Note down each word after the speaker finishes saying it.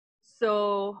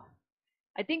So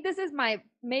I think this is my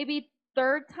maybe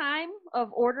third time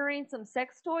of ordering some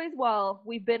sex toys while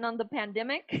we've been on the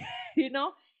pandemic, you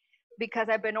know, because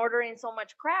I've been ordering so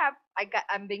much crap.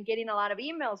 I've been getting a lot of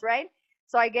emails, right?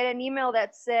 So I get an email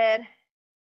that said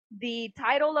the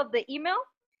title of the email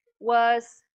was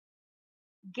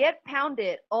 "Get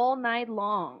Pounded All Night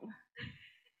Long."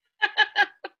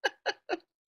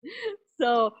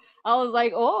 So I was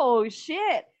like, "Oh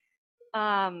shit."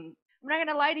 I'm not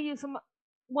gonna lie to you.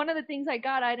 One of the things I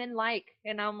got I didn't like,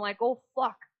 and I'm like, "Oh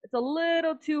fuck, it's a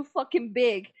little too fucking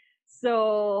big."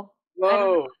 So I don't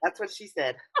Whoa, that's what she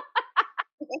said.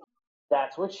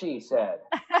 That's what she said.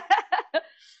 know.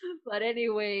 But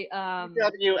anyway,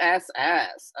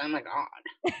 WSS. Oh my god.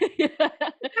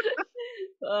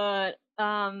 but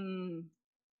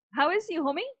how is you,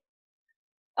 homie?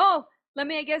 Oh,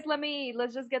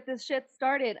 let's just get this shit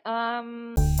started.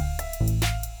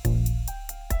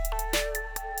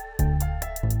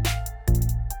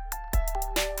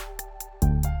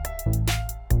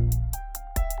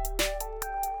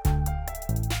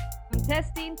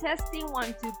 Testing,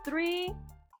 1, 2, 3.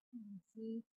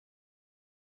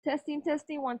 Testing,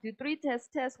 1, 2, 3.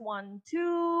 Test, 1,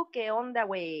 2. ¿Qué onda,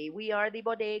 güey? We are the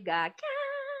Bodega.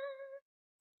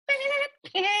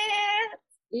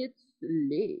 It's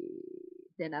late.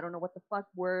 Then I don't know what the fuck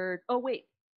word. Oh wait,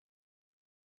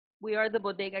 we are the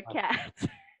Bodega Cats.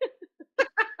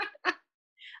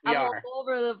 We I'm all are.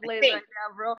 over the place right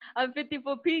now, bro. I'm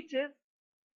 54 peaches.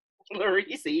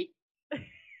 Larisi.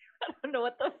 I don't know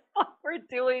what the fuck we're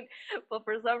doing, but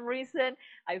for some reason,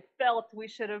 I felt we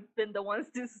should have been the ones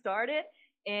to start it.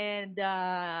 And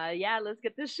yeah, let's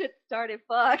get this shit started.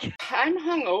 Fuck. I'm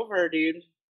hungover, dude.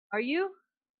 Are you?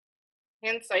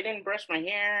 Hence, I didn't brush my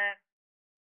hair.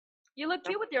 You look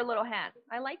cute with your little hat.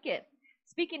 I like it.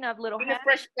 Speaking of little I'm the hats,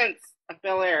 Fresh Prince of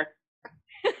Bel Air.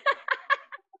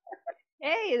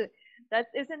 hey, that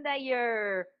isn't that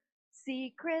your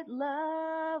secret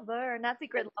lover? Not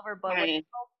secret lover, but what My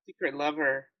secret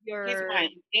lover. He's your my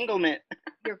entanglement.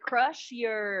 your crush,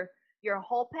 your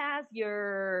whole pass,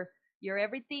 your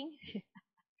everything.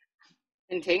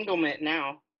 Entanglement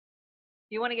now.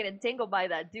 You want to get entangled by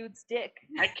that dude's dick.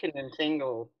 I can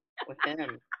entangle with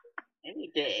him any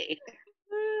day.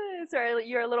 Sorry,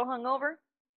 you're a little hungover.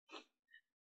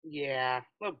 Yeah, a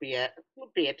little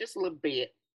bit, just a little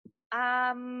bit.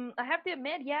 I have to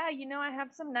admit, yeah, I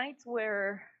have some nights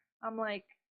where I'm like,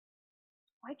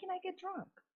 why can't I get drunk?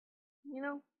 You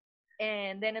know?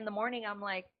 And then in the morning, I'm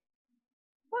like,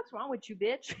 what's wrong with you,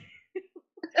 bitch?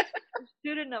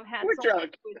 Shouldn't have had We're so much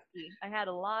drunk. whiskey. I had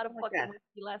a lot of Oh my fucking God.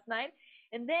 whiskey last night,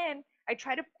 and then I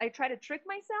try to trick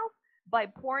myself by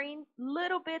pouring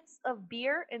little bits of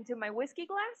beer into my whiskey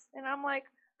glass, and I'm like,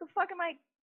 the fuck am I?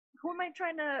 Who am I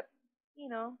trying to? You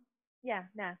know? Yeah,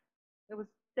 nah. It was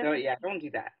Oh definitely yeah, don't do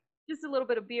that. just a little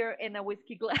bit of beer in a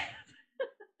whiskey glass.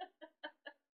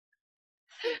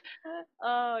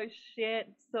 Oh shit!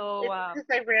 So It's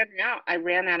because I ran out. I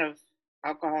ran out of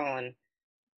alcohol, and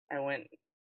I went.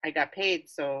 I got paid,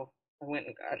 so I went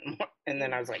and got more. And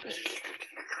then I was like,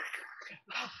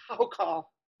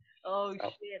 alcohol. oh So,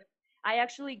 shit! I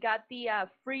actually got the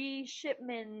free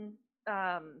shipment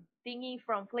thingy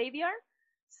from Flaviar,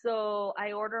 so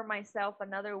I ordered myself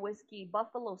another whiskey,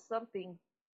 Buffalo something.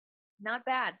 Not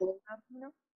bad.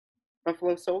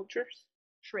 Buffalo Soldiers.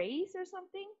 Trace or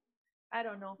something. I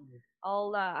don't know.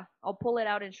 I'll pull it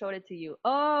out and show it to you.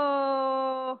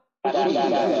 Oh. That's what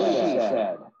she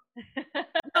said.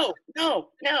 No, no,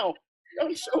 no!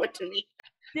 Don't show it to me.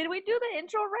 Did we do the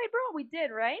intro right, bro? We did,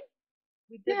 right?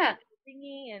 We did Yeah. the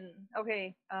thingy and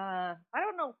okay. I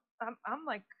don't know. I'm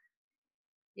like,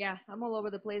 yeah, I'm all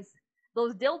over the place.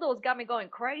 Those dildos got me going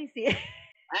crazy.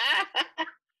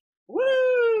 Woo!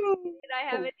 And I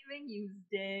haven't even used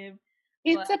them.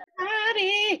 It's a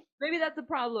party Maybe that's a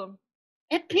problem.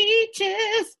 at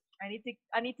Peaches. I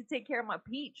need to take care of my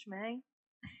peach, man.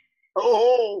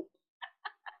 Oh,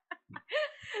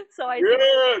 So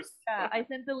yes. I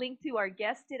sent the link to our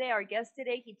guest today. Our guest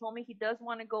today, he told me he does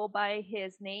want to go by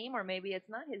his name, or maybe it's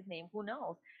not his name. Who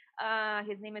knows?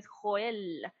 His name is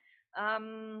Joel.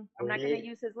 I'm not gonna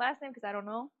use his last name because I don't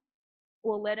know.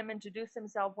 We'll let him introduce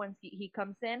himself once he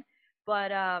comes in.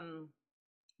 But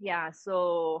yeah.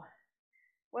 So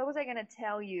what was I gonna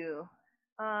tell you?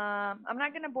 I'm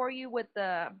not gonna bore you with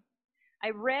the.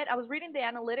 I was reading the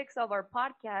analytics of our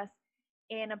podcast,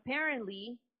 and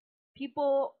apparently,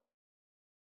 people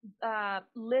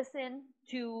listen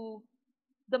to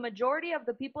the majority of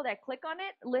the people that click on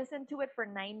it listen to it for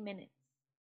 9 minutes.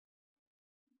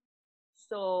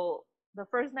 So the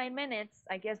first 9 minutes,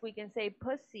 I guess we can say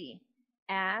pussy,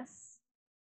 ass,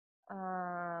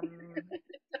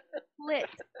 Clit.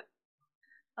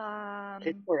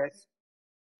 Clitoris.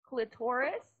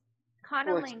 Clitoris.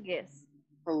 Conolingus.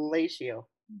 Fellatio.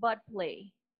 Butt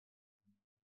play.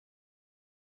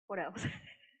 What else?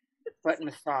 Butt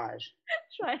massage.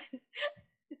 Try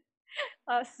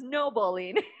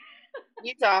snowballing.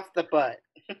 He's off the butt.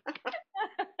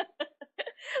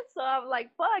 So I'm like,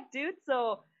 fuck, dude.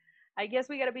 So I guess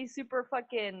we gotta be super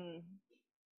fucking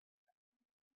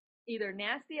either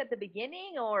nasty at the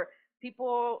beginning or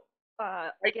people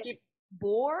get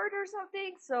bored or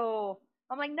something. So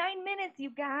I'm like, 9 minutes,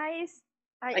 you guys.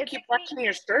 I keep watching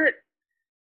your shirt.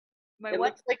 My it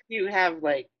what? looks like you have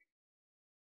like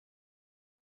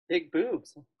big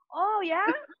boobs. Oh yeah,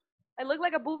 I look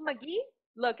like a boob McGee.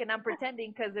 Look, and I'm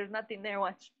pretending because there's nothing there.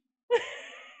 Watch.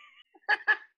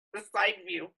 The side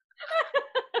view.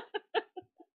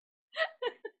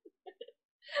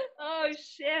 Oh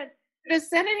shit. You haven't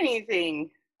said anything.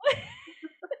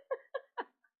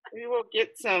 We will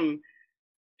get some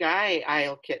guy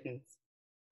aisle kittens.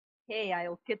 Hey,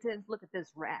 aisle kittens, look at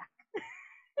this rack.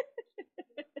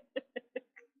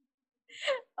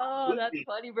 Oh, that's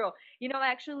funny, bro. You know,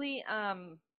 actually, I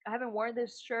haven't worn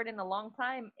this shirt in a long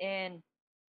time, and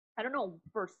I don't know,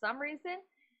 for some reason,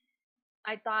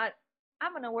 I thought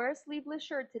I'm gonna wear a sleeveless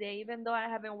shirt today, even though I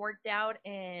haven't worked out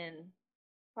in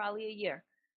probably a year.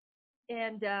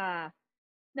 And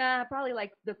nah, probably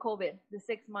like the COVID, the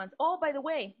 6 months. Oh, by the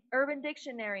way, Urban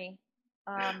Dictionary.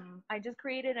 I just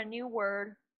created a new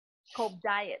word called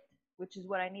diet, which is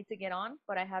what I need to get on,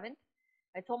 but I haven't.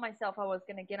 I told myself I was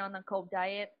gonna get on the Coke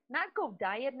diet. Not Coke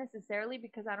diet necessarily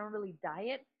because I don't really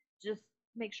diet. Just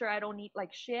make sure I don't eat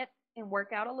like shit and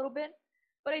work out a little bit.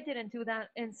 But I didn't do that.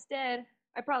 Instead,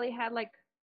 I probably had like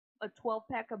a 12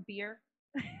 pack of beer.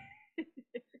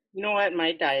 You know what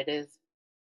my diet is?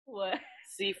 What?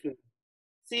 Seafood.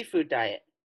 Seafood diet.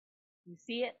 You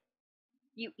see it,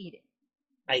 you eat it.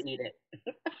 I eat it.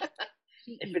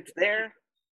 If it's there,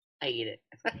 I eat it.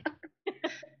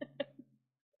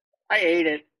 I ate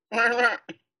it.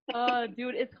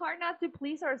 Dude, it's hard not to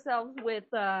please ourselves with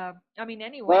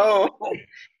anyway. Whoa.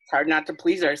 It's hard not to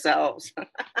please ourselves.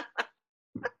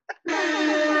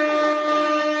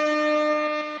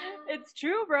 It's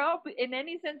true, bro. In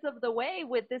any sense of the way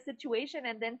with this situation,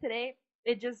 and then today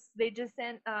they just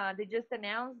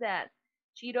announced that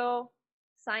Cheeto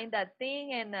signed that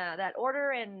thing and that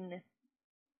order, and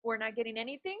we're not getting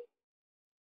anything.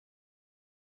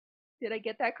 Did I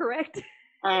get that correct?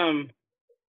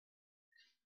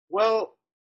 Well,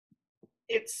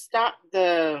 it stopped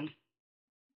the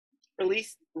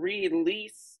relief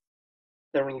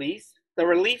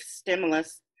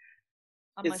stimulus.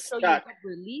 I'm gonna show stuck. you what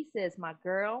release is, my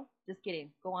girl. Just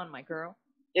kidding. Go on, my girl.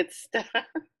 It's stuck.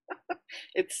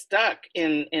 It's stuck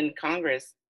in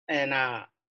Congress, and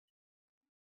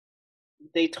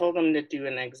they told them to do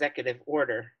an executive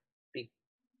order,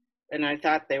 and I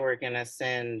thought they were gonna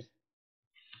send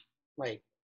like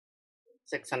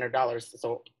 $600.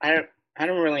 So I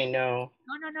don't really know.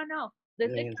 No. The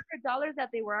 $600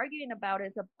 that they were arguing about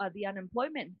is the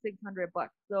unemployment, $600.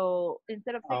 So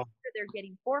instead of 600, they're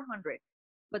getting 400.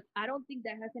 But I don't think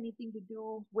that has anything to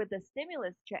do with the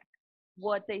stimulus check.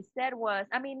 What they said was,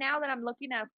 now that I'm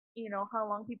looking at, how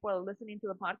long people are listening to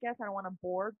the podcast, I don't want to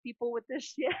bore people with this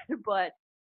shit, but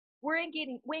we ain't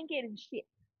getting shit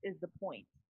is the point.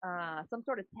 Some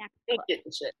sort of tax cut.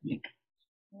 Getting shit.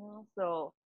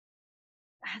 So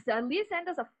at least send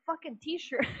us a fucking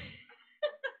t-shirt.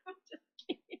 Just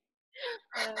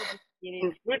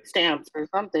kidding. Food stamps or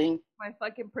something. My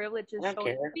fucking privilege is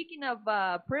showing. Speaking of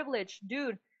privilege,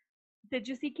 dude, did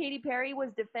you see Katy Perry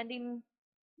was defending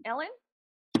Ellen?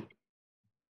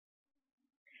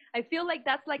 I feel like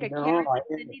that's like a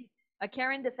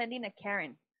Karen defending a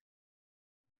Karen.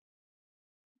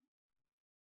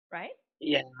 Right?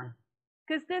 Yeah.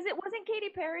 Because wasn't Katy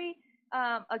Perry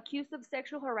accused of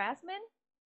sexual harassment?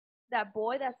 That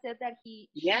boy that said that he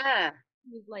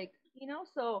was like,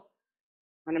 so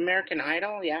on American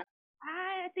Idol, yeah.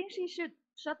 I think she should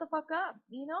shut the fuck up,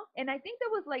 And I think there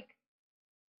was like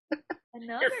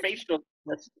another your facial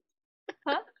expressions.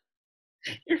 Huh?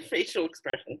 Your facial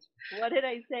expressions. What did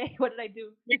I say? What did I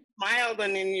do? You smiled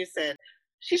and then you said,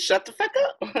 "She shut the fuck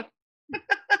up."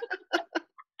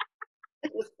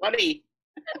 It was funny.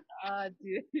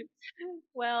 Dude.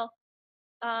 Well,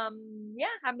 yeah.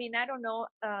 I don't know.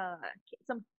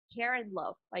 Some Karen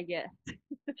love, I guess.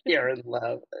 Karen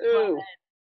love. Ooh.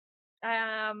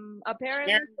 But,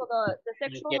 apparently, so the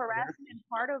sexual harassment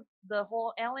part of the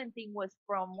whole Ellen thing was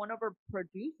from one of her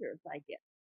producers, I guess.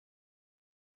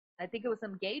 I think it was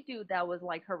some gay dude that was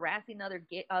like harassing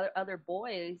other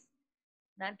boys,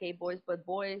 Not gay boys, but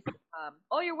boys.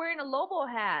 Oh, you're wearing a Lobo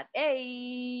hat.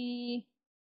 Hey.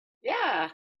 Yeah,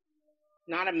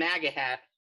 not a MAGA hat.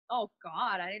 Oh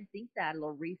God, I didn't think that,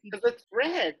 Lorisi. Because it's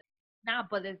red. Nah,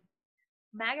 but the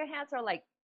MAGA hats are like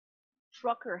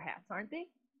trucker hats, aren't they?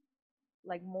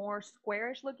 Like more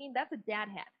squarish looking. That's a dad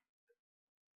hat.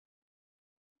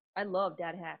 I love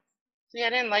dad hats. See, I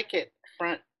didn't like it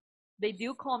front. They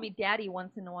do call me daddy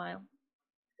once in a while.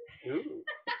 Ooh.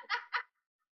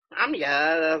 I'm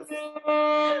yes.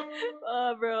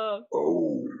 Oh, bro.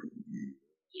 Oh.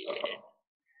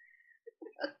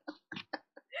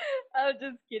 I'm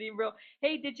just kidding, bro.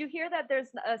 Hey, did you hear that there's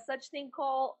a such thing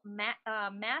called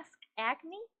mask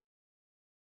acne?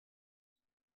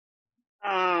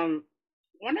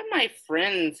 One of my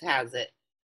friends has it.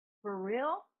 For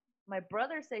real? My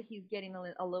brother said he's getting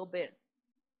a little bit.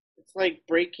 It's like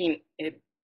breaking it.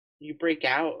 You break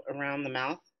out around the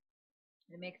mouth.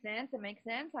 It makes sense. It makes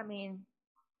sense. I mean,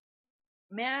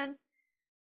 man,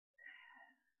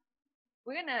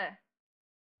 we're gonna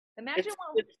imagine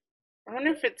what. I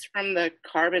wonder if it's from the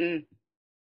carbon.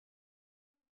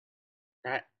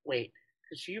 Wait,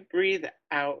 because you breathe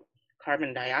out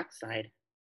carbon dioxide.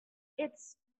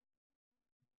 It's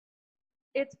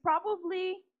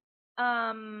probably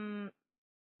the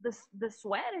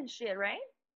sweat and shit, right?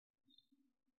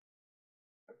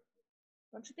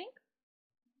 Don't you think?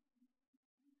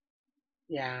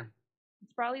 Yeah.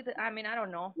 It's probably the. I mean, I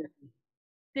don't know.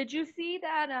 Did you see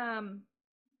that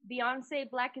Beyonce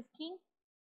Black is King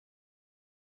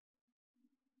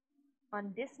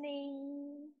on Disney?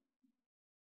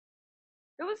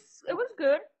 It was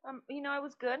good. It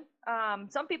was good.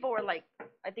 Some people were like,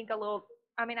 I think a little.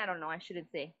 I mean, I don't know. I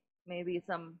shouldn't say. Maybe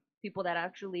some people that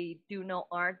actually do know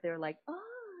art, they're like, oh,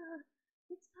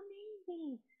 it's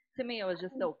amazing. To me, it was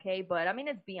just okay. But I mean,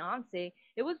 it's Beyonce.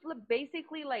 It was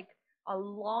basically like a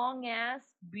long ass,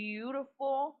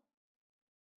 beautiful,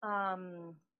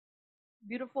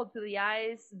 beautiful to the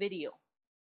eyes video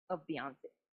of Beyonce.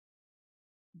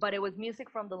 But it was music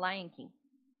from The Lion King.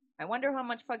 I wonder how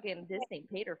much fucking Disney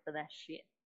paid her for that shit.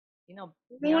 You know,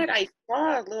 You know what? I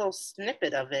saw a little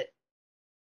snippet of it.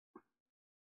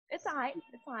 It's alright.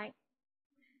 It's alright.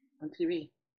 On TV.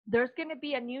 There's gonna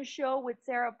be a new show with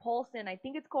Sarah Paulson. I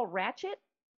think it's called Ratchet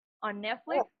on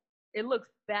Netflix. Oh. It looks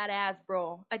badass,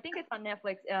 bro. I think it's on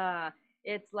Netflix.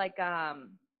 It's like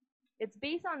it's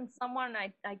based on someone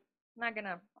I'm not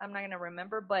gonna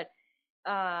remember, but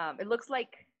it looks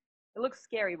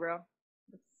scary, bro.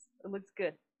 It looks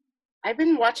good. I've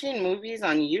been watching movies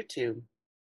on YouTube.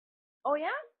 Oh yeah?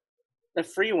 The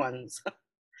free ones.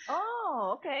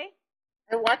 Oh, okay.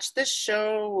 I watched this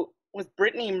show with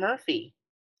Brittany Murphy.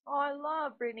 Oh, I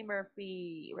love Brittany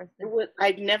Murphy.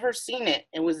 I'd never seen it.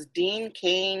 It was Dean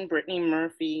Cain, Brittany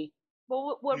Murphy.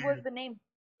 Well, what was the name?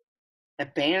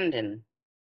 Abandon.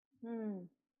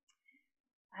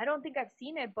 I don't think I've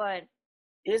seen it, but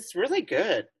it's really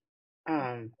good.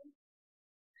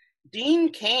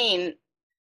 Dean Cain,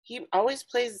 he always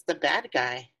plays the bad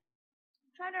guy.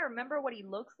 I'm trying to remember what he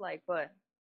looks like, but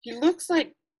he looks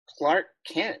like Clark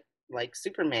Kent, like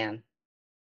Superman.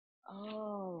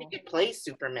 Oh. He could play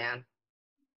Superman.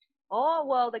 Oh,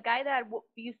 well, the guy that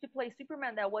used to play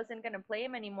Superman that wasn't going to play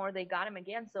him anymore, they got him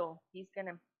again, so he's going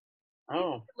to...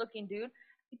 Oh. He's a good-looking dude.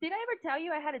 Did I ever tell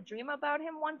you I had a dream about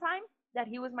him one time? That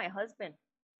he was my husband.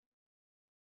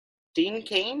 Dean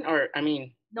Cain? Or, I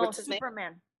mean... No,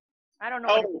 Superman. I don't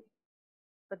know. Oh.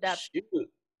 But that's... Shoot.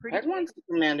 I want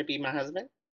Superman to be my husband.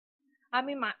 I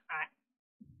mean,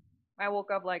 I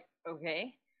woke up like,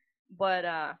 okay. But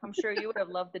I'm sure you would have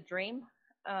loved the dream.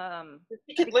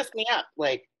 He could lift me up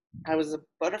like I was a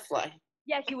butterfly.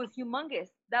 Yeah, he was humongous.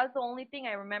 That was the only thing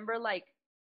I remember. Like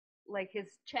his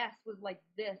chest was like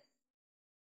this.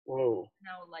 Whoa! And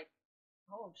I was like,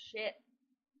 oh shit.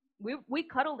 We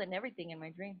cuddled and everything in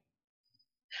my dream.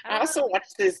 I also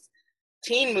watched this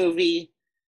teen movie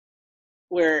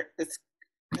where this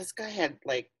guy had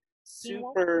like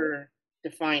super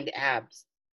defined abs.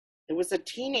 It was a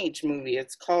teenage movie.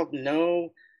 It's called No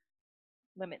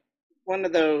Limit. One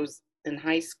of those in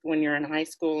high school, when you're in high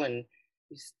school and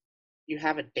you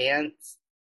have a dance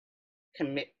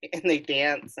and they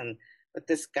dance, but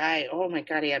this guy, oh my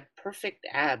god, he had perfect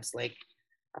abs, like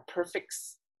a perfect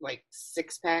like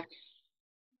six pack.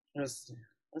 It was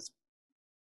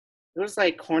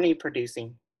like horny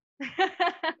producing.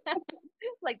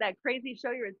 Like that crazy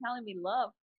show you were telling me,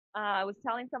 Love. I was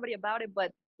telling somebody about it,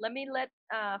 but let me let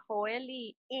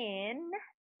Joely in.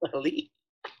 Joely?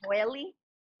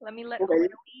 Let me let Joely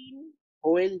in.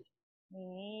 Joel.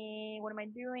 Hey, what am I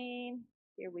doing?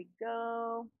 Here we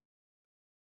go.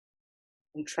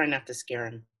 I'm trying not to scare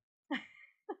him.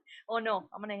 Oh no,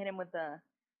 I'm gonna hit him with the.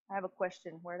 I have a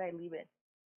question. Where did I leave it?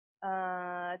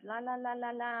 La la la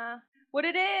la la. What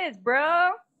it is,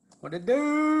 bro? What it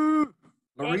do?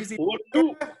 Hey. Marisi, What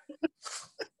do?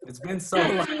 it's been so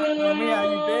long. Tell me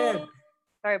how you been.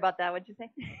 Sorry about that. What'd you say?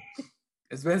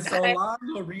 It's been so long,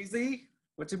 Marisi.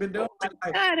 What you been doing? Oh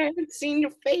my God, I haven't seen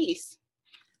your face.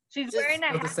 She's Just wearing a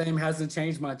Still the hat, same, hasn't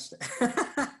changed much.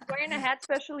 wearing a hat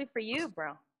specially for you,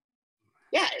 bro.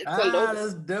 Yeah, it's a logo.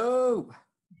 That's dope.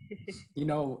 You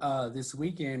know, this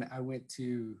weekend I went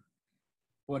to,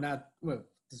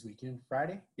 this weekend,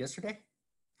 yesterday.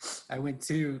 I went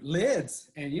to Lids,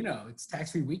 and you know, it's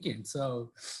tax-free weekend,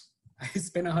 so I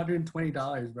spent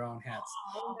 $120, bro, on hats.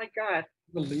 Oh my God.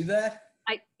 Believe that?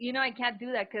 I can't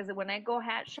do that because when I go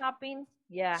hat shopping,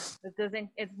 yeah, it doesn't.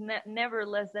 It's never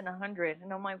less than 100,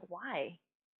 and I'm like, why?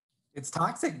 It's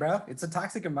toxic, bro. It's a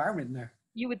toxic environment in there.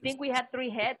 You would think we had 3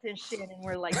 heads and shit, and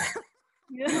we're like,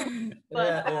 you know.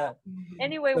 But Yeah.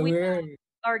 anyway, So we we're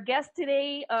our guest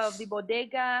today of the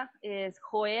bodega is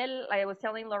Joel. I was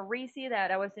telling Larisi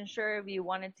that I wasn't sure if you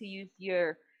wanted to use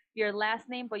your last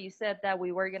name, but you said that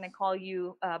we were gonna call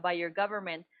you by your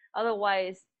government.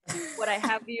 Otherwise, what I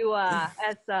have you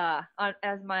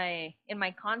as my in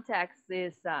my contacts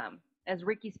is as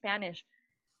Ricky Spanish.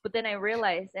 But then I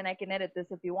realized, and I can edit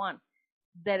this if you want,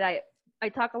 that I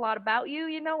talk a lot about you,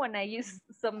 when I use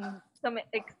some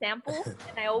examples,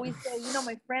 and I always say,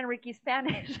 my friend Ricky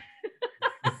Spanish.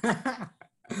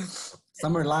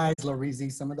 some are lies,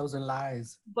 Lorizi. Some of those are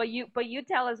lies. But you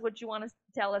tell us what you want to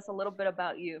tell us a little bit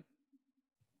about you.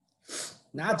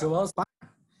 Nah, Joel's fine.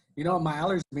 You know, my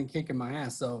allergies have been kicking my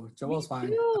ass, so Joel's fine.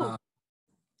 Too.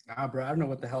 Bro, I don't know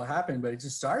what the hell happened, but it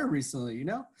just started recently, you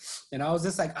know? And I was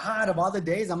just like, out of all the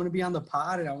days, I'm going to be on the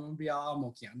pod and I'm going to be all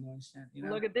moqueando and shit, you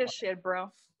know? Look at this shit, bro.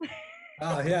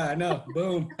 Oh, yeah, I know.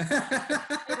 Boom.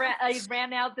 I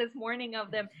ran out this morning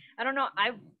of them. I don't know.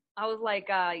 I was like,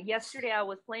 yesterday I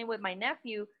was playing with my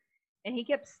nephew, and he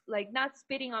kept, like, not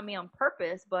spitting on me on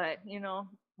purpose, but,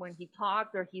 when he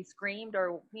talked or he screamed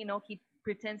or, he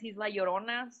pretends he's La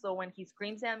Llorona. So when he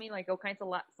screams at me, like, all kinds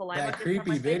of saliva. That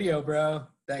creepy video, bro.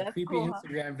 That That's creepy cool,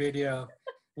 Instagram video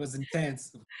was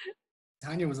intense.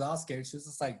 Tanya was all scared. She was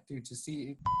just like, dude, you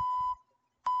see?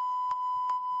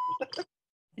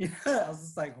 Yeah, I was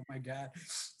just like, oh my God.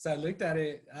 So I looked at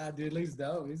it. Dude, it looks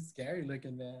dope. It's scary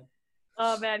looking, man.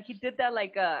 Oh man, he did that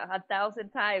like 1,000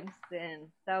 times, and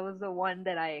that was the one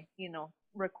that I,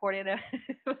 recorded. I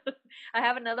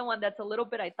have another one that's a little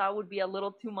bit, I thought would be a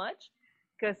little too much,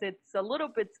 because it's a little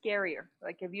bit scarier.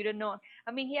 Like, if you didn't know,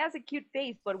 I mean, he has a cute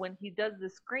face, but when he does the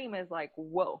scream, it's like,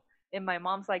 whoa. And my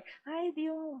mom's like, ay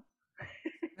Dios.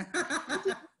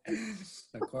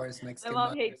 Of course, Mexican My mom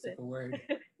mother hates is it. a word.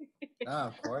 Oh,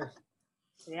 of course.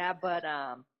 Yeah, but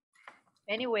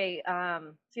anyway,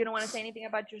 so you don't want to say anything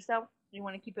about yourself? You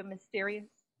want to keep it mysterious?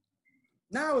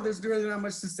 No, there's really not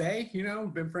much to say. You know,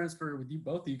 been friends with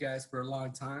both of you guys for a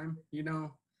long time. You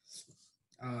know,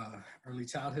 early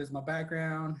childhood is my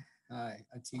background. I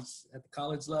teach at the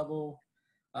college level.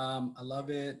 I love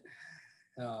it.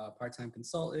 Part-time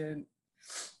consultant.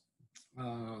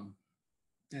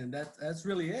 And that's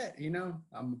really it. You know,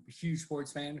 I'm a huge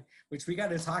sports fan, which we got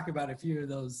to talk about a few of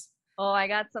those. Oh, I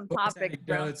got some Sports topics,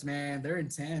 bro. anecdotes, man. They're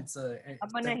intense. I'm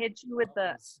gonna hit you with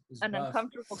an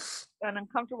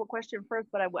uncomfortable question first,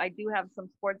 but I do have some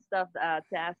sports stuff to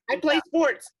ask. I play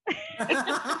sports.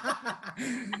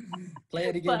 Play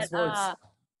it again, But sports.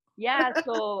 yeah,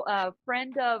 so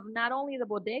friend of not only the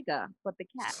bodega but the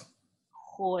cat,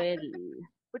 Joel,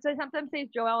 which I sometimes say is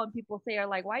Joel, and people are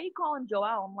like, "Why are you calling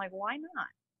Joel?" I'm like, "Why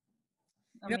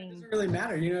not?" It doesn't really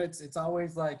matter. You know, it's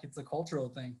always like it's a cultural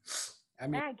thing. I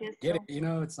mean, I guess get so. it. You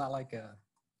know, it's not like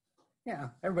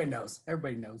everybody knows.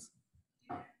 Everybody knows.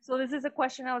 So this is a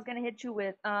question I was gonna hit you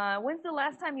with. When's the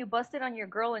last time you busted on your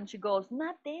girl and she goes,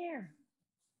 "Not there"?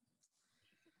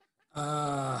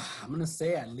 I'm gonna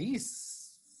say at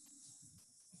least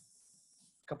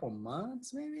a couple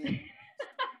months, maybe.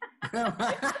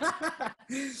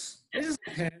 It just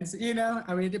depends, you know.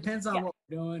 I mean, it depends on what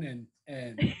we're doing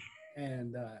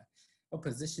and what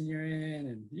position you're in,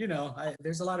 and you know,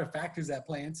 there's a lot of factors that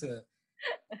play into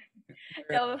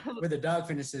where the dog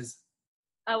finishes.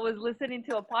 I was listening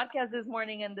to a podcast this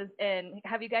morning, and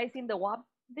have you guys seen the WAP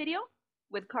video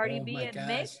with Cardi B and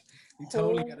Meg? We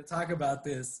totally got to talk about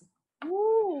this.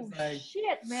 Ooh,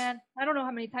 shit, man. I don't know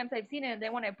how many times I've seen it, and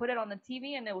then when I put it on the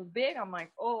TV and it was big, I'm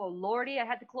like, oh, Lordy, I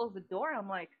had to close the door. I'm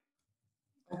like,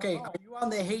 okay, are you on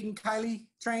the Hayden Kylie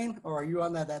train, or are you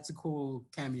on that's a cool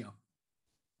cameo?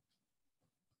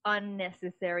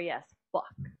 Unnecessary as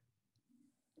fuck.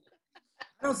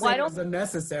 I don't say it was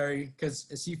unnecessary because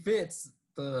she fits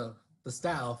the the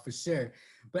style for sure.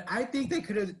 But I think they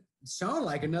could have shown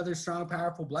like another strong,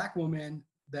 powerful black woman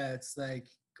that's like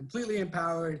completely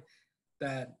empowered,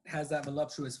 that has that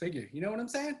voluptuous figure. You know what I'm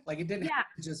saying? Like it didn't Yeah. have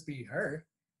to just be her.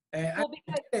 And Well,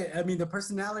 because I mean, the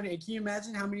personality. Can you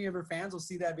imagine how many of her fans will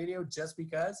see that video just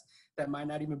because that might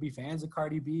not even be fans of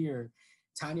Cardi B, or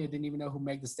Tanya didn't even know who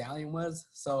Meg Thee Stallion was?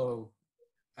 So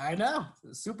I know,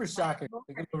 super shocker.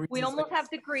 we almost have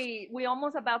to create. We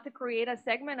almost about to create a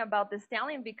segment about the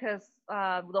stallion because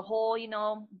the whole,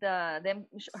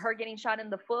 her getting shot in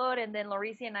the foot, and then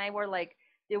Laricia and I were like,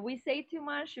 did we say too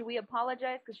much? Should we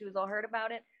apologize? Because she was all hurt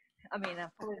about it. I mean, of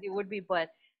course it would be, but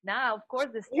now, of course,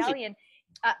 the stallion.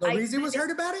 Laricia was hurt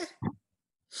about it?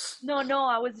 No,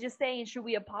 I was just saying, should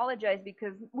we apologize?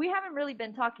 Because we haven't really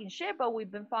been talking shit, but we've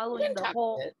been following the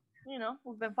whole,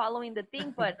 we've been following the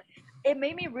thing. But it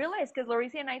made me realize, because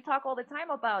Larissa and I talk all the time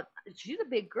about, she's a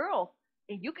big girl.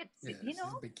 And you could see, she's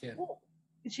a big kid.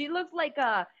 She looks like,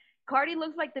 Cardi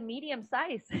looks like the medium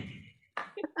size.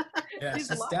 Yeah,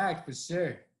 she's stacked for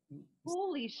sure.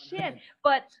 Holy shit.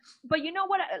 But you know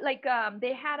what, like,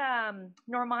 they had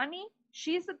Normani.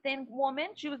 She's a thin woman.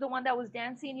 She was the one that was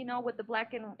dancing, with the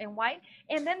black and white.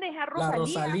 And then they had Rosalia.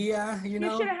 Rosalia, You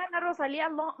should have had Rosalia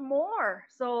a lot more.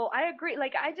 So I agree.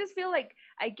 Like, I just feel like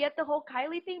I get the whole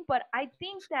Kylie thing, but I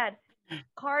think that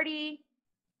Cardi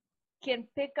can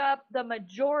pick up the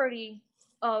majority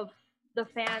of the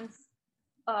fans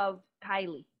of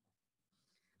Kylie.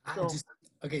 So.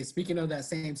 Okay, speaking of that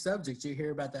same subject, you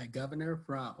hear about that governor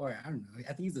from, or I don't know,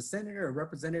 I think he's a senator or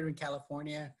representative in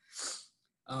California,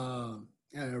 a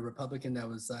Republican that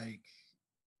was like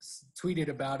tweeted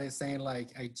about it saying like,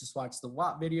 I just watched the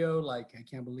WAP video, like I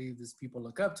can't believe these people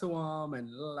look up to him, and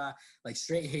like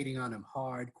straight hating on him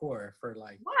hardcore for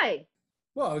like. Why?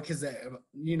 Well, because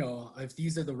if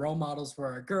these are the role models for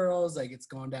our girls, like it's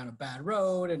going down a bad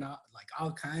road and like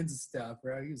all kinds of stuff,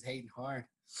 bro. He was hating hard.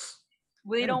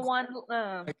 We don't want.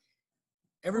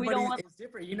 Everybody is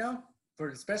different, for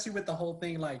especially with the whole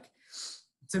thing. Like,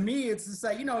 to me, it's just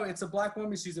like, it's a black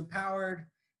woman. She's empowered.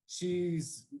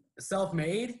 She's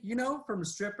self-made, from a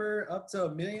stripper up to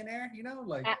a millionaire,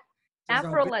 like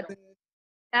Afro-Latina,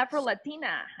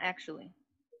 actually.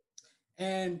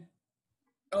 And,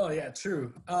 oh yeah,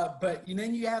 true. But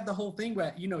then you have the whole thing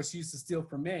where, she used to steal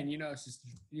from men, she's,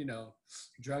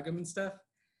 drug them and stuff.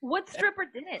 What stripper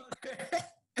didn't?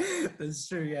 That's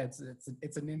true. Yeah, it's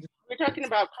an industry. We're talking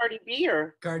about Cardi B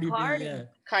or Cardi B, yeah.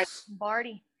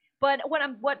 Cardi. But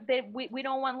we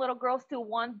don't want little girls to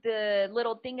want the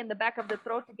little thing in the back of the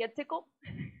throat to get tickled.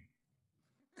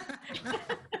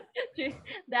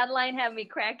 That line had me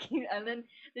cracking. And then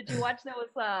did you watch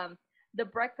the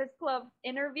Breakfast Club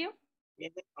interview? Yeah.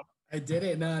 I did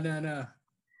it. No.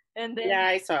 And then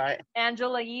I saw it.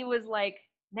 Angela Yee was like,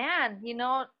 man,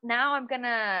 now I'm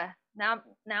gonna. Now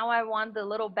I want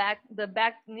the back, the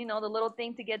little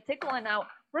thing to get tickled. And now,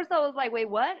 first I was like, wait,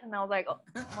 what? And I was like,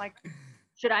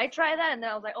 should I try that? And then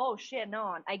I was like, oh shit,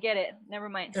 no, I get it. Never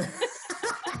mind.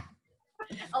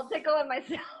 I'll tickle it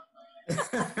myself.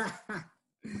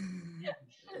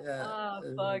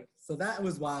 Fuck. So that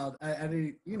was wild. I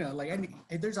mean,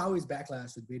 there's always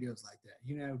backlash with videos like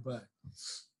that, but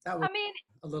that was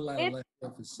a little out of left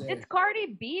field for sure. It's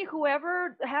Cardi B.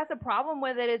 Whoever has a problem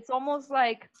with it, it's almost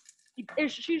like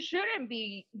she shouldn't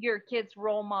be your kid's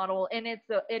role model, and it's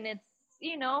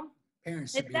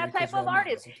parents. It's that type of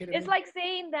artist. It's like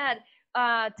saying that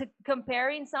to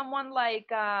comparing someone like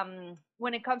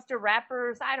when it comes to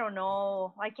rappers, I don't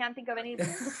know. I can't think of any.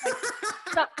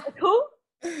 Who?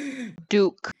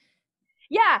 Duke.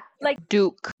 Yeah, like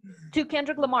Duke. To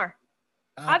Kendrick Lamar.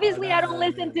 Obviously, I don't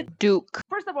listen to Duke.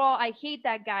 First of all, I hate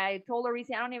that guy. I told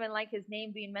Larissa I don't even like his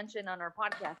name being mentioned on our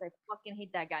podcast. I fucking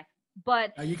hate that guy.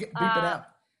 But you can beep it out.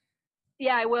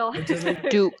 Yeah, I will.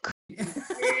 Duke.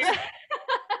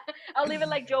 I'll leave it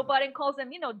like Joe Budden calls him,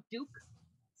 Duke.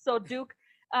 So Duke,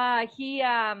 I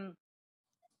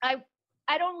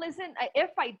don't listen.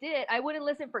 If I did, I wouldn't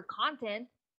listen for content.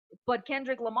 But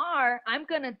Kendrick Lamar, I'm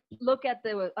gonna look at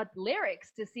the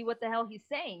lyrics to see what the hell he's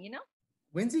saying.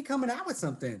 When's he coming out with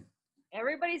something?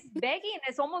 Everybody's begging.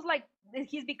 It's almost like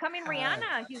he's becoming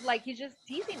Rihanna. He's just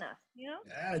teasing us.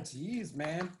 Yeah, geez,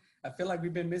 man. I feel like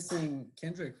we've been missing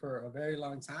Kendrick for a very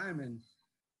long time, and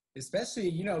especially,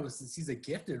 since he's a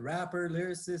gifted rapper,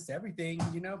 lyricist, everything,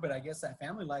 but I guess that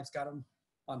family life's got him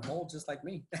on hold just like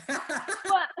me.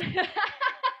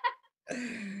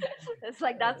 It's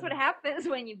like, that's what happens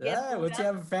when you get once you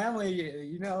have a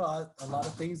family, a lot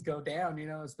of things go down,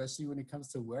 especially when it comes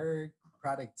to work,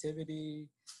 productivity.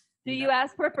 Do you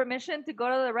ask for permission to go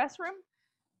to the restroom?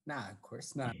 Nah, of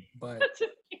course not, but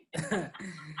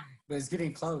but it's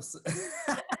getting close.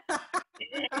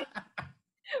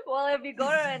 Well, if you go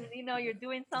to and you're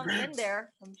doing something in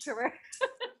there, I'm sure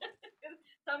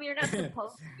something you're not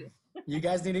supposed to. You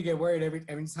guys need to get worried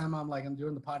every time I'm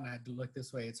doing the pod and I do look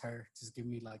this way. It's her. Just give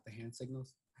me like the hand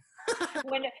signals.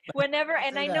 Whenever,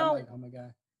 and I know, like, oh my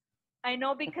god. I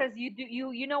know because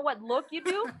you know what look you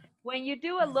do when you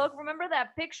do a look. Remember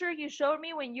that picture you showed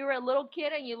me when you were a little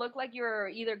kid and you look like you're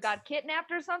either got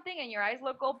kidnapped or something and your eyes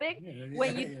look all big.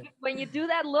 When you do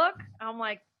that look, I'm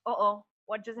like, oh,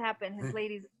 what just happened? His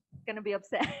lady's gonna be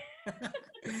upset.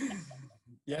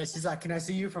 Yeah, she's like, can I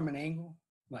see you from an angle?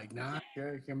 Like, nah,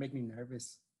 you're making me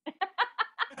nervous.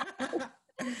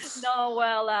 No,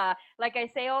 well, like I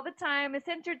say all the time, it's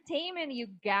entertainment, you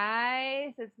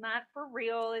guys. It's not for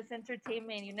real. It's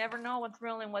entertainment. You never know what's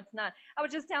real and what's not. I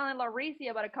was just telling Larissa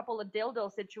about a couple of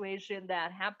dildo situations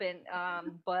that happened,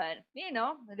 but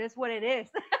it is what it is.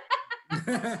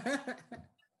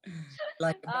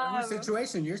 Like whose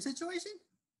situation? Your situation?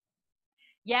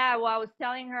 Yeah, well, I was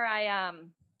telling her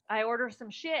I ordered some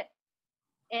shit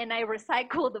and I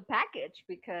recycled the package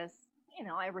because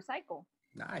I recycle.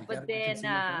 Nah, but then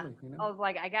I was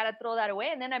like, I gotta throw that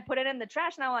away, and then I put it in the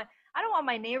trash. And I'm like, I don't want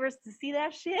my neighbors to see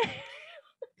that shit.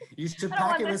 You should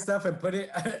pack it with stuff and put it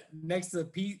next to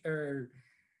Pete or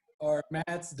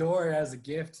Matt's door as a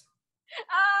gift.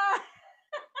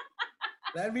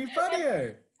 That'd be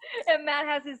funnier. And Matt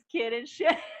has his kid and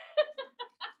shit.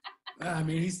 I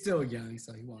mean, he's still young,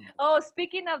 so he won't. Oh,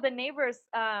 speaking of the neighbors,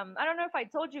 I don't know if I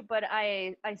told you, but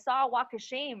I saw a walk of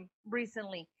shame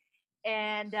recently.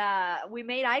 And we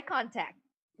made eye contact.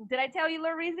 Did I tell you,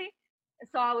 Larisi?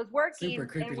 So I was working. Super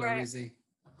creepy, Larisi.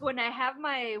 When I have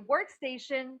my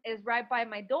workstation is right by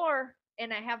my door,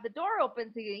 and I have the door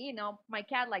open to my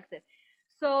cat likes it.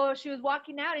 So she was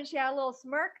walking out, and she had a little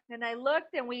smirk, and I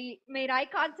looked, and we made eye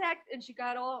contact, and she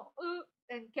got all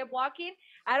and kept walking.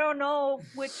 I don't know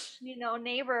which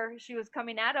neighbor she was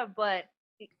coming out of, but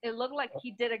it looked like he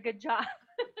did a good job.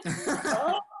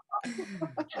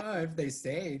 Oh, if they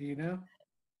stayed,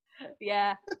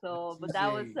 Yeah. So, but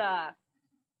that was have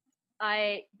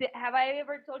I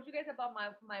ever told you guys about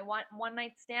my one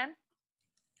night stand?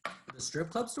 The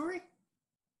strip club story?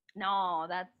 No,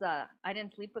 that's I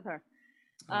didn't sleep with her.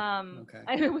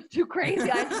 Okay. It was too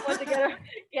crazy. I just wanted to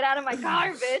get out of my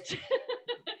car, bitch.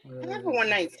 I have a one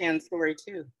night stand story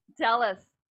too. Tell us.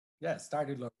 Yeah,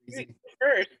 started easy.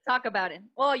 First, talk about it.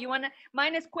 Well, you wanna?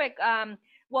 Mine is quick.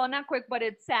 Well, not quick, but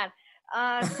it's sad.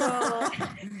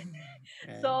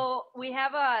 So we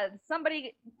have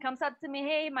somebody comes up to me,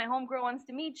 hey, my homegirl wants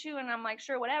to meet you, and I'm like,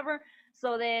 sure, whatever.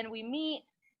 So then we meet,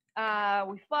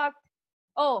 we fucked.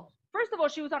 Oh, first of all,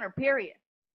 she was on her period.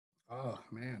 Oh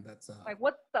man, that's like,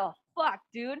 what the fuck,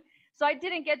 dude? So I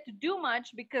didn't get to do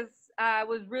much because I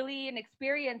was really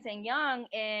inexperienced and young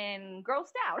and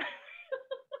grossed out.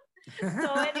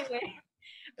 So anyway,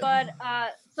 but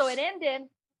so it ended,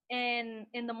 and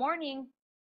in the morning,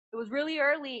 it was really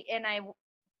early, and I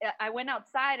went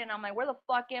outside, and I'm like, where the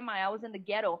fuck am I? I was in the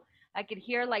ghetto. I could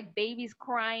hear like babies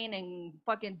crying and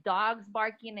fucking dogs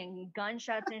barking and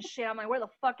gunshots and shit. I'm like, where the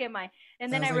fuck am I?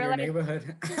 And then I realized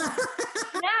neighborhood.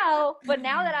 now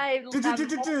that I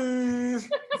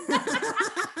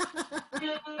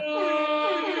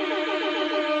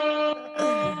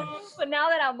but now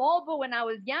that I'm old, but when I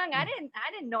was young, I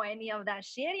didn't know any of that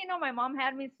shit. My mom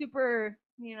had me super,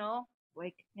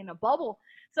 like in a bubble.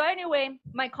 So anyway,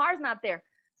 my car's not there.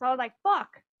 So I was like,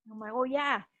 fuck. I'm like, oh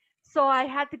yeah. So I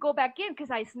had to go back in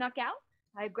because I snuck out.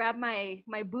 I grabbed my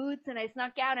boots and I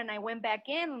snuck out, and I went back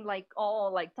in, like,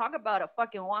 all like, talk about a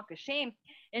fucking walk of shame.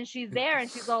 And she's there, and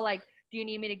she's all like, do you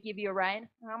need me to give you a ride?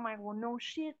 And I'm like, well, no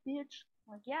shit, bitch.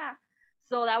 I'm like, yeah.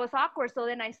 So that was awkward. So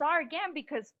then I saw her again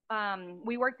because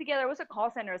we worked together. It was a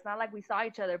call center. It's not like we saw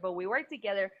each other, but we worked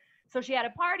together. So she had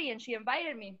a party and she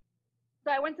invited me.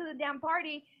 So I went to the damn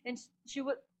party, and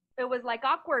it was like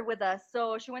awkward with us.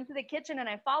 So she went to the kitchen and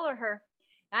I followed her.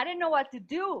 I didn't know what to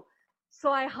do. So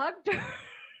I hugged her.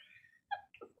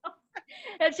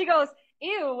 And she goes,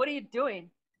 ew, what are you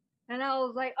doing? And I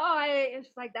was like, it's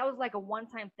like, that was like a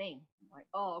one-time thing. I'm like,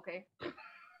 oh, okay. All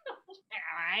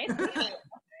right.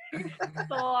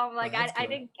 So I'm like, I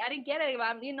didn't get it.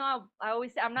 I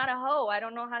always say I'm not a hoe. I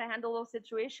don't know how to handle those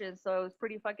situations. So it was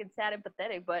pretty fucking sad and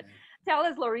pathetic. But tell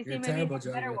us, Larissa, you're maybe terrible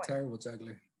juggler. You're a terrible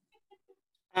juggler.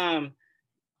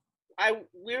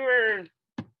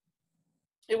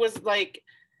 It was like,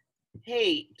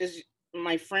 hey,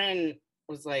 my friend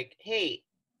was like, hey,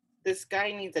 this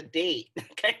guy needs a date,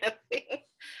 kind of thing.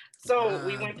 So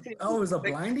we went to. Oh, it was a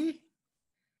blindy?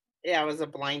 Yeah, it was a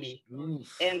blindy.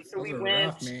 Oof, and so we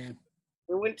went. Rough, man.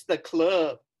 We went to the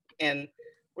club and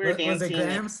we were dancing. Was it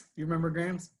Grams? You remember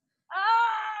Grams?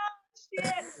 Oh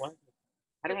shit! What?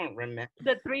 I don't remember.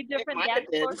 The three It different might dance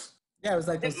have been. floors. Yeah, it was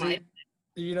like those It might.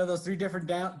 three, those three different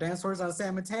dance floors on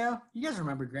San Mateo. You guys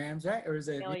remember Grams, right? Or is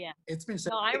it? Oh yeah. It's been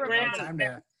shut No, I down for a long remember. time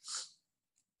now.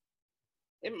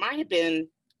 It might have been.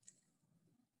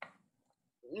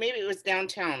 Maybe it was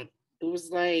downtown. It was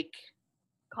like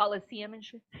Coliseum and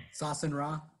shit. Sauce and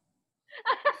Raw.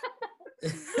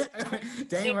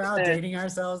 Dang, we're all dating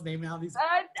ourselves, naming all these.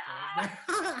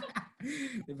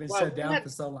 They've been shut down for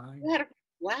so long. We had a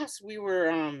blast. We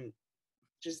were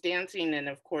just dancing, and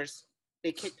of course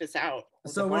they kicked us out.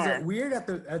 So was it weird at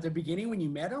the beginning when you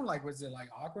met him? Like, was it like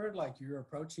awkward? Like you were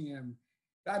approaching him?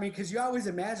 I mean, because you always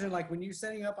imagine like when you're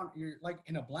setting up on you're like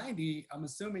in a blindy. I'm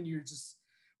assuming you're just,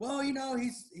 well,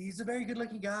 he's a very good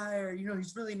looking guy, or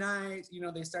he's really nice.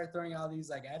 They start throwing all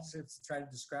these like adjectives to try to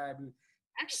describe him.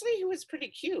 Actually, he was pretty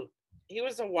cute. He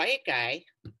was a white guy.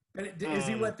 But is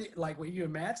he what you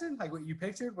imagined, like what you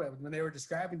pictured when they were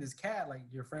describing this cat? Like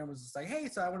your friend was just like, "Hey,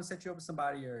 so I want to set you up with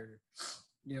somebody," or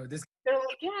this. They're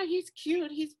like, "Yeah, he's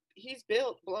cute. He's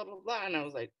built, blah blah blah," and I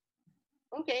was like,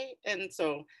 "Okay." And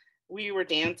so we were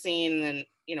dancing, and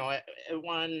at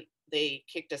one they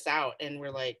kicked us out, and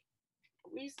we're like,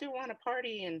 "We still want to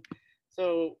party," and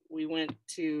so we went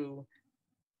to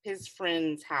his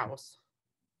friend's house.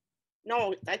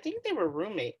 No, I think they were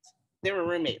roommates.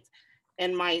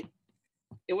 And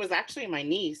it was actually my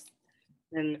niece,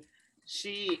 and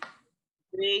they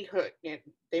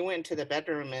went to the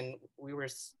bedroom, and we were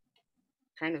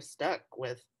kind of stuck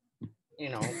with,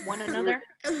 one another.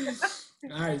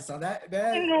 All right, so that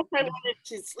I don't know if I wanted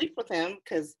to sleep with him,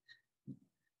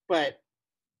 but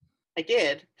I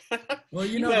did.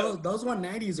 Well, those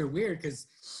 190s are weird because,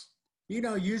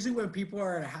 usually when people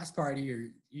are at a house party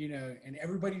or, and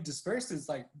everybody disperses,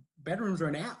 like bedrooms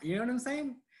run out, you know what I'm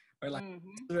saying? Or like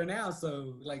run out.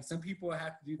 So like some people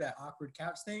have to do that awkward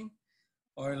couch thing,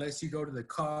 or unless you go to the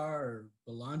car or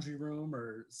the laundry room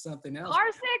or something else.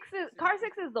 Car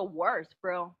six is the worst,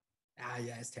 bro.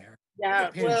 Yeah, it's terrible. Yeah,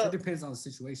 it depends on the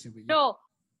situation. But no,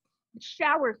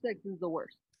 shower sex is the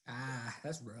worst.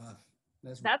 That's rough.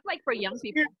 That's like for young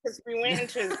people. Because we went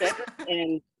into his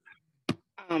bedroom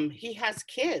and he has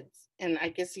kids, and I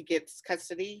guess he gets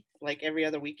custody like every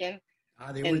other weekend.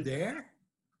 They were there?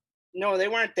 No, they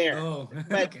weren't there. Oh,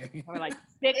 but okay. Or like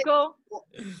sicko.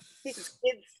 His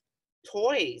kids'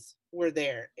 toys were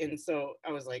there, and so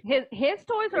I was like, his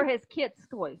toys or his kids'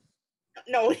 toys?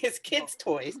 No, his kids'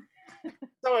 toys.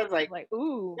 So I was like,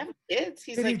 ooh, you have kids?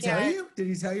 He's Did like, he tell you? Did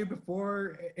he tell you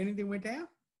before anything went down?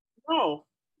 No,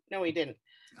 he didn't.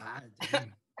 I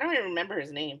don't even remember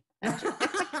his name. Yeah,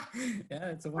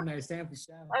 it's a one night stand for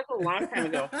sure. That was a long time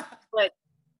ago. But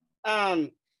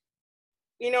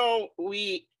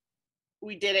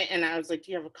we did it, and I was like,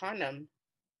 "Do you have a condom?"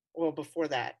 Well, before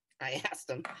that, I asked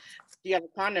him, "Do you have a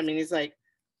condom?" And he's like,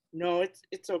 "No,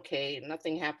 it's okay.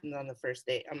 Nothing happened on the first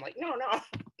date." I'm like, "No,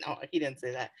 he didn't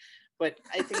say that." But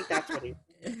I think that's what he.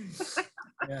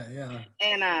 Yeah.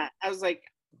 And I was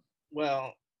like,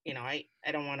 "Well, I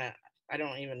don't want to. I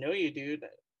don't even know you, dude."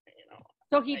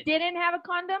 So he didn't have a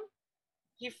condom?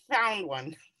 He found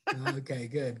one. Okay,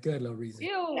 good, little reason.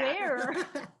 Ew, where?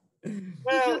 Well,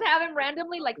 he just have him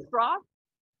randomly like straws?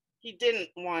 He didn't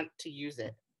want to use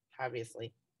it,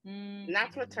 obviously. And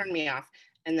that's what turned me off.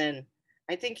 And then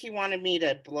I think he wanted me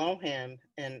to blow him,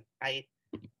 and I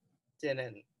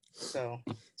didn't. So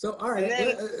all right,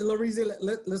 Larizi,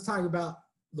 let's talk about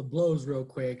the blows real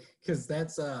quick, because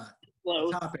that's a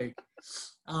topic.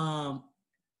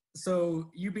 So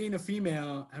you being a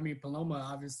female, I mean, Paloma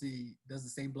obviously does the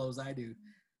same blows I do.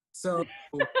 So.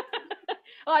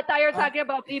 Oh, I thought you were talking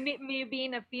about me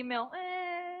being a female.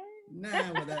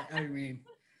 Nah, well,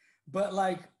 but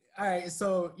like, all right,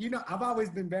 so, I've always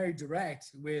been very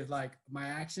direct with like my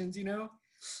actions,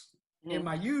 in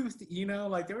my youth,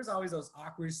 like there was always those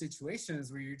awkward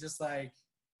situations where you're just like,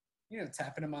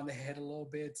 tapping them on the head a little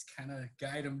bit to kind of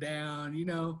guide them down,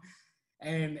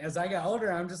 and as I got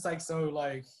older, I'm just like, so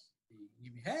like,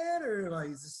 give me head, or like,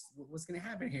 is this, what's going to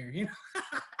happen here?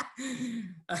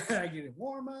 I get it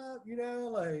warm up,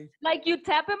 like you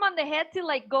tap him on the head to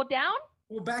like go down?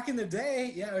 Well, back in the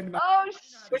day, yeah.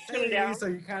 Push him down. So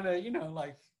you kind of,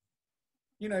 like,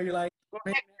 you're like,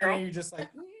 and you're just like,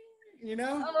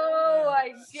 Oh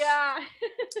my God.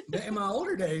 But in my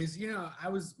older days, I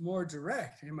was more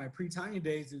direct. In my pre-Tanya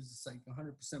days, it was just like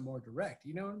 100% more direct.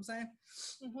 You know what I'm saying?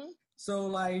 Mm-hmm. So,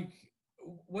 like,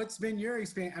 what's been your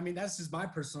experience? I mean, that's just my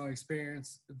personal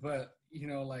experience, but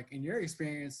like in your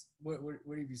experience, what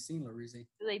have you seen, Larizi?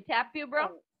 Do they tap you, bro?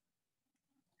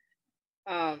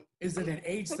 Is it an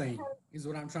age thing? Is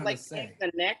what I'm trying to say.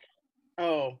 The neck.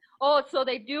 Oh, so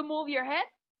they do move your head?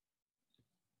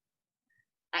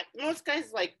 most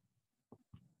guys like,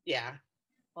 yeah,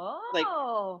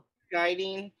 Oh.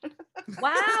 guiding.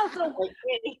 Wow. So Like,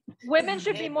 hey, women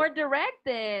should be hey. more direct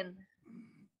then.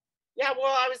 Yeah,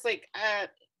 well, I was like, I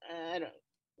don't,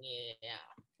 yeah,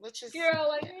 let's just. You're all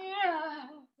like, yeah.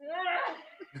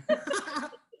 yeah.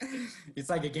 It's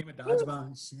like a game of dodgeball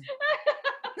and shit.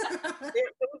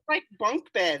 It was like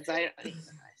bunk beds.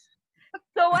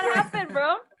 So what happened,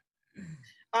 bro?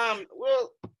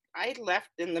 Well, I left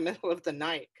in the middle of the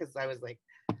night because I was like,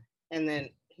 and then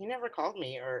he never called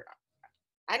me, or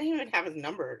I didn't even have his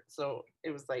number, so it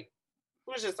was like,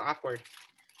 it was just awkward.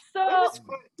 But it So was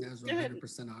fun. That was Good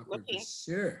 100% awkward for looking.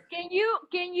 sure. can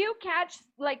you catch,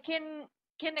 like, can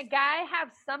a guy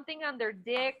have something on their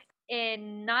dick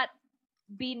and not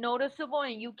be noticeable,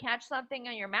 and you catch something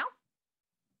on your mouth,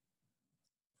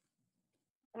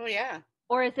 Oh yeah.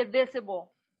 or is it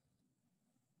visible?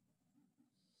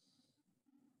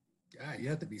 God, you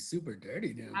have to be super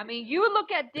dirty now. I mean, you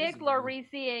look at Dick Visible.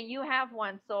 Lorisi and you have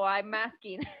one, so I'm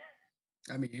asking.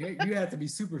 I mean, you have to be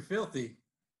super filthy.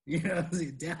 You know,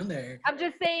 down there. I'm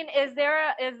just saying, is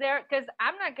there, because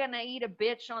I'm not gonna eat a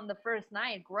bitch on the first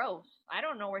night. Gross. I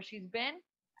don't know where she's been.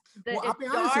 Well, I'll It's be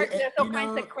honest dark. with you, There's all you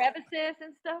kinds know, of crevices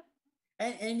and stuff.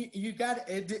 and you got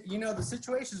it. You know, the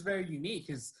situation is very unique.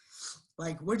 Is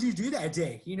like, what'd you do that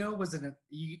day? You know, was it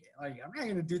like I'm not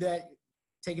gonna do that,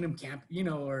 taking him camp, you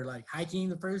know, or like hiking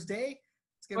the first day.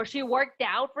 It's gonna, Or she worked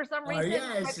out for some or reason. yeah,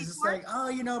 right it's just before. like, oh,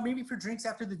 you know, maybe for drinks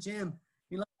after the gym.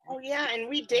 You know, Oh yeah, and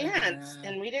we danced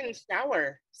and we didn't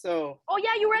shower, so. Oh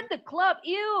yeah, you were at the club.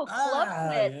 Ew, club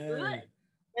sweat. yeah. Ugh.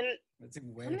 And That's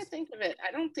even come to worse. think of it,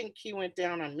 I don't think he went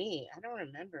down on me. I don't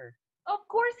remember. Of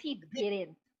course he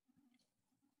didn't. It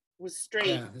was straight.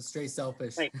 Yeah, it's straight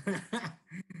selfish. Like,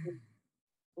 it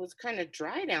was kind of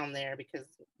dry down there because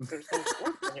there's no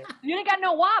sports there. You ain't got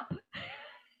no WAP.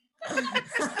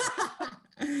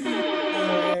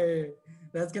 Hey,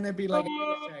 that's gonna be like a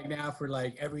hashtag now for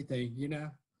like everything, you know.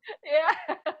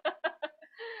 Yeah.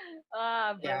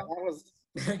 Ah, bro. Yeah, that was.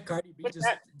 Cardi B But just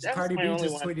that was Cardi my B only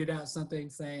just one. tweeted out something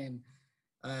saying,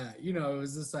 you know, it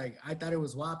was just like I thought it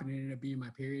was WAP and it ended up being my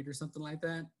period or something like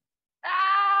that.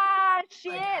 Ah,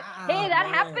 shit. Like, Hey, that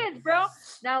man. happens, bro.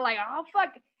 Now, like, oh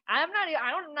fuck, I'm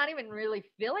not even really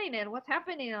feeling it. What's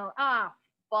happening? Ah,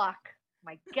 fuck,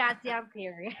 my goddamn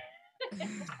period.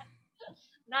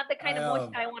 Not the kind of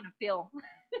motion I want to feel.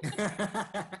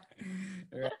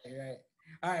 right.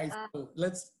 All right, so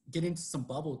let's get into some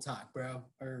bubble talk, bro.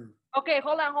 Or Okay,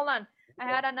 hold on. I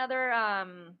had another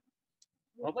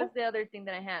what was Bubble? the other thing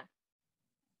that I had?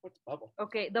 What's bubble?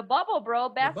 Okay, the bubble, bro,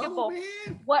 the basketball. bubble,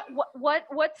 man.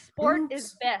 What sport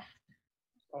is Hoops. best?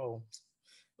 Oh,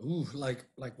 Ooh, like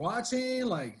watching,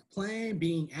 like playing,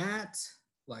 being at,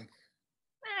 like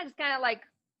Just kind of like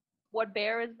what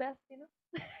bear is best, you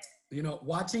know? you know,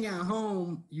 watching at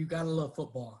home. You gotta love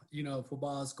football. You know,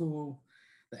 football is cool.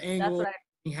 The That's angle what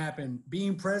happen.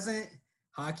 Being present,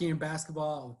 hockey and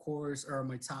basketball, of course, are on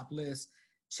my top list.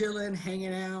 Chilling,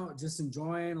 hanging out, just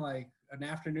enjoying like an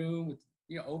afternoon with,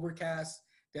 you know, overcast.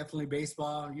 Definitely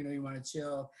baseball. You know, you want to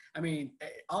chill. I mean,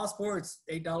 all sports,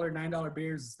 $8, $9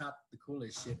 beers is not the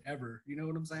coolest shit ever. You know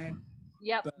what I'm saying?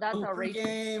 Yep, But that's little outrageous.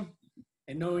 pregame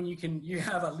and knowing you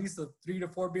have at least a 3 to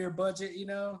 4 beer budget, you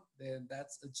know, then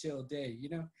that's a chill day, you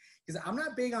know. Because I'm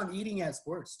not big on eating at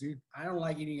sports, dude. I don't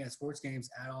like eating at sports games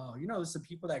at all. You know, there's some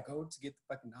people that go to get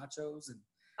the fucking nachos and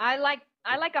I like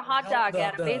a hot dog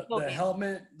at a baseball the game.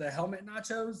 helmet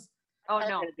nachos. Oh I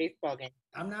no. had a baseball game.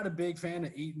 I'm not a big fan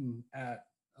of eating at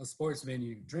a sports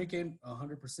venue. Drinking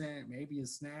 100%, maybe a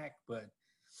snack, but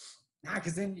nah,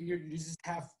 because then you just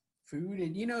have food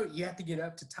and you know you have to get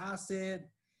up to toss it,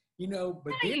 you know.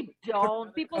 But Yeah, beer, you put don't.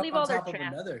 another People cup leave on all their top of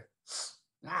trash. another.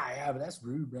 Ah, yeah, but that's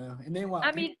rude, bro. And then what?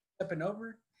 I People mean, stepping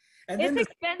over, and it's then the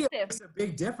expensive. makes a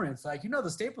big difference. Like, you know,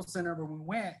 the Staples Center where we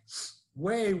went,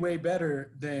 way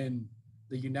better than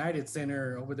the United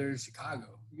Center over there in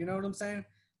Chicago. You know what I'm saying?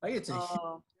 Like, it's a huge Oh,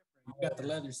 difference. You got the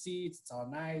leather seats. It's all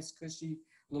nice, cushy,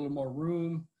 a little more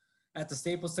room. At the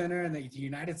Staples Center and the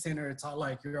United Center, it's all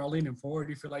like you're all leaning forward.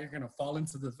 You feel like you're gonna fall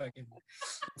into the fucking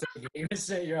game and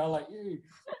shit. You're all like, ew.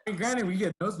 And granted, we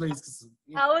get nosebleeds because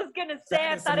you know, I was gonna say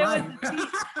I sadness thought in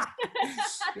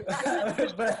it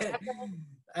was life. But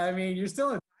I mean, you're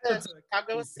still entitled to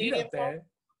Chicago a seat Stadium up there.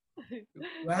 What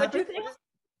What'd you happened? say?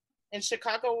 In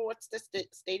Chicago, what's the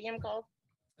stadium called?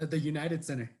 At the United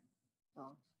Center. Oh.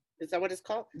 Is that what it's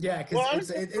called? Yeah,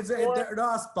 because Well, they're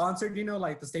all sponsored. You know,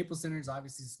 like the Staples Center is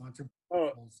obviously sponsored.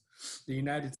 Oh. The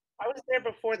United. I was there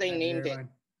before they named it. Airline.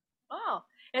 Oh,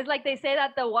 it's like they say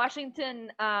that the Washington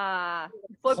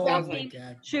football Oh my team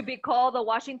God. should be called the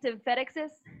Washington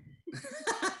FedExes.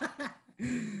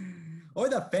 Or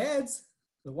the feds.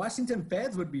 The Washington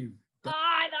feds would be. That's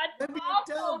That'd be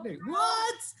awful, dope, Nick. bro.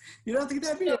 What? You don't think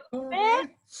that'd be The cool, feds? man?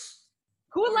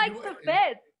 Who Or likes the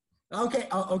feds? Okay,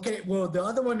 okay. Well, the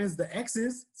other one is the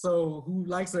exes. So who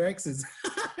likes their exes?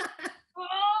 Oh!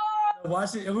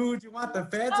 Washington. Who would you want, the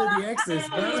feds or the exes,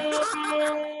 bro?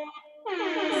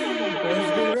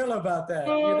 Let's be real about that.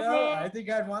 You know, I think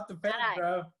I'd want the feds, Alright.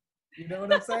 bro. You know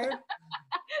what I'm saying?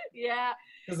 Yeah,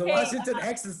 Because the Hey, Washington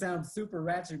exes sound super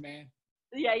ratchet, man.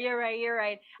 yeah, you're right. You're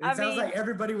right. It sounds like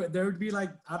everybody would. There would be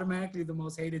like automatically the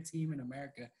most hated team in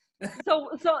America. so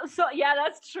yeah,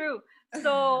 that's true.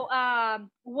 So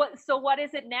what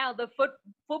is it now? The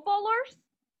footballers?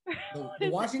 The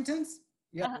Washingtons?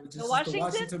 Yeah, Uh-huh. just The the Washington?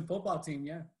 Washington football team.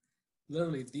 Yeah,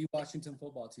 literally the Washington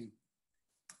football team.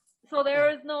 So there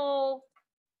is no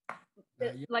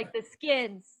Yeah. like the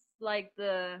Skins, like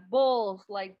the Bulls,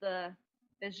 like the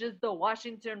it's just the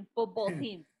Washington football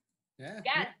team. Yeah.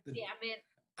 God damn it.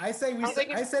 I say we. I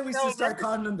think I it's say we so should start good.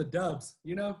 calling them the Dubs.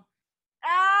 You know.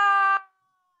 Ah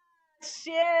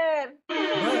shit.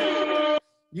 But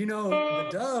you know, the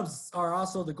Dubs are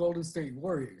also the Golden State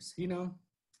Warriors. You know.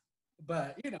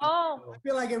 But you know, Oh, I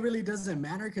feel like it really doesn't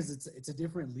matter because it's a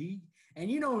different league. And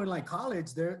you know, in like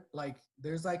college, there's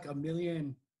like a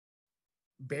million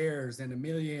Bears and a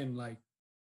million like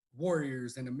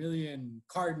Warriors and a million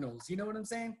Cardinals. You know what I'm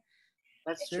saying?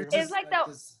 That's They're true. it's like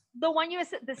the one you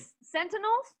said, the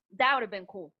Sentinels. That would have been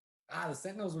cool. the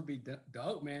Sentinels would be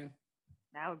dope, man.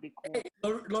 That would be cool. Hey,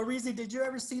 Lorisi, did you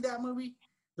ever see that movie,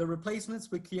 The Replacements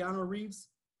with Keanu Reeves?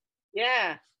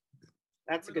 Yeah,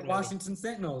 that's a The good movie. Washington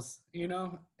Sentinels, you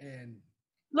know, and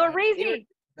Lorisi,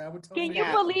 that would totally can you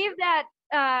happen. believe that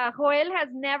Joel has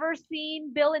never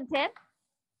seen Bill and Ted?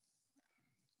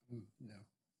 No.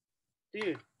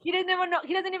 Dude, He doesn't even know.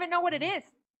 He doesn't even know what it is.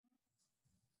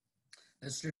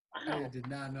 That's true. I did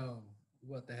not know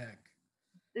what the heck.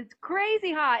 It's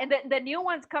crazy, huh? And the new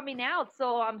one's coming out,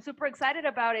 so I'm super excited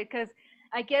about it because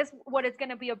I guess what it's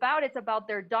gonna be about, it's about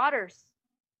their daughters,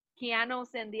 Keanu's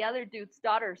and the other dude's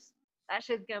daughters. That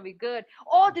shit's gonna be good.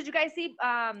 Oh, did you guys see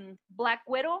Black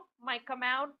Widow might come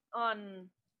out on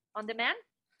demand?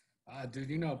 Dude,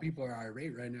 you know people are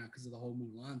irate right now because of the whole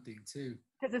Mulan thing too.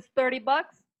 Because it's $30.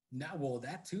 Not well,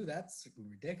 that too. That's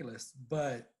ridiculous.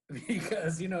 But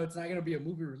because you know it's not gonna be a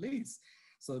movie release,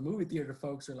 so the movie theater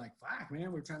folks are like, "Fuck,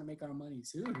 man, we're trying to make our money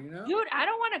too." You know, Dude, I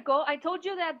don't want to go. I told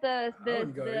you that I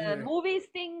wouldn't go the either. movies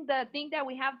thing, the thing that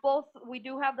we have both, we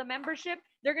do have the membership.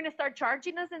 They're gonna start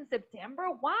charging us in September.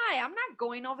 Why? I'm not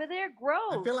going over there.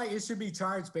 Gross. I feel like it should be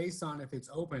charged based on if it's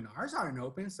open. Ours aren't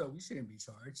open, so we shouldn't be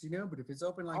charged, you know. But if it's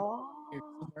open like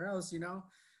somewhere else, you know,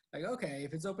 like okay,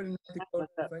 if it's open,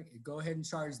 go ahead and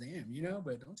charge them, you know.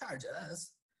 But don't charge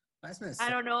us. That's messed I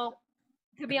up. don't know.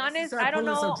 To be Unless you honest, start I don't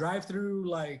pulling know. some drive-through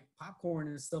like popcorn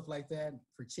and stuff like that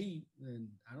for cheap, then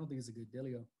I don't think it's a good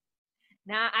dealio.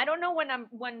 Nah, I don't know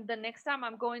when the next time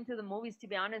I'm going to the movies. To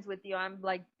be honest with you, I'm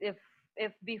like, if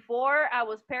before I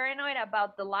was paranoid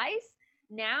about the lice,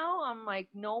 now I'm like,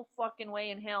 no fucking way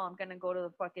in hell I'm gonna go to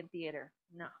the fucking theater.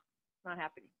 No, not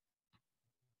happening.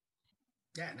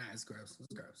 Yeah, nah, it's gross.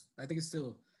 It's gross. I think it's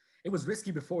still. It was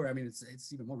risky before. I mean,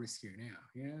 it's even more riskier now.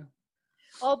 Yeah.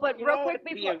 Oh, but you real know what quick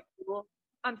would be before. a cool?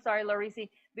 I'm sorry, Larisi.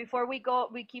 Before we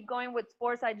keep going with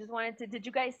sports. I just wanted to. Did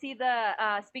you guys see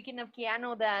the? Speaking of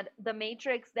Keanu, that the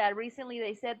Matrix that recently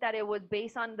they said that it was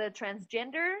based on the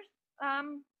transgender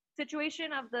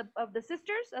situation of the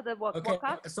sisters of the Okay,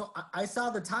 Wakats. so I saw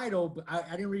the title, but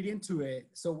I didn't read into it.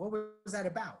 So what was that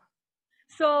about?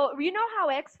 So you know how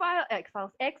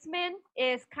X-Men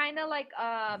is kind of like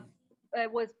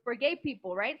it was for gay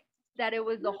people, right? That it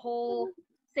was the whole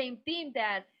same theme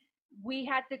that we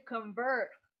had to convert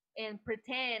and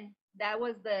pretend that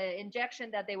was the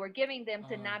injection that they were giving them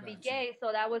to not be Gotcha. gay.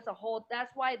 So that was a whole.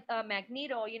 That's why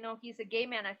Magneto, you know, he's a gay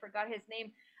man. I forgot his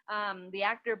name, the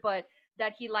actor, but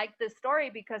that he liked this story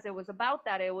because it was about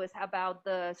that. It was about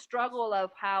the struggle of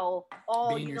how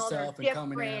Being you know yourself they're and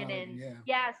coming different out, and yeah.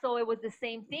 yeah. So it was the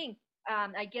same thing.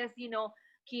 I guess you know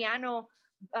Keanu.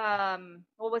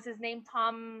 What was his name?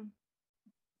 Tom.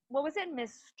 What was it,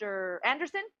 Mr.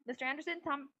 Anderson? Mr. Anderson,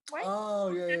 Tom, right?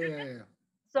 Oh yeah.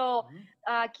 So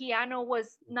Keanu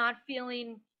was not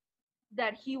feeling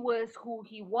that he was who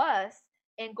he was,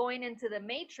 and going into the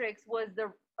Matrix was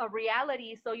a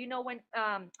reality. So you know when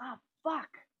fuck,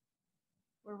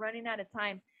 we're running out of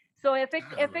time. So if it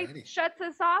Alrighty. shuts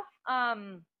us off,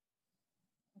 I'm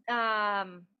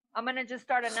gonna just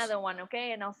start another one,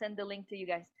 okay? And I'll send the link to you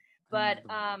guys. But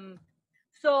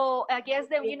so I guess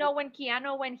that you know when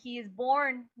Keanu when he's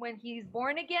born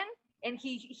again, and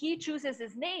he chooses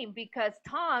his name because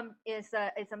Tom is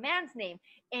a man's name,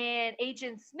 and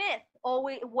Agent Smith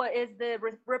always what is the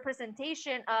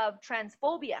representation of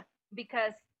transphobia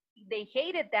because they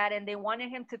hated that and they wanted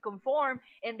him to conform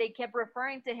and they kept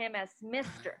referring to him as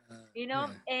Mister, Yeah.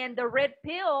 and the red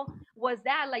pill was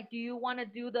that like, do you want to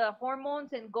do the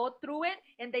hormones and go through it?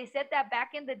 And they said that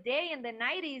back in the day in the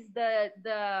 90s,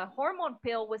 the hormone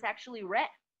pill was actually red.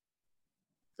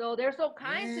 So there's all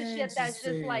kinds of shit that's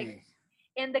just like, Interesting.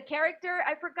 and the character,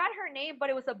 I forgot her name, but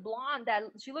it was a blonde that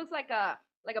she looks like a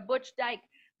Butch Dyke,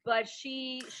 but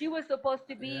she was supposed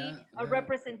to be Yeah, a yeah.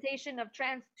 representation of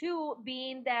trans too,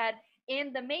 being that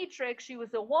in the Matrix she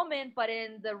was a woman, but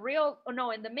in the real, oh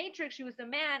no, in the Matrix she was a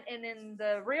man, and in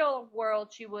the real world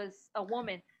she was a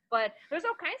woman. But there's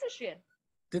all kinds of shit.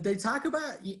 Did they talk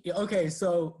about? Okay,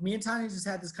 so me and Tanya just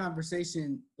had this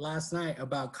conversation last night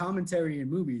about commentary in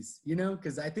movies.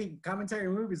 Because I think commentary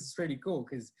in movies is pretty cool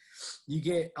because you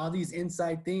get all these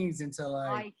inside things into like.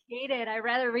 I hate it. I'd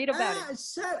rather read about it.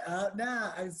 Shut up!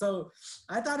 Nah. So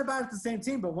I thought about it the same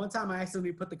thing, but one time I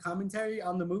accidentally put the commentary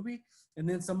on the movie, and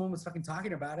then someone was fucking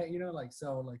talking about it. Like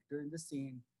during this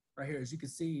scene right here, as you can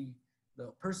see,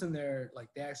 the person there, like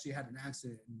they actually had an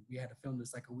accident, and we had to film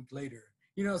this like a week later.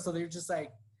 So they're just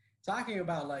like talking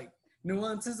about like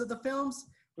nuances of the films,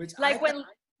 which Like I when thought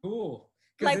cool.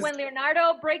 like when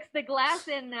Leonardo breaks the glass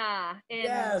in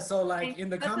Yeah, so like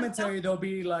in the cuts himself. commentary they'll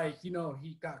be like, he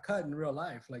got cut in real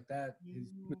life, like that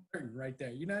is right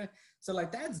there, So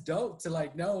like that's dope to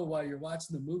like know while you're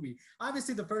watching the movie.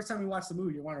 Obviously, the first time you watch the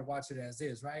movie, you want to watch it as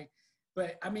is, right?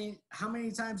 But I mean, how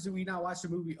many times do we not watch the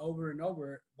movie over and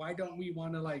over? Why don't we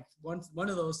want to like one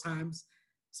of those times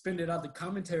spend it on the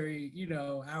commentary,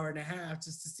 hour and a half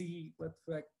just to see what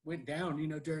went down,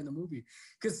 during the movie.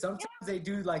 Because sometimes they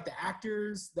do like the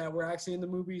actors that were actually in the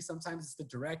movie. Sometimes it's the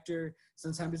director.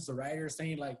 Sometimes it's the writer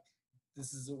saying like,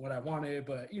 this is what I wanted.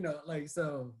 But,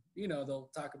 they'll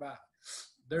talk about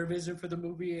their vision for the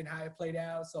movie and how it played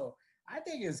out. So I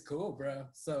think it's cool, bro.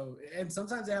 So, and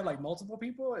sometimes they have like multiple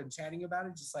people and chatting about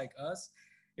it, just like us.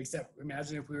 Except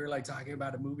imagine if we were like talking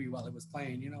about a movie while it was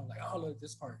playing, like, oh, look,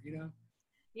 this part,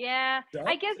 Yeah,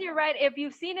 I guess you're right. If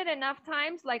you've seen it enough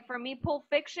times, like for me, Pulp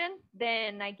Fiction,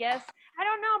 then I guess I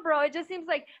don't know, bro. It just seems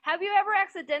like, have you ever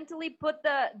accidentally put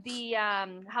the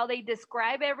how they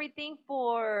describe everything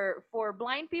for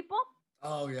blind people?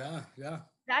 Oh yeah, yeah.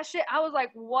 That shit, I was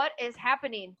like, what is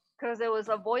happening? Because it was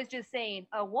a voice just saying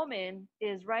a woman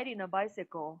is riding a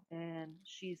bicycle and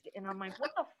and I'm like,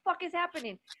 what the fuck is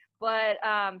happening? But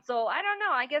so I don't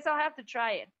know. I guess I'll have to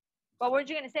try it. But what were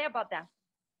you gonna say about that?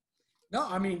 No,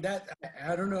 I mean that.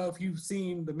 I don't know if you've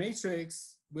seen The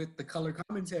Matrix with the color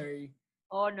commentary.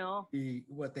 Oh no.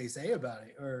 What they say about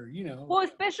it, or Well,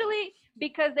 especially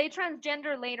because they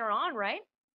transgender later on, right?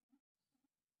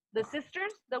 The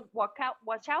sisters, the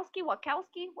Wachowski, what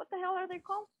the hell are they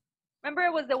called? Remember,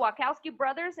 it was the Wachowski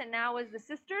brothers, and now it's the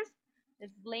sisters.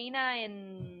 It's Lena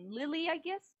and Lily, I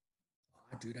guess.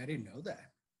 Oh, dude, I didn't know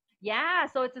that. Yeah,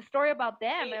 so it's a story about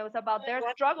them. It was about their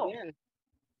struggle.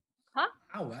 Huh?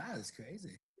 Oh wow, that's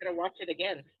crazy. Gotta watch it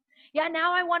again. Yeah,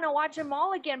 now I want to watch them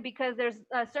all again because there's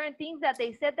certain things that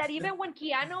they said that even when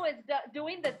Keanu is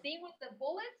doing the thing with the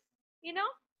bullets,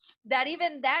 that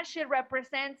even that shit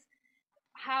represents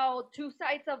how two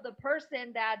sides of the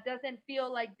person that doesn't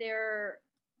feel like they're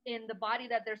in the body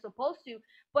that they're supposed to.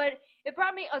 But it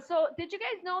brought me. So did you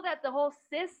guys know that the whole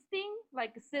cis thing,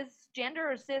 like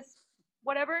cisgender or cis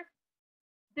whatever?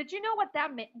 Did you know what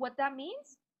that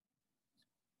means?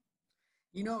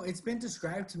 It's been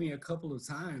described to me a couple of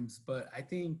times, but I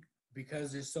think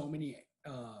because there's so many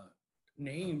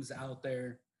names out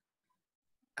there,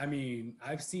 I mean,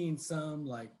 I've seen some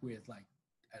like with like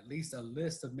at least a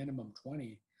list of minimum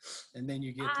 20, and then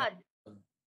you get like a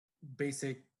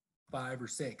basic 5 or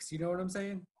 6. You know what I'm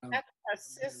saying? A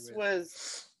cis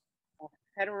was a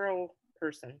hetero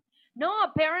person. No,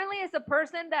 apparently it's a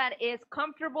person that is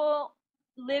comfortable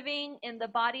living in the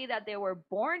body that they were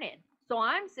born in. So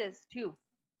I'm cis too.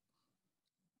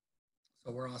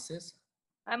 So we're all cis?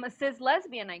 I'm a cis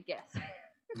lesbian, I guess.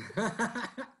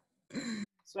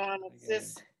 So I'm a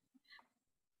cis.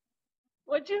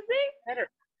 What'd you say? Hetero.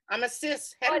 I'm a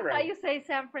cis hetero. That's how you say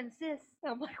San Francisco.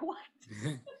 I'm like, what?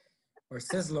 Or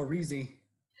cis Lorizi.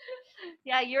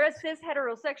 Yeah, you're a cis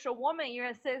heterosexual woman. You're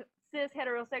a cis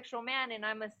heterosexual man, and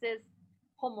I'm a cis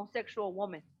homosexual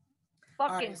woman.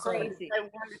 Fucking right, so crazy.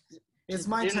 It's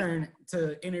my turn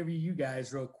to interview you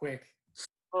guys real quick.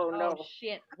 Oh no. Oh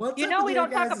shit. What's we don't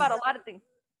talk about a lot of things.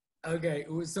 Okay,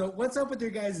 so what's up with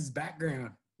your guys'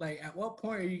 background? Like, at what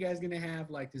point are you guys gonna have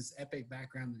like this epic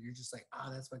background that you're just like, ah,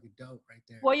 that's fucking dope right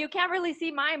there? Well, you can't really see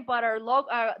mine, but our logo,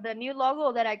 the new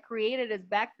logo that I created is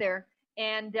back there.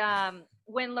 And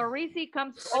when Larisi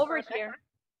comes over here,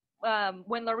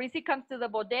 when Larisi comes to the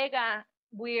bodega,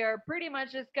 we're pretty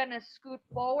much just gonna scoot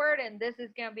forward, and this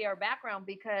is gonna be our background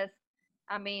because,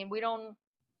 I mean, we don't.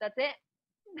 That's it.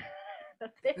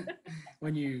 That's it.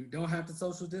 When you don't have to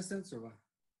social distance, or what?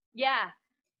 Yeah,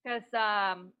 because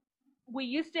we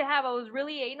used to have. I was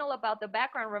really anal about the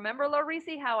background. Remember,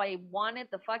 Larisi, how I wanted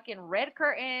the fucking red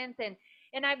curtains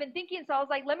and I've been thinking, so I was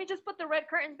like, let me just put the red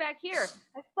curtains back here.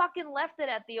 I fucking left it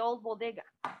at the old bodega.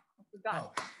 I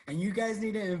forgot. Oh, and you guys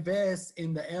need to invest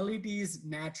in the LEDs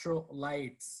natural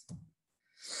lights.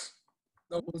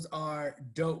 Those are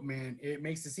dope, man. It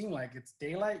makes it seem like it's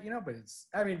daylight, but it's,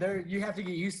 I mean, there you have to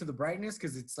get used to the brightness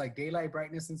because it's like daylight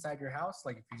brightness inside your house.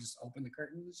 Like if you just open the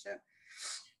curtains and shit.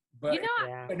 But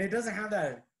Yeah. and it doesn't have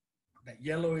that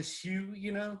yellowish hue,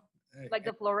 Like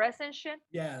the fluorescent shit.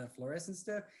 Yeah, the fluorescent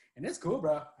stuff, and it's cool,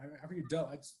 bro. I think it's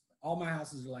dope. All my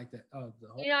houses are like that. Oh, the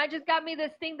whole. I just got me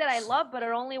this thing that I love, but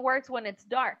it only works when it's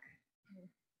dark.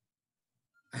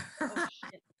 Oh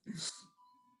shit!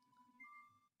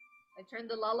 I turned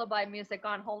the lullaby music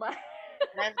on. Hold on.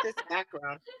 I have this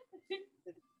background.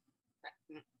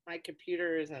 My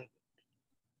computer isn't.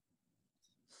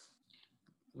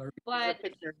 But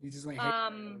You just went.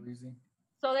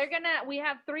 so we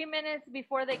have 3 minutes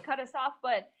before they cut us off.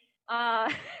 But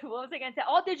what was I gonna say?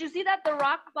 Oh, did you see that The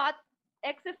Rock bought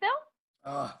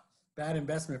XFL? Bad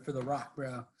investment for The Rock,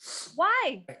 bro.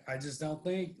 Why? I just don't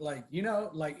think, like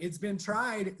it's been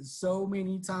tried so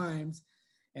many times,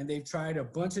 and they've tried a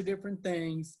bunch of different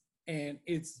things, and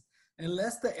it's,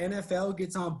 unless the NFL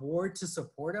gets on board to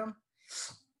support them,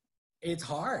 it's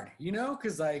hard,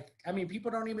 because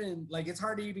people don't even, it's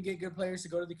hard to even get good players to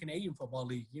go to the Canadian Football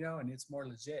League, and it's more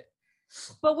legit.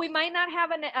 But we might not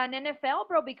have an NFL,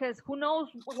 bro, because who knows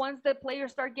once the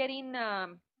players start getting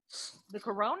the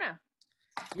corona.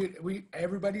 Dude,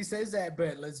 everybody says that,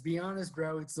 but let's be honest,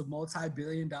 bro. It's a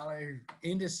multi-billion-dollar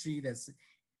industry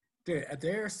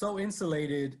they're so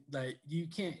insulated that you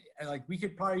can't, we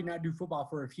could probably not do football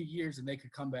for a few years and they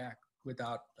could come back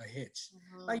without a hitch.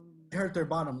 It hurt their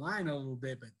bottom line a little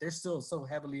bit, but they're still so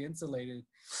heavily insulated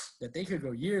that they could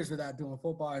go years without doing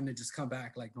football and then just come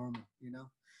back like normal,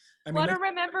 I don't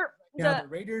remember. The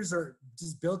Raiders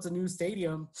just built a new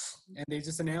stadium, and they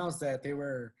just announced that they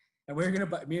were, and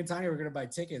me and Tanya were gonna buy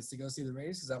tickets to go see the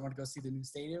Raiders because I want to go see the new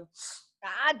stadium.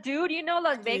 Dude,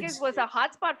 Las Vegas was a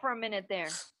hot spot for a minute there.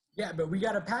 Yeah, but we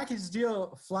got a package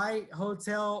deal: flight,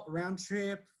 hotel, round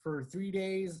trip for 3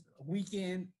 days,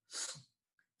 weekend,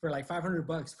 for like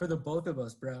 $500 for the both of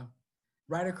us, bro.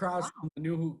 Right across from the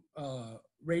new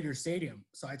Raiders stadium.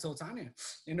 So I told Tanya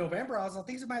in November, I was like,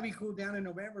 things might be cool down in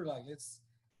November. Like,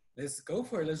 let's go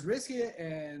for it. Let's risk it.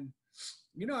 And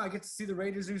I get to see the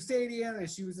Raiders new stadium. And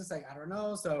she was just like, I don't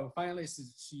know. So finally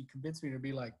she convinced me to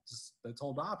be like, just let's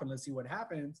hold off and let's see what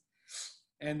happens.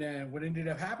 And then what ended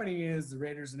up happening is the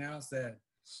Raiders announced that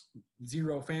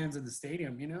 0 fans in the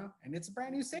stadium, and it's a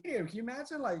brand new stadium. Can you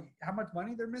imagine how much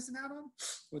money they're missing out on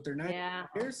with their 9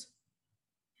 years?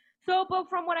 So, but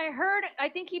from what I heard, I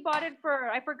think he bought it for,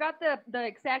 I forgot the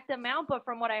exact amount, but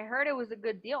from what I heard, it was a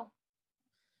good deal.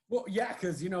 Well, yeah,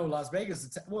 because, Las Vegas,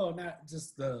 not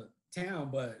just the town,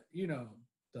 but,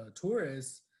 the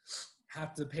tourists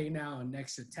have to pay now an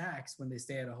extra tax when they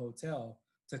stay at a hotel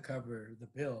to cover the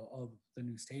bill of the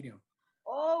new stadium.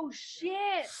 Oh,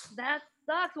 shit. That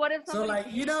sucks. What if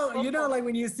somebody... So,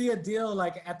 when you see a deal,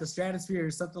 at the Stratosphere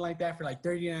or something like that for,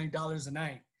 $39 a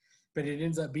night, but it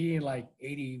ends up being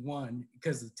 $81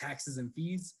 because of taxes and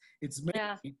fees. It's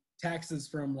mainly taxes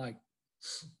from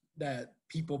that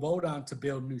people vote on to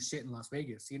build new shit in Las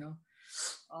Vegas,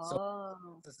 So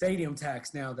the stadium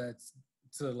tax now that's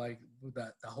to with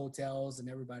the hotels and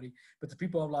everybody, but the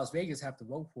people of Las Vegas have to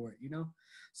vote for it,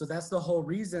 So that's the whole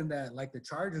reason that the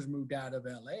Chargers moved out of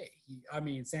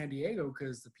San Diego,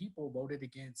 because the people voted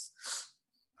against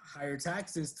higher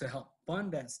taxes to help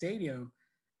fund that stadium.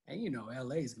 And,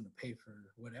 LA is going to pay for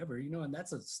whatever, and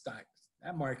that's a stock.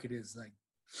 That market is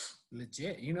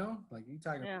legit, you're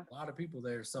talking a lot of people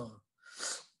there. So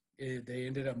they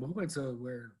ended up moving to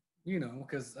where,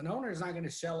 because an owner is not going to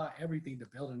shell out everything to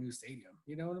build a new stadium.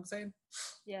 You know what I'm saying?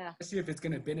 Yeah. Especially if it's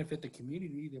going to benefit the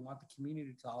community. They want the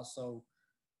community to also,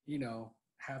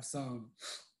 have some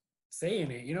say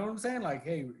in it. You know what I'm saying?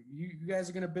 Hey, you guys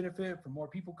are going to benefit from more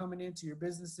people coming into your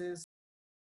businesses.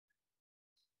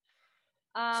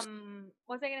 What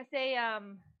was I gonna say?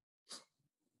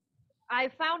 I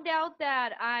found out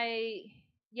that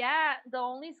the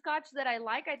only scotch that I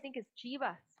like, I think, is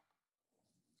Chivas.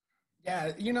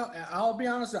 Yeah, I'll be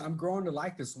honest. I'm growing to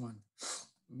like this one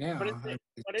now. What is it?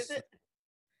 What is it?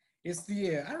 It's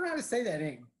the I don't know how to say that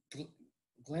name.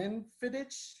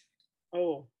 Glenfiddich.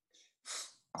 Oh,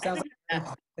 Sounds like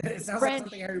it sounds like French.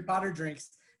 something Harry Potter drinks.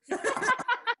 the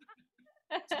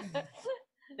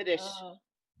dish. Uh,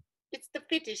 It's the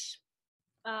fetish.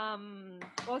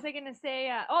 what was I gonna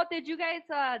say? Did you guys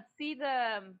see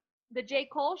the J.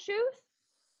 Cole shoes?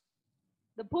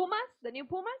 The Pumas, the new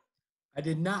Pumas? I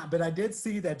did not, but I did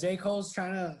see that J. Cole's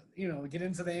trying to, get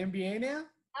into the NBA now.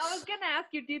 I was gonna ask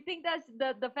you, do you think that's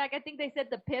the fact? I think they said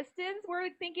the Pistons were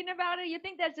thinking about it. You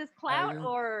think that's just clout, I-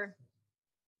 or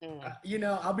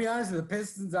I'll be honest, the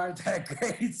Pistons aren't that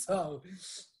great, so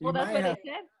well, that's what they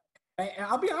said.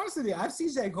 I'll be honest with you. I've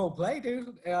seen J. Cole play,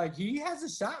 dude. Like he has a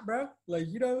shot, bro. Like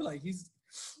he's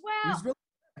Well,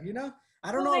 really,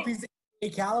 I don't know if he's a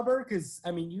caliber, because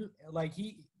I mean,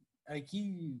 he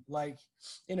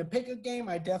in a pickup game,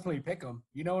 I definitely pick him.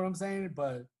 You know what I'm saying?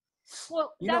 But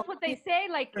that's what they say.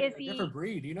 Like, is a different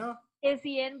breed, is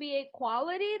he NBA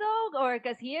quality though, or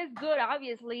because he is good?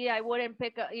 Obviously, I wouldn't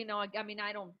pick a. I mean,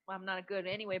 I'm not good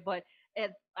anyway. But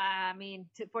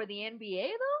for the NBA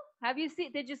though,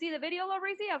 did you see the video,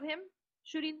 Lorisi, of him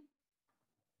shooting?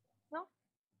 No.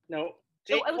 No.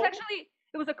 It was actually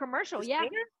a commercial. Yeah.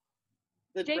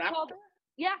 The Jake rapper? Paul.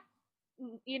 Yeah.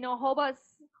 Hoba's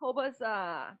Hoba's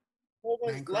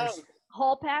glove.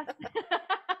 hall pass.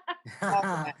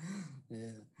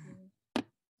 Yeah.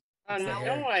 No,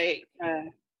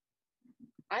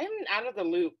 I'm out of the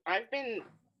loop. We're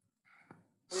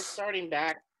starting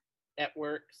back at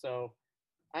work, so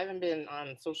I haven't been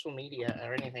on social media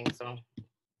or anything. So,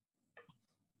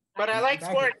 but I like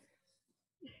sports.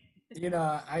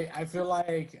 I feel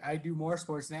like I do more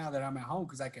sports now that I'm at home,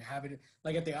 because I can have it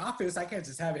like at the office. I can't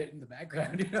just have it in the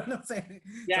background. You know what I'm saying?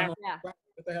 Yeah. What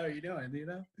the hell are you doing?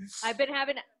 I've been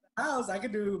having. House, I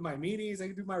could do my meetings, I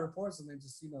could do my reports, and then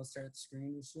just start the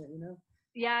screen and shit.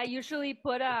 Yeah, I usually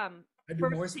put I do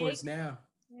first more sports take. now.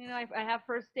 I have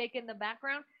first take in the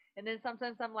background, and then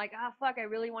sometimes I'm like, fuck, I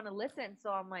really want to listen,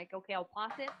 so I'm like, okay, I'll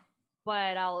pause it,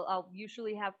 but I'll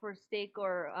usually have first take,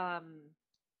 or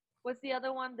what's the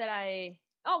other one that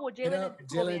Jalen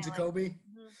Jalen Jacoby,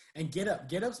 and Get Up.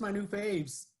 Get Up's my new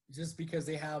faves, just because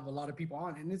they have a lot of people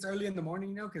on, and it's early in the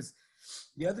morning, because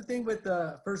the other thing with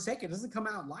the first take, it doesn't come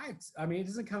out live. I mean, it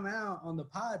doesn't come out on the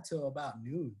pod till about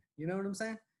noon. You know what I'm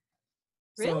saying?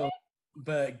 Really? So,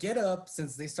 but Get Up,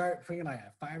 since they start freaking like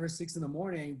at 5 or 6 in the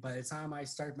morning, by the time I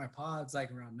start my pods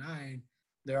like around 9,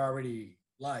 they're already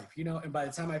live, and by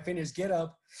the time I finish Get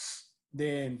Up,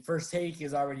 then first take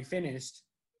is already finished.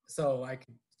 So I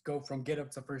can go from Get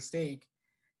Up to first take,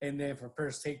 and then from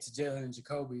first take to Jalen and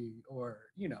Jacoby, or,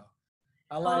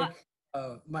 I like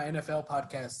my NFL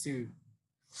podcast too.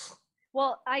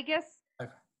 Well, I guess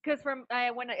because when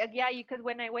I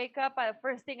wake up,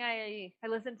 first thing I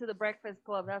listen to the Breakfast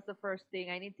Club. That's the first thing.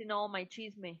 I need to know my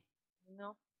chisme,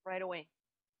 right away,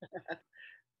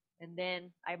 and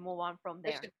then I move on from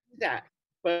I there. should do that,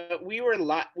 but we were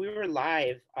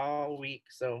live all week,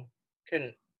 so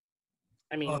couldn't.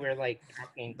 I mean, we're like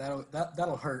talking.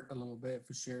 That'll hurt a little bit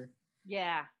for sure.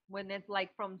 Yeah, when it's like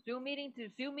from Zoom meeting to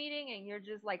Zoom meeting, and you're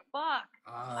just like, fuck.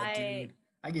 Dude,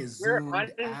 I get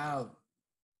zoomed out.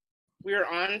 We were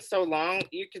on so long,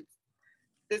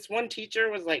 this one teacher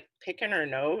was like picking her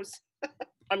nose.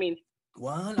 I mean,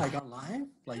 what? Like on live?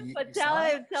 Like, but tell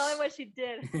him what she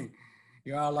did.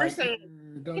 You're all like,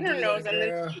 picking her nose, and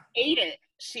then she ate it.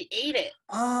 She ate it.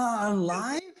 On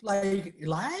live? Like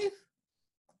live?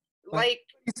 Like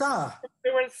you saw?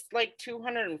 There was like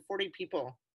 240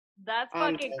 people. That's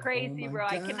fucking crazy, bro.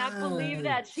 God. I cannot believe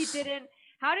that she didn't.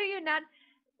 How do you not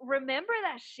remember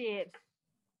that shit?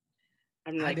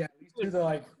 I'm like,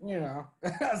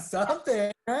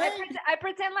 something, right? I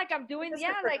pretend like I'm doing,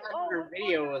 like, her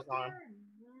video was on.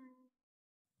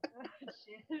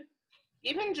 Shit.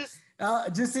 Even just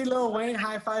see Lil Wayne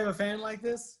high five a fan like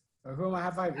this? Or who am I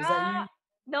high five? Is that you?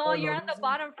 No, or you're at the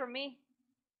bottom for me.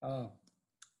 Oh.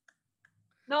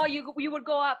 No, you would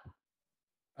go up.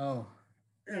 Oh.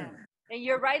 Yeah. And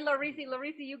you're right, Larisi.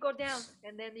 Larisi, you go down,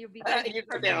 and then you'll be you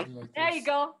go down. There you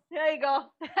go. There you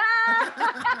go.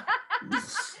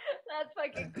 That's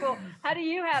fucking cool. How do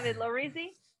you have it,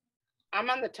 Larisi? I'm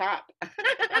on the top.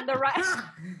 On the right.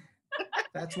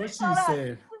 That's what she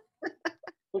said.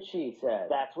 What she said.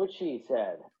 That's what she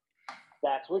said.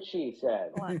 That's what she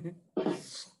said.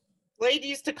 Blade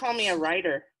used to call me a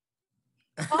writer.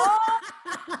 Oh,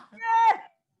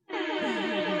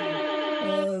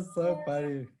 Oh, that's so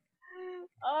funny.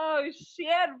 Oh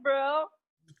shit, bro.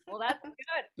 Well, that's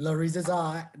good. Larisa's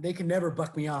they can never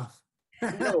buck me off.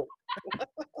 No.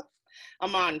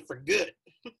 I'm on for good.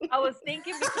 I was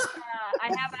thinking because I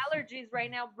have allergies right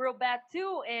now, real bad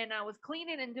too, and I was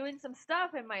cleaning and doing some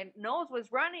stuff, and my nose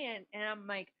was running, and I'm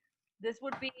like, this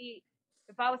would be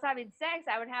if I was having sex,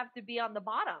 I would have to be on the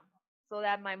bottom so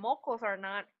that my mocos are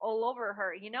not all over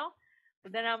her, you know.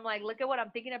 But then I'm like, look at what I'm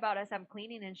thinking about as I'm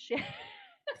cleaning and shit.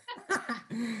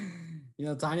 You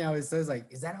know, Tanya always says, like,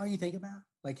 is that all you think about?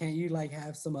 Like, can't you like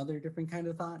have some other different kind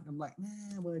of thought? I'm like,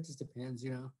 nah, well, it just depends,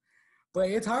 you know. But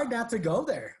it's hard not to go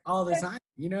there all the time,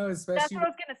 you know, That's especially what I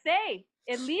was gonna say.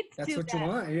 It leads that's to what that. you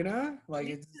want, you know? Like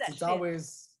leads to that it's shit.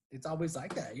 always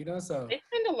like that, you know. So I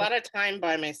spend a lot of time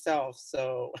by myself,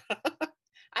 so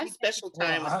I have special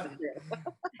time with the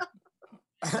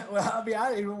girl. well, I'll be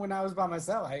honest, even when I was by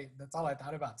myself, that's all I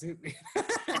thought about too.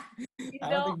 I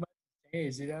don't think much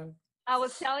changed, you know. I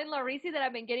was telling Larisi that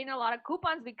I've been getting a lot of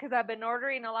coupons because I've been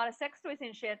ordering a lot of sex toys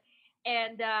and shit.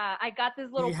 And I got this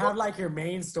Do little you have book. like your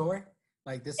main store?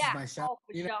 Like this is Yeah. my shop, Oh,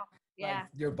 for you know, sure. Yeah. like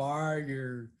your bar,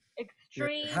 your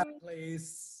Extreme. hot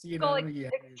place, you Go know, yeah,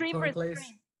 extreme for toy place.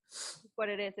 extreme. That's what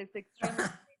it is. It's extreme.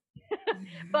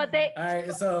 But they. All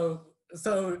right,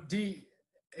 so D,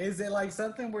 is it like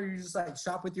something where you just like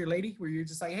shop with your lady, where you're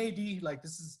just like, hey D, like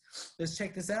let's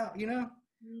check this out, you know?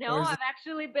 No, Or is I've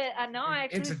actually been. No, I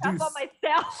actually shop introduce? on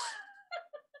myself.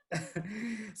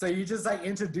 So you just like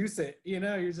introduce it, you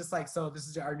know? You're just like, so this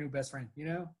is our new best friend, you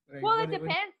know? Like, Well, it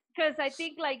depends because I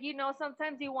think like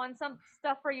sometimes you want some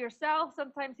stuff for yourself.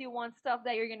 Sometimes you want stuff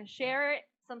that you're gonna share it.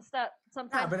 Some stuff. Yeah,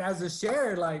 Sometimes. but as a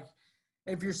share, like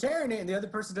if you're sharing it and the other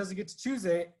person doesn't get to choose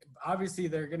it, obviously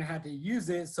they're gonna have to use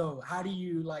it. So how do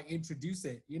you like introduce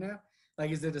it? You know,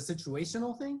 like is it a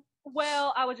situational thing?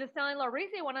 Well, I was just telling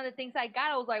Larissa one of the things I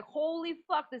got. I was like, "Holy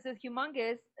fuck, this is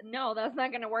humongous." No, that's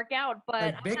not gonna work out.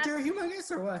 But Like Victor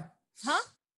humongous or what? Huh?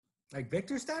 Like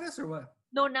Victor status or what?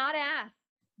 No, not ass,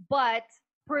 but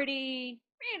pretty,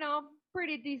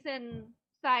 pretty decent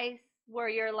size. Where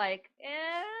you're like,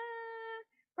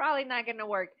 probably not gonna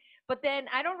work. But then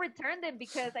I don't return them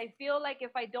because I feel like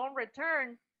if I don't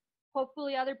return,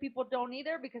 hopefully other people don't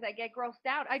either because I get grossed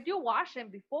out. I do wash them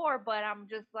before, but I'm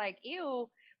just like, ew.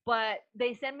 But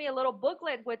they send me a little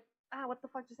booklet with what the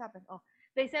fuck just happened? Oh,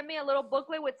 they sent me a little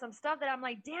booklet with some stuff that I'm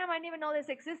like, damn, I didn't even know this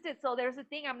existed. So there's a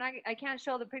thing I can't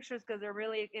show the pictures because they're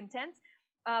really intense.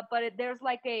 But there's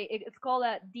like it's called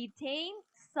a Detain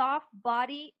Soft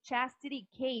Body Chastity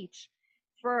Cage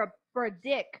for a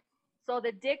dick. So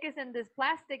the dick is in this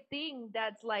plastic thing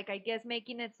that's like, I guess,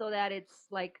 making it so that it's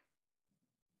like,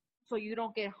 so you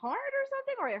don't get hard or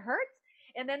something, or it hurts.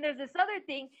 And then there's this other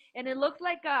thing, and it looks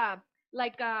like a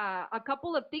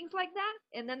couple of things like that.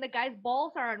 And then the guy's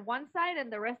balls are on one side,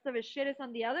 and the rest of his shit is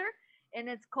on the other. And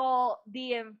it's called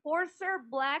the Enforcer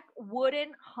Black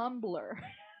Wooden Humbler.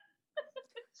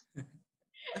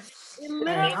 Hey,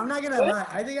 I'm not gonna lie.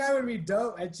 I think I would be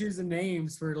dope at choosing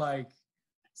names for like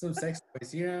some sex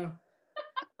toys. You know,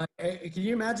 like, can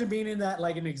you imagine being in that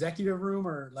like an executive room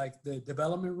or like the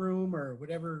development room or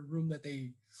whatever room that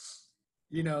they,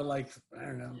 you know, like I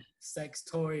don't know, sex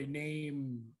toy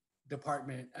name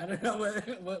department. I don't know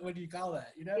what do you call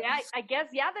that? You know? Yeah, I guess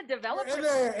the developer. You're in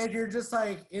there, and you're just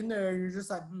like in there. You're just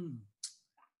like,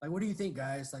 like, what do you think,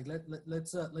 guys? Like,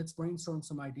 let's brainstorm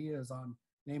some ideas on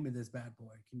naming this bad boy.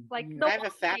 Like, I have a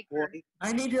fat boy.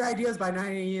 I need your ideas by 9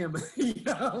 a.m. You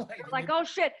know, like, oh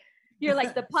shit, you're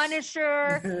like the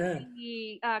Punisher,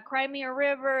 the Cry Me a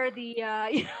River, the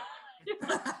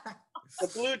The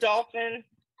blue dolphin.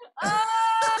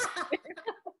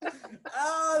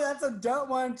 Oh, that's a dope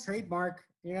one. Trademark.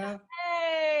 You know.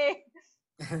 Hey.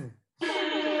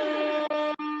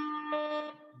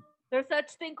 There's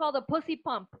such thing called a pussy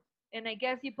pump, and I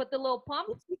guess you put the little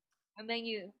pump, and then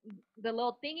the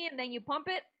little thingy, and then you pump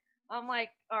it. I'm like,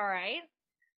 all right.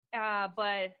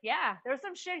 But yeah, there's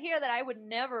some shit here that I would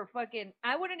never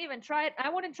I wouldn't even try it. I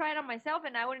wouldn't try it on myself,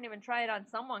 and I wouldn't even try it on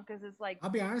someone because it's like. I'll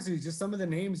be honest with you, just some of the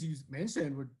names you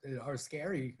mentioned are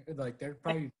scary. Like they're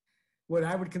probably what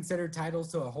I would consider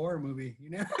titles to a horror movie.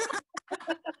 You know.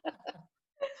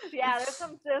 Yeah,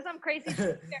 there's some crazy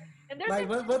shit there. And there's like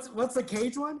what's the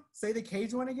cage one? Say the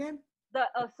cage one again.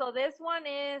 So this one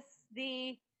is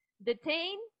the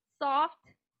Detain Soft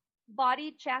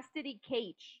Body Chastity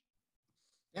Cage.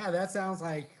 Yeah, that sounds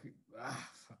like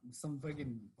some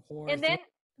fucking horror. And then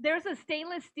there's a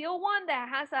stainless steel one that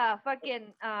has a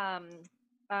fucking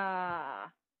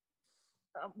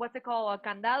what's it called? A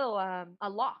candado, a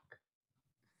lock.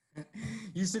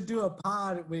 You should do a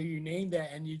pod where you name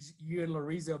that, and you and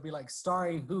Larissa will be like,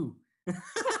 starring who? Are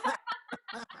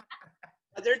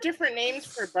there different names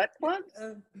for butt plugs?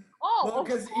 Well,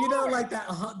 because you know, like that,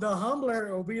 the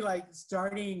Humbler will be like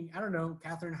starting. I don't know,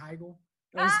 Katherine Heigl.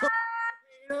 Or something,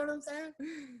 you know what I'm saying?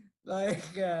 Like,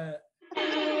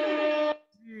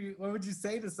 what would you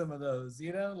say to some of those?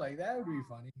 You know, like that would be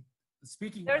funny.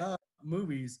 Speaking There's- of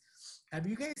movies, have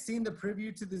you guys seen the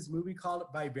preview to this movie called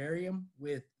Vivarium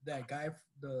with that guy,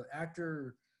 the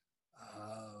actor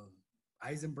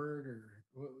Eisenberg,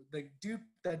 or the dude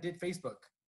that did Facebook?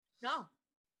 No.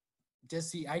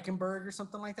 Jesse Eichenberg or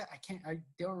something like that. I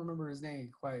don't remember his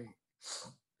name quite.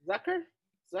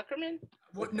 Zuckerman?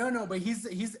 Well, no, but he's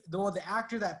the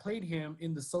actor that played him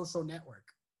in The Social Network.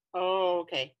 Oh,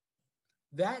 okay.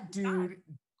 That dude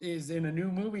is in a new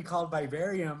movie called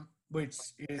Vivarium, which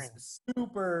is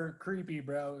super creepy,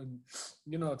 bro. And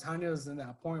you know, Tanya's in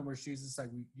that point where she's just like,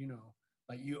 you know,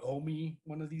 like you owe me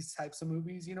one of these types of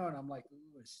movies, you know. And I'm like,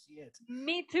 oh shit.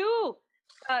 Me too.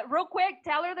 Real quick,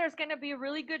 tell her there's gonna be a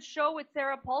really good show with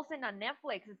Sarah Paulson on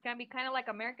Netflix. It's gonna be kind of like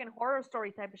American Horror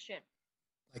Story type of shit.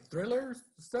 Like thriller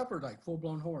stuff or like full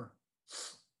blown horror?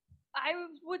 I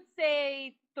would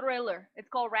say thriller. It's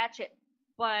called Ratchet,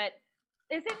 but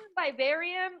isn't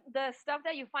Vivarium the stuff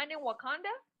that you find in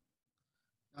Wakanda?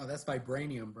 Oh, that's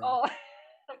Vibranium, bro. Oh,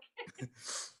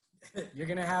 You're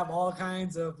gonna have all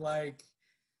kinds of like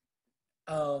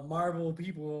Marvel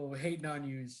people hating on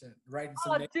you and shit, writing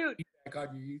some negative dude. feedback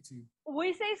on your YouTube.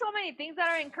 We say so many things that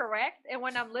are incorrect, and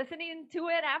when I'm listening to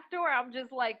it afterward, I'm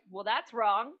just like, well, that's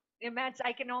wrong.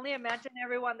 I can only imagine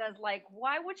everyone that's like,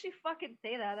 why would she fucking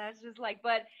say that? That's just like,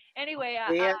 but anyway,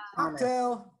 Yeah,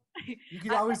 cocktail. You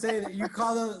could always say that you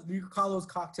call those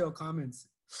cocktail comments.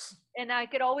 and I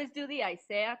could always do the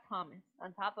Isaiah Thomas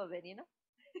on top of it, you know.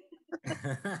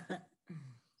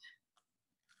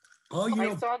 Oh, you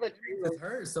know, I saw the trailer. with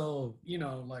her, so you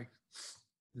know, like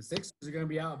the Sixers are gonna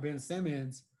be out Ben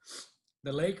Simmons,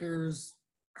 the Lakers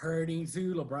hurting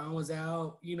too. LeBron was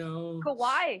out, you know.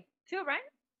 Kawhi too, right?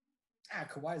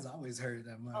 Kawhi's always hurt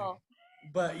that much. Oh.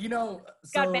 But you know,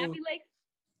 Got so Bambi legs.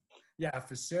 yeah,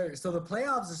 for sure. So the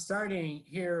playoffs are starting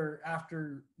here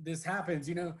after this happens,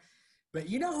 you know. But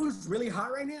you know who's really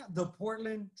hot right now? The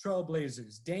Portland Trail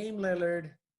Blazers. Dame Lillard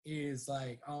is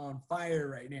like on fire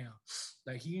right now.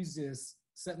 Like he's just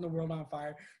setting the world on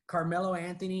fire. Carmelo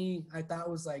Anthony, I thought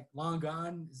was like long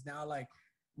gone, is now like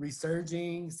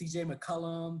resurging. CJ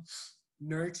McCollum,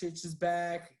 Nurkic is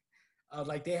back.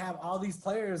 Like they have all these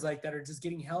players like that are just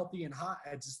getting healthy and hot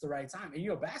at just the right time. And you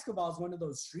know, basketball is one of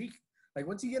those streak. Like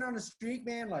once you get on a streak,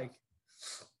 man, like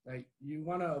you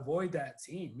want to avoid that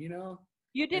team, you know.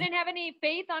 You didn't have any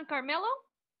faith on Carmelo?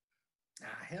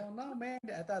 Hell no, man.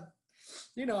 I thought,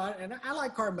 you know, I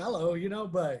like Carmelo, you know,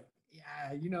 but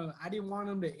yeah, you know, I didn't want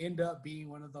him to end up being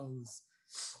one of those.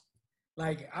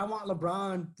 Like I want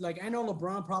LeBron. Like I know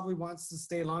LeBron probably wants to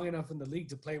stay long enough in the league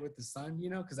to play with the son, you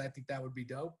know, because I think that would be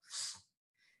dope.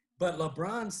 But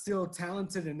LeBron's still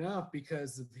talented enough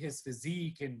because of his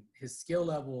physique and his skill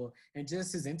level and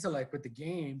just his intellect with the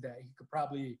game that he could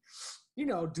probably, you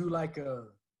know, do like a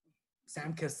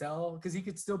Sam Cassell, because he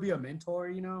could still be a mentor,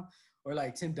 you know, or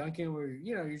like Tim Duncan, where,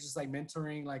 you know, you're just like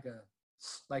mentoring like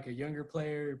a younger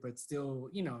player, but still,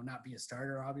 you know, not be a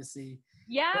starter, obviously.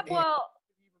 Yeah, But well,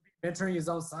 mentoring his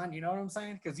own son, you know what I'm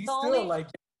saying? Because he's The still only- like,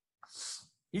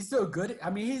 he's still good. I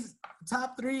mean, he's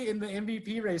top 3 in the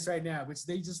MVP race right now, which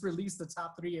they just released the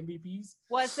top 3 MVPs.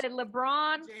 was it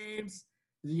LeBron? James,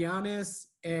 Giannis,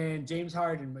 and James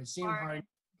Harden, but James Harden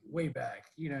way back.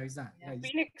 You know, he's not. Yeah. He's,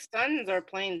 Phoenix Suns are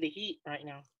playing the Heat right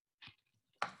now.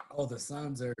 oh, the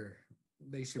Suns are.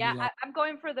 They should Yeah, be. Like, I'm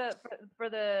going for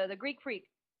the Greek Freak.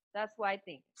 That's what I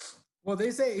think. well,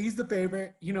 they say he's the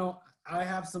favorite. You know, I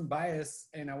have some bias,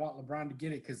 and I want LeBron to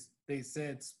get it because they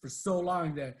said for so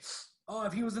long that, oh,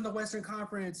 if he was in the Western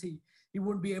Conference, he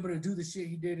wouldn't be able to do the shit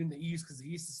he did in the East because the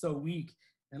East is so weak.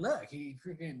 And look, he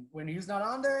freaking when he's not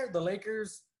on there, the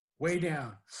Lakers way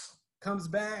down. Comes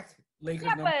back, Lakers.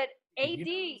 Yeah, number, but you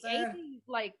know what I'm saying? AD,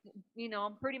 like, you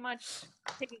know, pretty much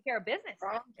taking care of business.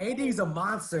 AD's a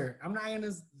monster. I'm not gonna.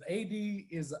 AD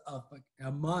is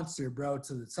a monster, bro,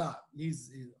 to the top.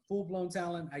 He's a full-blown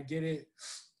talent. I get it,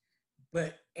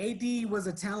 but AD was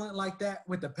a talent like that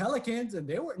with the Pelicans, and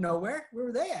they were nowhere. Where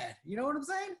were they at? You know what I'm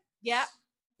saying? Yeah.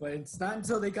 But it's not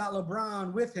until they got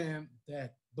LeBron with him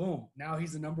that boom. Now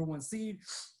he's the number 1 seed.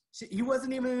 He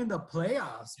wasn't even in the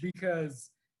playoffs because,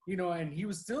 you know, and he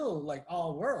was still like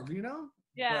all world, you know.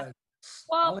 Yeah. But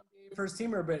Well, first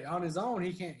teamer, but on his own,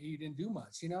 he didn't do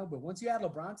much, you know. But once you add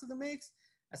LeBron to the mix,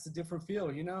 that's a different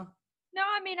feel, you know. no,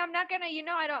 I mean, I'm not gonna, you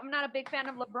know, I'm not a big fan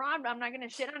of LeBron. I'm not gonna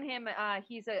shit on him.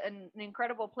 He's an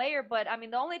incredible player, but I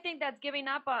mean, the only thing that's giving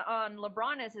up on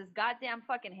LeBron is his goddamn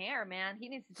fucking hair, man. He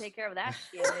needs to take care of that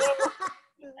shit.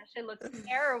 That shit looks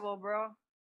terrible, bro.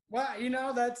 Well, you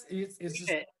know, it's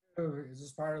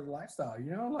just part of the lifestyle,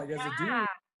 you know. Like as a dude, Yeah.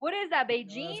 What is that, that's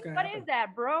Beijing? gonna What happen. is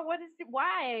that, bro? What is it?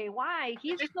 Why? Why?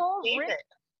 He's just so gave rich.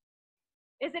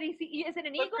 it. Is it an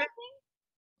But ego Chris- thing?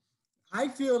 I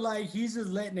feel like he's just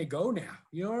letting it go now.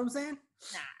 You know what I'm saying?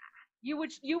 Nah. You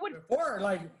would Before,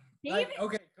 like David?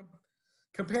 okay,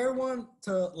 compare one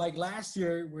to like last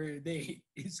year where they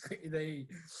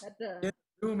at the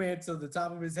zoom in to the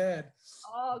top of his head.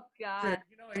 oh god.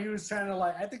 You know, he was trying to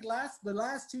like. I think the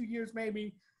last 2 years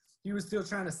maybe he was still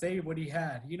trying to save what he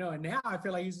had. You know, and now I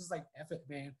feel like he's just like, F it,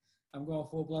 man. I'm going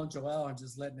full blown Joel and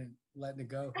just letting it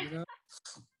go. You know.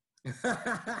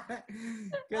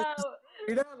 'Cause, Oh,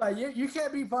 you know, like you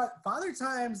can't be father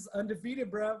time's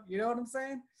undefeated, bro. You know what I'm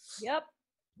saying? yep.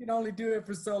 You can only do it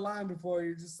for so long before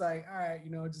you're just like, all right, you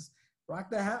know, just rock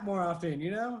the hat more often, you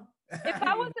know? If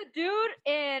I was a dude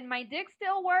and my dick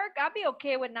still work, I'd be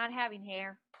okay with not having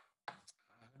hair.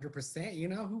 100%, you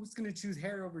know, who's gonna choose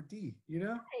hair over D, you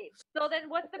know? Right. So then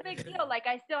what's the big deal? Like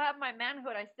I still have my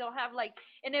manhood. I still have like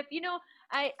and if you know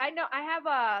I know I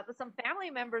have some family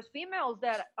members, females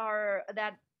that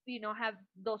have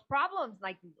those problems.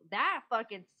 Like that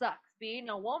fucking sucks. Being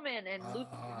a woman and losing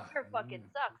your hair fucking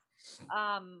sucks.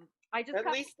 I just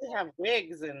At least they have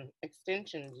wigs and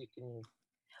extensions you can use.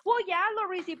 well, yeah,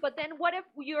 Lorisi, but then what if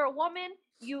you're a woman,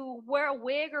 you wear a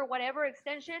wig or whatever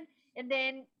extension, and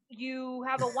then you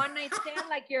have a one night stand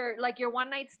like your one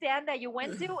night stand that you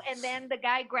went to, and then the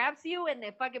guy grabs you and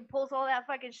they fucking pulls all that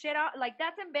fucking shit out. Like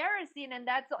that's embarrassing, and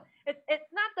it's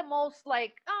not the most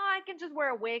like I can just wear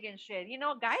a wig and shit. You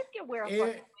know, guys can wear a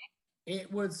fucking.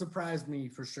 It would surprise me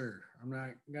for sure. I'm not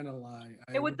gonna lie.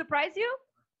 It would surprise you.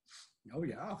 Oh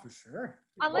yeah, for sure.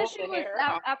 Unless Pull she the was hair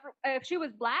off. if she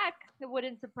was black, it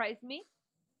wouldn't surprise me.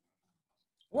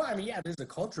 Well, I mean, yeah, there's a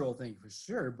cultural thing for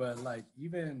sure, but like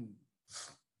even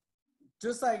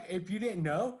just like if you didn't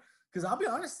know, because I'll be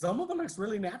honest, some of it looks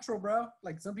really natural, bro.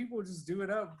 Like some people just do it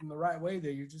up in the right way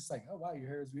that you're just like, oh wow, your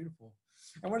hair is beautiful.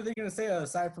 And what are they gonna say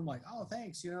aside from like, oh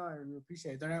thanks, you know, I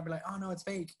appreciate it. They're not gonna be like, oh no, it's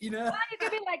fake, you know. Well, you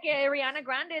could be like Ariana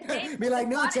Grande. Thanks, Be like,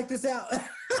 no, bought check this out.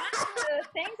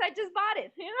 thanks, I just bought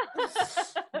it.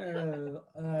 You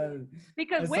know?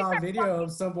 Because I wigs saw a are video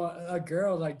of a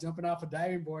girl like jumping off a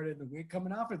diving board and the wig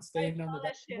coming off and staying on the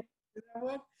that diving shit. board. You know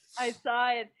what? I saw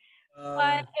it.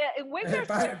 But wigs are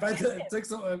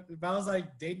If I was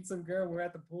like dating some girl, we're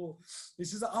at the pool, and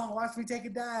she's like, "Oh, watch me take a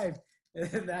dive,"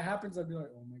 and that happens, I'd be like,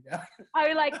 "Oh my god!"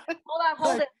 I like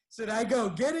hold Like, it. should I go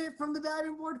get it from the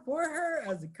diving board for her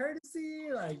as a courtesy?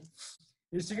 Like,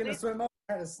 is she gonna swim up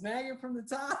and try to snag it from the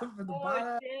top, from the Oh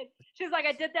bottom? shit! She's like,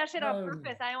 I did that shit on No.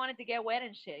 purpose. I wanted to get wet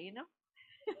and shit. You know?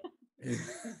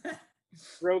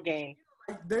 Rogaine.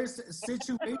 There's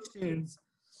situations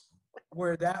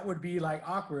where that would be like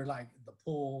awkward, like the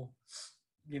pool,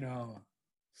 you know,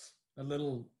 a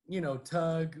little, you know,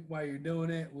 tug while you're doing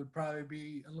it would probably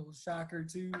be a little shocker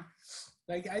too.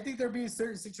 Like I think there'd be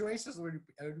certain situations where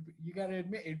you gotta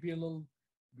admit it'd be a little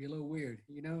weird,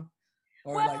 you know,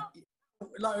 or Well,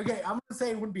 like okay, I'm gonna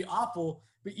say it wouldn't be awful,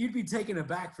 but you'd be taken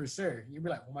aback for sure. You'd be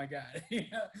like, oh my god,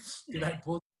 did I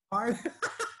pull hard?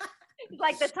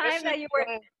 like the time that you were.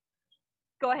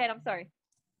 Go ahead. I'm sorry.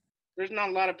 There's not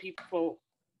a lot of people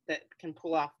that can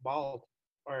pull off bald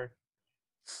or.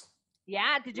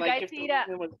 Yeah. Did you like guys if see the that?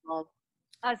 woman was bald.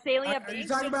 Celia Are Banks. you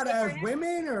talking about it as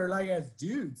women or like as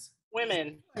dudes?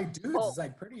 Women. Like dudes, Oh. it's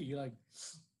like pretty. Like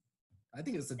I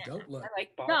think it's a dope look. I like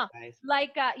bald No. guys.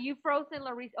 Like you frozen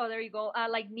Larissa. Oh, there you go.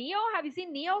 Like Neo. Have you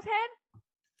seen Neo's head?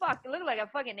 Fuck, it looks like a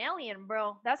fucking alien,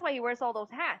 bro. That's why he wears all those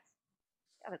hats.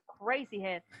 Got a crazy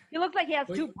head. He looks like he has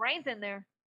Wait. 2 brains in there.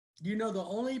 You know, the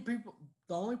only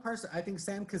person I think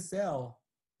Sam Cassell,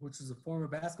 which is a former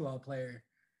basketball player,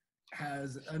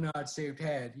 has an odd shaped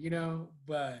head, you know,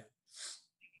 but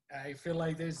I feel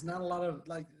like there's not a lot of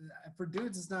like for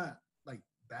dudes it's not like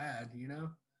bad, you know.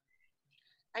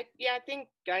 I think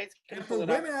guys can And pull for it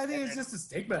off women, I think it's better. just a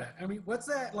stigma. I mean, what's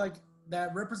that like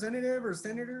that representative or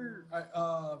senator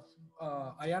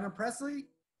Ayanna Presley?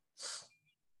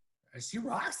 She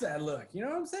rocks that look, you know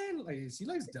what I'm saying? Like she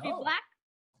looks Is he dope. black?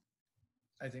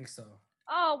 I think so.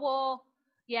 Oh well,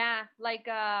 yeah. Like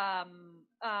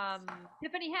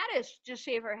Tiffany Haddish just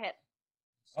shaved her head.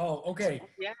 Oh, okay.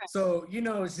 Yeah, So you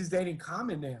know she's dating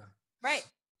Common now. Right.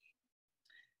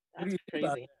 What do that's you think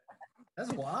about crazy. that?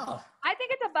 That's wild. I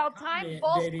think it's about time Common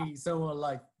both. dating someone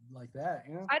like that,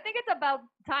 you know? I think it's about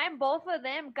time both of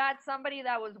them got somebody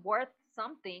that was worth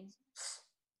something.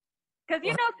 Because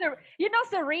you know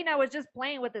Serena was just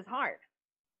playing with his heart.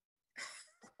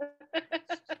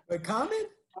 But Common?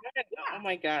 Oh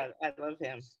my god, I love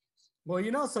him. Well,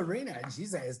 you know Serena,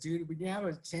 she's ass, dude. When you have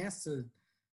a chance to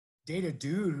date a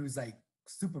dude who's like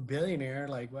super billionaire.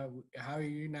 Like, what? How are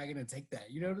you not gonna take that?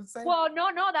 You know what I'm saying? Well, no,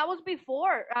 that was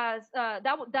before. That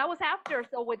was after.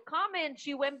 So with Common,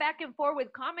 she went back and forth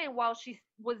with Common while she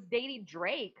was dating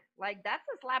Drake. Like that's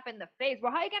a slap in the face.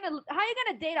 Well, how you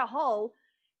gonna date a hoe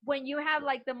when you have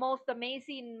like the most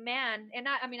amazing man? And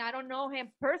I mean, I don't know him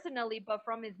personally, but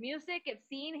from his music, and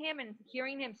seeing him and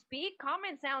hearing him speak,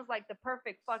 Common sounds like the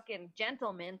perfect fucking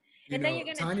gentleman. You And then know, you're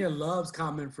gonna Tanya loves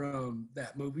Common from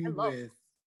that movie I love.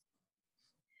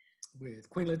 with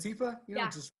Queen Latifah. You know, Yeah.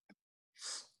 just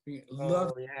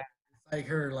loves Oh yeah. like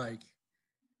her like.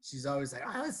 She's always like,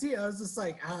 I see it. I was just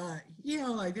like, you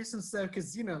know, like there's some stuff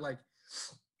because you know, like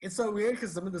it's so weird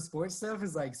because some of the sports stuff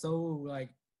is like so like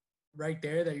right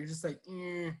there that you're just like,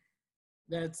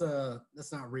 that's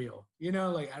not real. You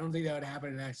know, like I don't think that would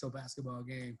happen in an actual basketball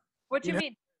game. What you know?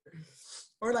 mean?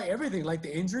 Or like everything, like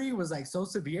the injury was like so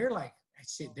severe, like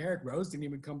shit, Derrick Rose didn't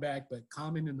even come back, but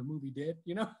Common in the movie did,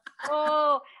 you know?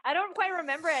 Oh, I don't quite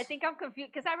remember. I think I'm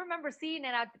confused because I remember seeing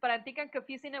it, but I think I'm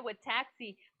confusing it with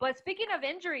Taxi. But speaking of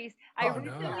injuries, I Oh,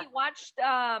 no. recently watched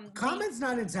Common's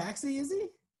not in Taxi, is he?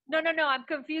 No, I'm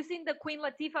confusing the Queen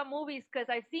Latifah movies because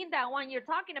I've seen that one you're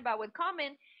talking about with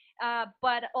Common.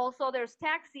 But also there's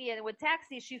Taxi, and with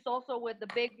Taxi, she's also with the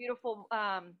big, beautiful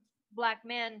black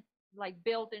man, like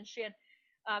built and shit.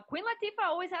 Queen Latifah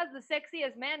always has the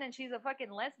sexiest man, and she's a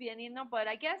fucking lesbian, you know. But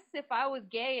I guess if I was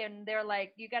gay and they're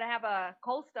like, you gotta have a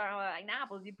co-star, I'm like, nah,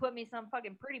 pues you put me some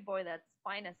fucking pretty boy that's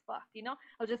fine as fuck, you know.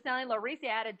 I was just telling Larissa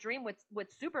I had a dream with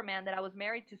Superman that I was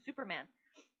married to Superman.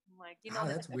 I'm like, you know,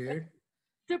 That's weird.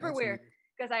 super That's weird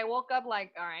because I woke up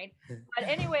like, all right. But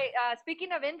anyway,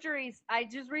 speaking of injuries, I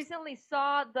just recently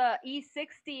saw the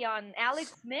E60 on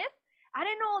Alex Smith. I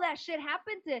didn't know that shit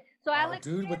happened to. So Alex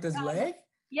dude, Smith, with his leg?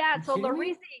 yeah. You So kidding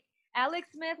me? Larisi, Alex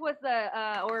Smith was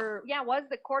was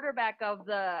the quarterback of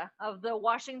the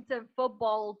Washington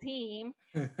football team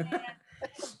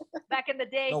back in the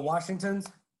day. The Washingtons?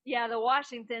 Yeah, the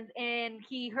Washingtons, and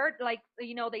he hurt, like,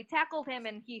 you know, they tackled him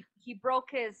and he broke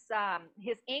his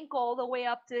ankle all the way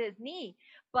up to his knee.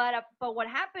 But what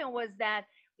happened was that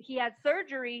he had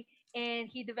surgery and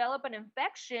he developed an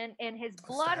infection, and his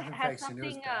blood Staph has infection, it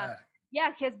was something. bad.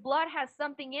 Yeah, his blood has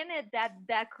something in it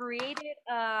that created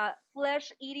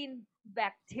flesh eating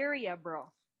bacteria, bro.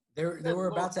 They were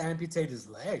about to amputate his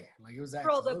leg. Like it was that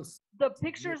Bro, close. the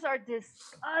pictures are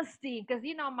disgusting because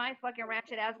you know my fucking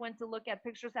ratchet ass went to look at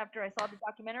pictures after I saw the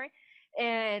documentary,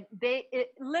 and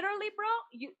literally, bro,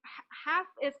 half.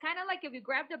 It's kind of like if you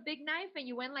grabbed a big knife and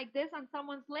you went like this on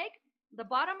someone's leg, the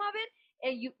bottom of it,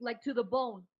 and you like to the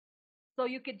bone, so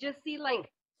you could just see like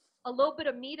a little bit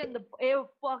of meat and it was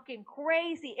fucking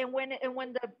crazy. And when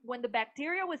the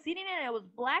bacteria was eating it, and it was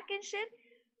black and shit.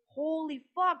 Holy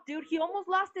fuck, dude! He almost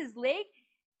lost his leg.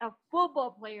 A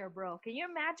football player, bro. Can you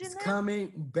imagine It's that?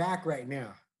 coming back right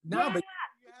now. No, Yeah. but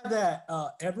you have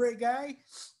that Everett guy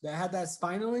that had that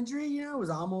spinal injury, you know, was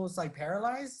almost like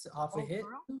paralyzed off a hit.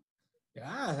 Bro?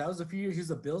 Yeah, that was a few years. He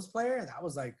was a Bills player, and that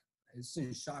was like it's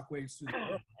just shockwaves through the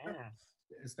world, Yeah.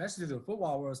 especially the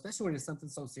football world, especially when it's something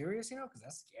so serious, you know, because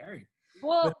that's scary.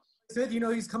 Well, But Smith, you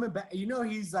know, he's coming back. You know,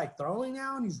 he's like throwing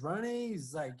now, and he's running.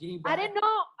 He's like getting back.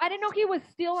 I didn't know he was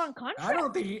still on contract. I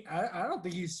don't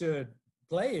think he should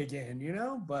play again, you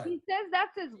know, but He says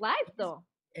that's his life, though.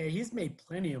 hey, he's made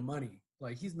plenty of money.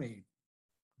 Like he's made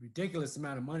ridiculous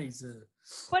amount of money to.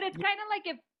 But it's kind of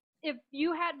like if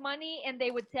you had money and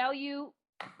they would tell you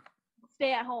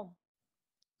stay at home.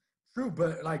 True,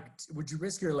 but like, would you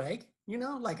risk your leg? You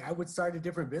know, like I would start a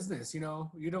different business. You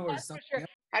know, or That's for something. sure.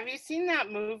 Have you seen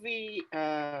that movie?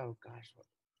 Oh gosh,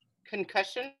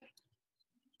 Concussion.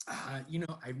 You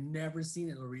know, I've never seen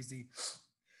it, Larisi.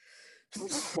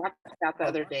 Watched that the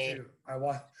other day. I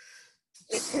watched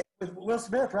with Will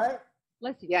Smith, right?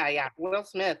 Let's see. Yeah. Will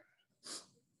Smith.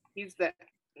 He's the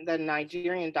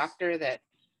Nigerian doctor that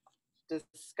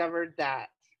discovered that.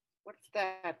 What's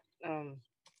that?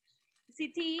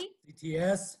 CTE.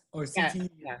 CTS or CTE?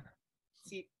 Yeah.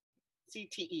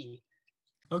 CTE.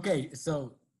 Okay,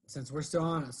 so since we're still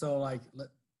on it, so like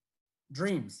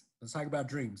dreams. Let's talk about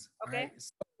dreams. Okay. All right?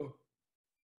 So,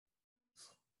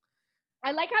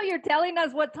 I like how you're telling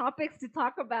us what topics to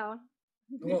talk about.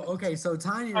 well, okay, so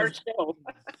Tanya Our is show.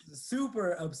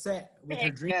 super upset with her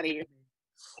Heck, dream. get here.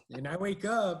 And I wake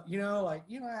up, you know, like,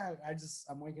 you know,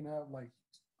 I'm waking up like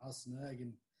all snug,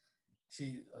 and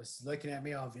she's looking at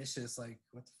me all vicious, like,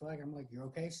 what the fuck? I'm like, you're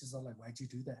okay? She's all like, why'd you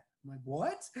do that? I'm like,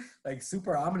 what? Like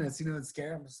super ominous, you know, and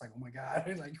scared. I'm just like, oh my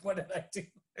God, like, what did I do?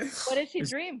 What did she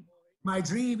dream? My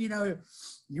dream, you know,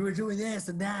 you were doing this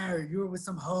and that, or you were with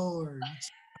some hoe, or you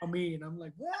cheated on me. And I'm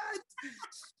like, what?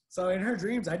 So in her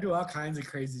dreams, I do all kinds of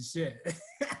crazy shit.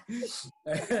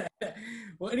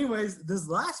 Well, anyways, this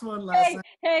last one last night.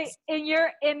 Hey,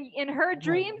 in her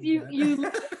dreams, you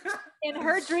in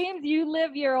her dreams you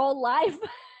live your whole life.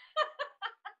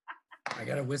 I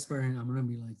gotta whisper and I'm gonna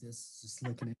be like this, just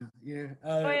looking at yeah.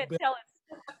 Go ahead, tell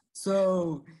us.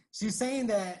 So she's saying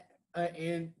that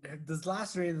in this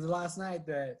last dream, this last night,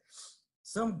 that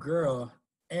some girl,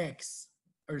 ex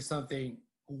or something,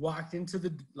 walked into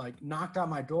the knocked on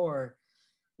my door,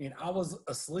 and I was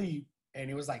asleep, and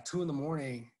it was like 2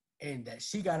 a.m, and that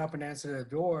she got up and answered the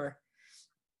door,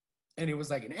 and it was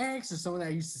like an ex or someone that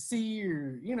I used to see,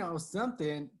 or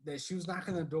something, that she was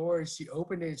knocking on the door, and she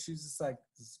opened it, and she was just like,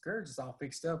 this girl just all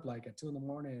fixed up like at 2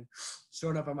 a.m,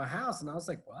 showing up at my house, and I was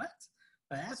like, what?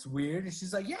 That's weird. And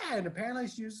she's like, yeah, and apparently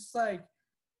she was just like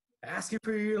asking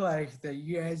for you, like that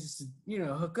you guys just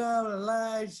hook up and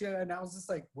lie, and I was just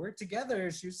like, we're together.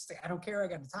 She was just like, I don't care, I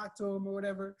got to talk to him or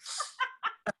whatever.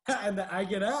 And then I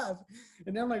get up,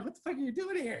 and I'm like, what the fuck are you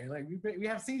doing here? Like we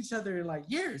have seen each other in like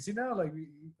years, like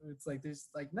it's like there's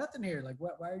like nothing here. Like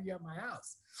why are you at my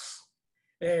house?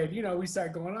 And we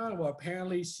start going on. Well,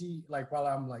 apparently she, like, while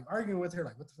I'm like arguing with her,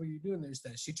 like, what the fuck are you doing? There's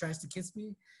that she tries to kiss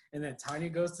me, and then Tanya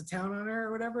goes to town on her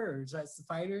or whatever, or tries to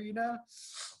fight her,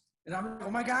 And I'm like, oh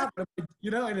my God,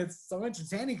 and it's so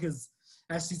entertaining because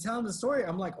as she's telling the story,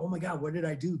 I'm like, oh my God, what did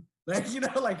I do? Like,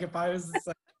 like if I was just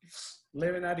like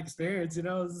living that experience,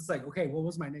 it's just like, okay, what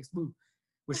was my next move?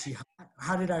 Was she hot?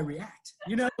 How did I react?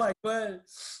 Like, but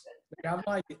like, I'm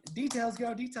like, details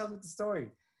with the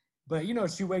story. But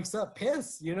she wakes up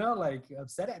pissed, like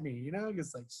upset at me,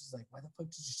 because like she's like, why the fuck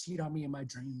did you cheat on me in my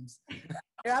dreams?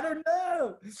 I don't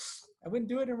know. I wouldn't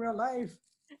do it in real life.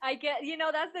 I get,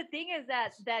 that's the thing, is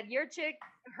that your chick,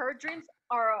 her dreams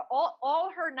are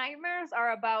all her nightmares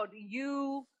are about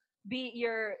you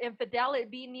your infidelity,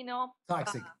 being,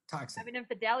 toxic, having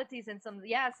infidelities and some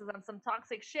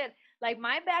toxic shit. Like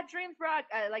my bad dreams, bro.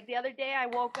 Like the other day I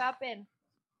woke up and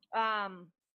I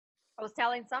was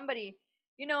telling somebody,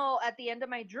 at the end of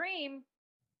my dream,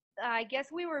 I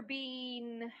guess we were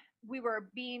being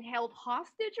held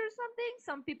hostage or something.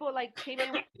 Some people like came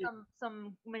in with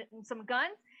some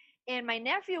guns, and my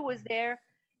nephew was there,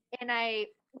 and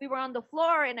we were on the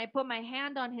floor, and I put my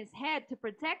hand on his head to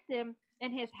protect him,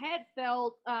 and his head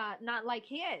felt not like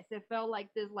his. It felt like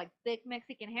this like thick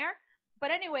Mexican hair.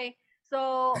 But anyway,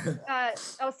 so I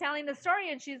was telling the story,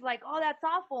 and she's like, "Oh, that's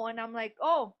awful," and I'm like,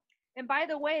 "Oh." And by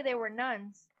the way, they were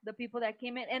nuns, the people that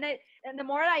came in. And the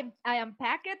more I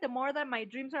unpack it, the more that my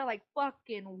dreams are like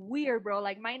fucking weird, bro.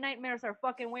 Like my nightmares are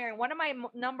fucking weird. And one of my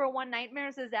number one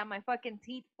nightmares is that my fucking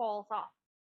teeth falls off.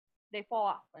 They fall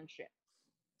off and shit.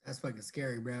 That's fucking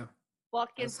scary, bro.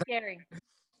 Fucking scary.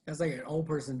 That's like an old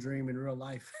person dream in real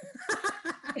life.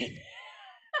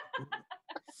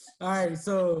 All right,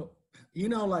 so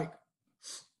like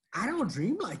I don't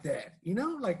dream like that.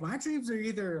 Like my dreams are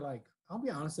either like, I'll be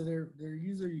honest, they're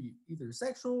usually either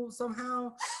sexual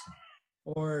somehow,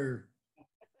 or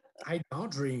I don't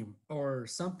dream, or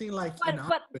something like.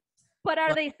 But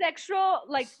are they sexual,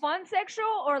 like fun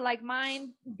sexual, or like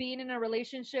mine being in a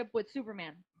relationship with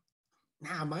Superman?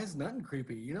 Nah, mine's nothing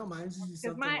creepy. Mine's usually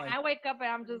something like. I wake up and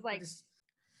I'm just like.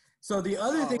 So the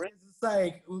other thing is, it's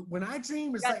like when I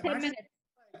dream, it's like 10 minutes.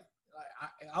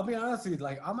 I'll be honest with you,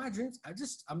 like all my dreams,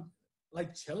 I'm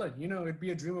like chilling, it'd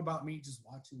be a dream about me just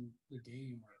watching the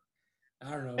game, or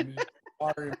I don't know, me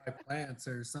watering my plants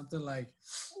or something like.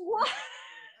 What?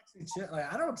 Actually,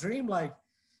 like I don't dream like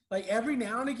every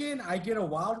now and again I get a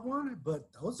wild one,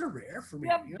 but those are rare for me.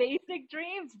 You have basic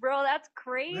dreams, bro. That's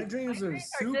crazy. My dreams are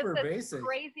super basic.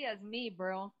 Crazy as me,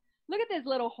 bro. Look at this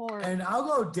little horn. And I'll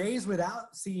go days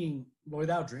without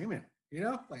dreaming.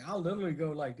 Like I'll literally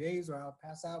go like days where I'll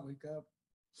pass out, wake up.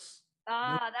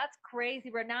 That's crazy,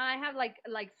 bro. Now I have like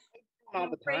all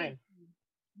the time.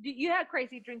 You have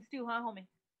crazy dreams too, huh, homie?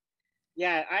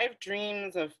 Yeah, I have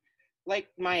dreams of like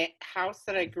my house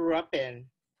that I grew up in,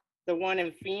 the one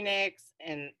in Phoenix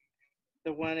and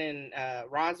the one in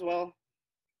Roswell,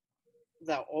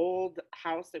 the old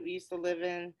house that we used to live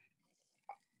in.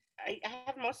 I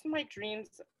have most of my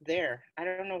dreams there. I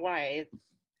don't know why.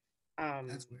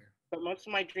 That's weird. But most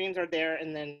of my dreams are there,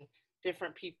 and then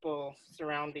different people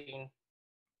surrounding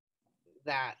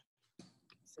that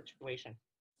situation.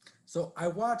 So I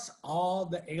watched all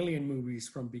the Alien movies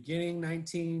from beginning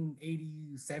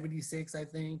 1980, 76, I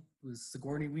think, with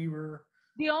Sigourney Weaver.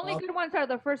 The only good ones are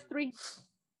the first 3.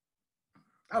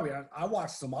 I mean, I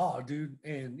watched them all, dude.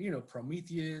 And,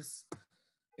 Prometheus,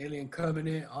 Alien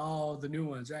Covenant, all the new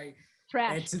ones, right?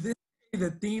 Trash. And to this day,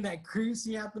 the thing that creeps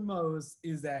me out the most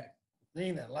is that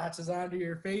thing that latches onto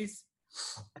your face.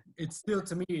 it's still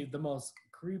to me the most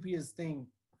creepiest thing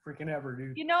freaking ever,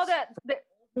 dude. You know that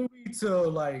Movie to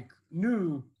like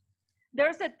new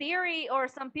there's a theory, or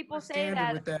some people say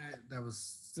standard that with that was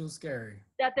still scary.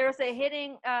 there's a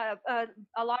hidden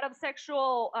a lot of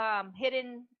sexual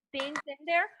hidden things in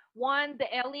there. One, the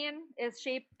alien is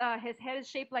shaped, his head is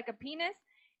shaped like a penis,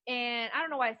 and I don't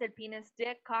know why I said penis,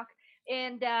 dick, cock,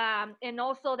 and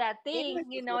also that thing,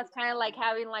 you know, it's kind of like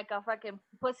having like a fucking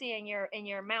pussy in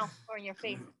your mouth or in your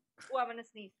face. Oh, I'm gonna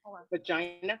sneeze. Hold on.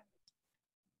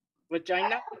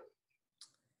 Vagina.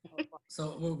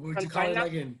 So would you From call it China?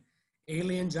 like an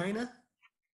alien gina?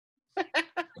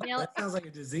 You know, That sounds like a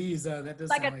disease. That does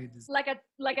like sound a like a disease.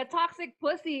 like a toxic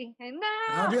pussy. And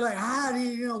I'll no, be like,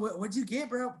 you know, what'd you get,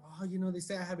 bro? Oh, you know, they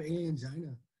say I have an alien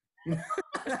gina.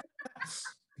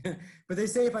 But they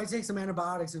say if I take some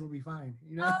antibiotics, it'll be fine.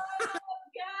 You know,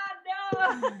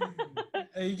 God,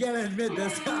 no. you gotta admit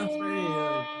that sounds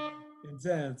pretty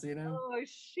intense. You know. Oh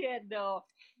shit, no.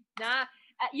 Nah.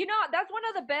 You know, that's one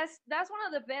of the best. That's one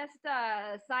of the best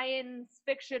science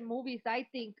fiction movies. I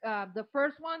think the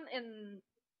first one and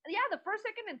yeah, the first,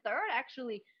 second, and third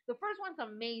actually. The first one's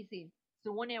amazing.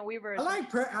 Sigourney Weaver.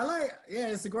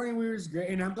 Yeah, Sigourney Weaver's great,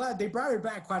 and I'm glad they brought her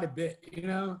back quite a bit. You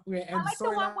know, and I the like the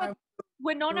one storyline. with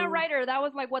Winona Ryder. That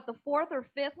was like what, the fourth or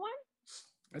fifth one.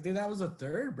 I think that was the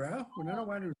third, bro. Winona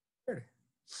Ryder was third.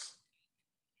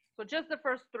 So just the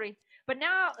first three. But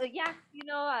now, yeah, you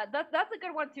know, that's a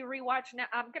good one to rewatch. Now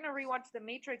I'm gonna rewatch The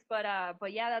Matrix, but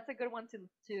yeah, that's a good one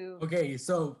to. Okay,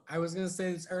 so I was gonna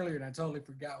say this earlier, and I totally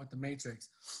forgot with The Matrix.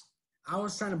 I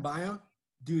was trying to buy them,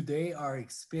 dude. They are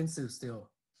expensive still.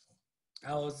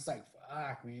 I was just like,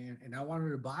 fuck, man, and I wanted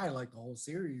to buy like the whole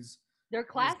series. They're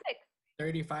classics.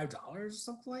 $35 or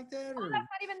something like that, Oh, or that's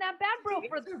not even that bad, bro.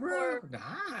 For nah,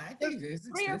 I think it's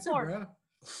 3 or expensive, 4. bro.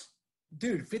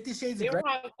 Dude, 50 Shades They of were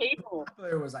Grey on cable.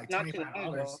 popular was like Not too long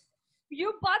 $25. ago.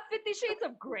 You bought 50 Shades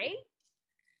of Grey?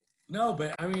 No,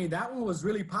 but I mean that one was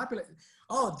really popular.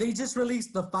 Oh, they just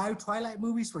released the 5 Twilight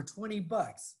movies for $20,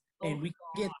 and we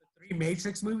can get the 3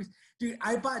 Matrix movies. Dude,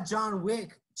 I bought John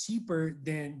Wick cheaper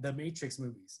than the Matrix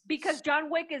movies. Because John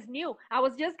Wick is new. I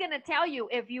was just gonna tell you,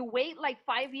 if you wait like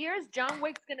 5 years, John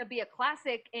Wick's gonna be a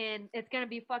classic, and it's gonna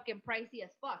be fucking pricey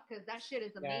as fuck because that shit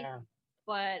is amazing. Yeah.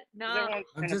 But no,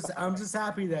 I'm just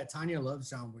happy that Tanya loves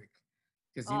John Wick,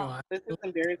 because you know This is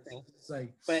embarrassing. it's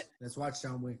like, But let's watch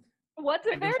John Wick. what's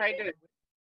I tried embarrassing?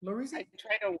 to. Lorisi?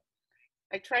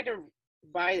 I tried to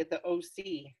buy the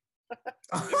OC.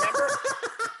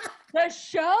 The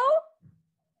show?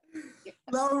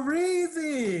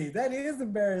 Lorisi, that is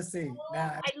embarrassing.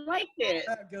 Nah, I like it.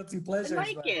 guilty pleasures. I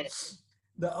like but it.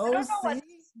 The I don't know OC. what's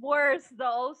worse, the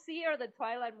OC or the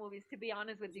Twilight movies, to be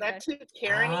honest with Is you that guys. too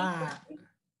Karen?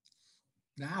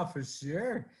 Nah, for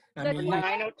sure. I The mean,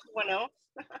 Twilight- 90210.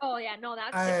 Oh yeah, no,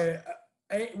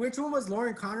 that's which one was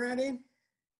Lauren Conrad in?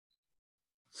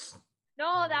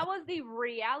 no, that was the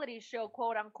reality show,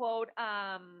 quote unquote.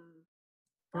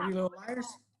 Pretty Little Liars?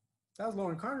 That was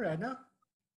Lauren Conrad, no?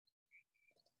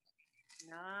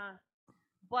 Nah.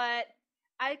 But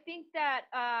I think that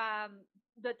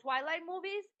the Twilight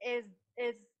movies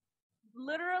is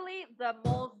literally the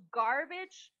most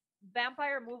garbage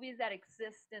vampire movies that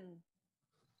exist in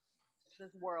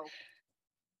this world.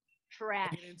 I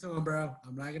Trash. get into them, bro.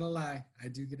 I'm not gonna lie. I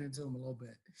do get into them a little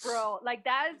bit. Bro, like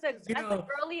that's the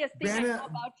earliest thing I know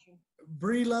about you.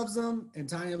 Bree loves them, and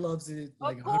Tanya loves it.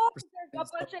 Like Of 100%. course, there's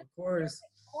a bunch So, of of course,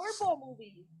 horrible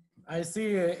movies. I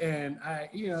see it, and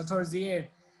towards the end,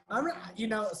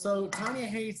 so Tanya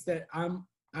hates that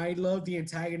I love the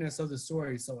antagonist of the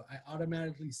story, so I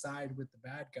automatically side with the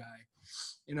bad guy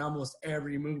in almost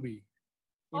every movie.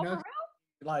 You know, For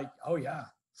real? like, oh yeah.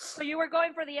 So you were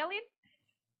going for the alien?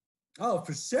 Oh,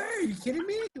 for sure. Are you kidding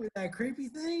me? With that creepy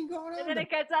thing going on? And then it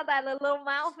gets out that little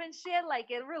mouth and shit. Like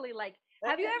it really like.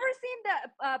 Have you ever seen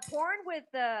the porn with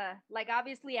like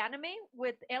obviously anime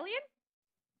with Alien?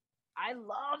 I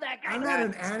love that guy. I'm not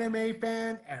an anime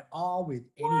fan at all with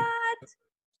any. What?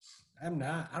 I'm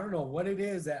not. I don't know what it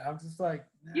is that I'm just like.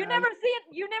 Nah, You never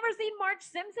seen Marge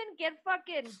Simpson get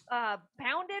fucking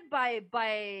pounded by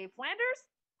Flanders?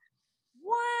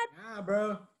 What? Nah,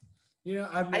 bro. You know,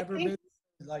 I've never been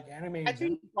like anime. I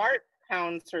think Bart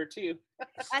pounds her too.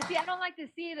 I don't like to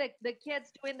see the kids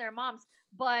doing their moms,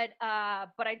 but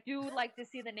I do like to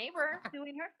see the neighbor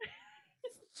doing her.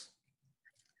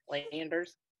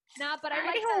 Landers. Nah, but I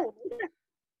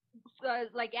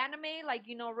like anime, like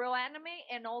real anime,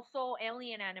 and also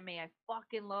alien anime. I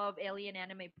fucking love alien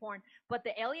anime porn. But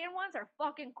the alien ones are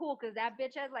fucking cool because that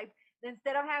bitch has like,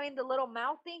 instead of having the little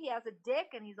mouth thing, he has a dick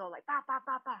and he's all like pa pa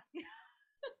pa pa.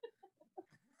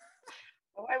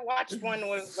 Oh, I watched one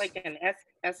was like an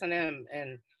S&M,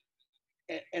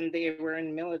 and they were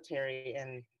in military,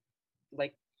 and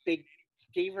like they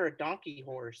gave her a donkey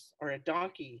horse, or a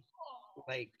donkey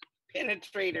like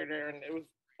penetrated her, and it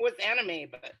was anime,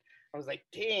 but I was like,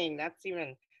 dang, that's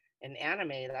even an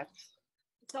anime. That's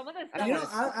Some of the I stuff.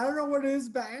 don't wanna- I don't know what it is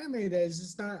about anime that is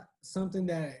just not something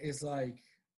that is like.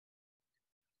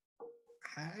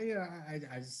 I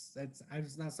just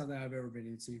it's not something I've ever been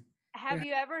into. Have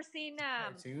you ever seen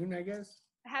Cartoon, I guess.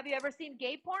 have you ever seen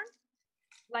gay porn?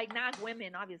 Like not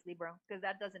women, obviously, bro, because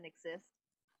that doesn't exist.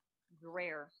 It's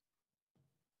rare.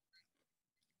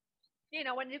 You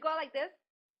know, when you go like this,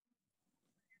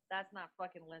 that's not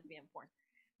fucking lesbian porn.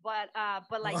 But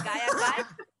like guy on guy,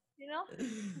 you know?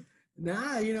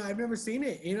 Nah, I've never seen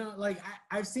it. Like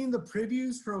I've seen the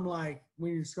previews from like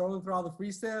when you're scrolling through all the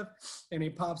free stuff and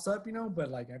it pops up,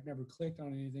 but like I've never clicked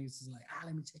on anything. It's just like,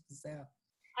 let me check this out.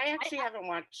 I actually haven't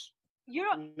watched You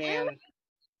don't Man. really?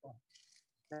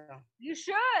 No. You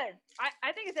should.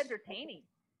 I think it's entertaining.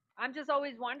 I'm just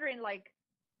always wondering, like,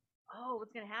 oh,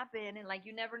 what's gonna happen, and like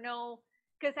you never know,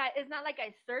 because it's not like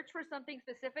I search for something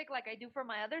specific like I do for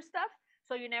my other stuff.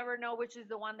 So you never know which is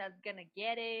the one that's gonna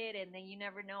get it, and then you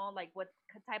never know like what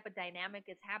type of dynamic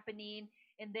is happening,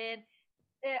 and then.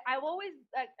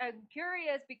 I'm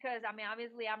curious because I mean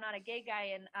obviously I'm not a gay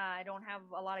guy and I don't have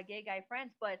a lot of gay guy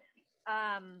friends, but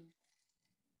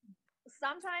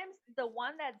sometimes the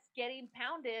one that's getting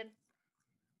pounded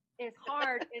is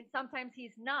hard and sometimes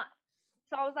he's not.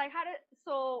 So I was like,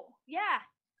 so yeah.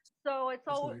 So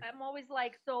I'm always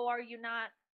like, so are you not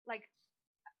like,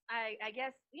 I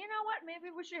guess, you know what? Maybe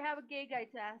we should have a gay guy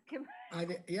to ask him.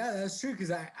 Yeah, that's true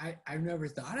because I've never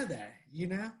thought of that.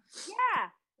 Yeah.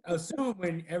 I assume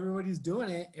when everybody's doing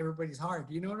it, everybody's hard.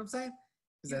 You know what I'm saying?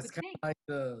 Because that's kind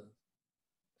of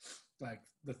like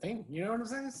the thing. You know what I'm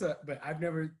saying? So, but I've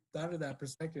never thought of that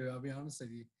perspective. I'll be honest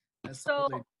with you. That's So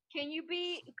totally. can you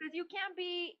be, because you can't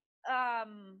be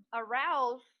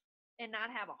aroused and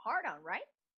not have a heart on, right?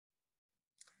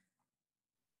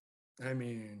 I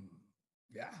mean,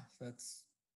 yeah, that's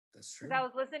true. Because I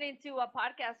was listening to a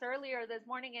podcast earlier this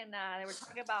morning, and they were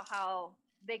talking about how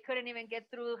they couldn't even get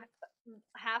through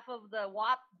half of the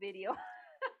WAP video.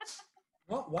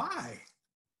 What? Why?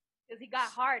 Because he got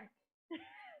hard.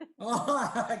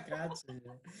 Oh, I got you.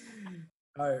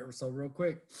 All right, so real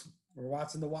quick, we're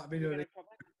watching the WAP video.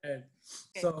 And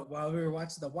so while we were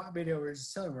watching the WAP video, we were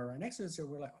just telling her right next to us, so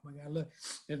we're like, oh my God, look.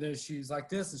 And then she's like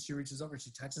this, and she reaches over, and she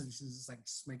touches me. She's just like,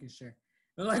 just making sure.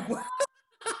 And I'm like, what?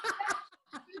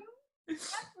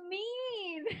 That's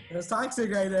mean. It's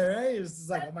toxic right there, right? It's just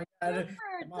like, oh my God,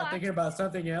 I'm not thinking about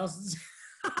something else.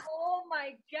 Oh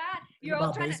my God. You're about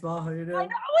all trying baseball, to, I know, I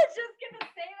was just going to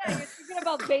say that. You're thinking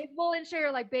about baseball and shit.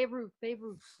 You're like, Babe Ruth.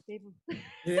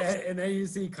 Yeah, and then you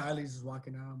see Kylie just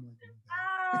walking out. I'm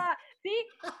like, see,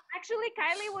 actually,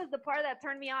 Kylie was the part that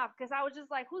turned me off because I was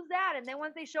just like, who's that? And then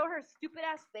once they showed her stupid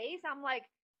ass face, I'm like,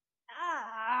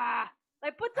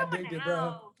 like put someone I digged else. it,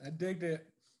 bro. I digged it.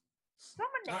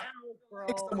 Someone else, bro.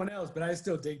 I someone else, but I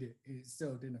still digged it. It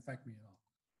still didn't affect me at all.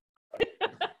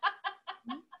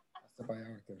 That's the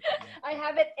biography. I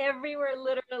have it everywhere,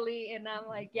 literally, and I'm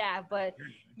like, yeah, but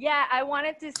yeah, I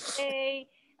wanted to say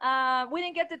we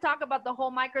didn't get to talk about the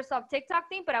whole Microsoft TikTok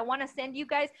thing, but I want to send you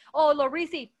guys. Oh,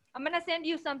 Lorisi, I'm gonna send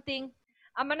you something.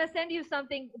 I'm gonna send you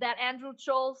something that Andrew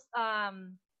Scholes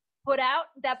put out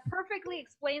that perfectly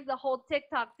explains the whole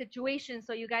TikTok situation.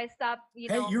 So you guys stop.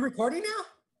 Hey, you recording now?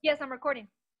 Yes, I'm recording.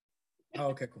 Oh,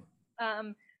 okay, cool.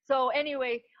 So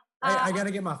anyway, I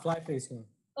gotta get my fly face on.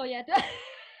 Oh yeah.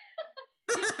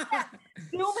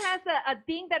 Zoom has a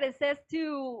thing that it says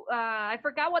to I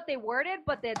forgot what they worded,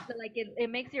 but that like it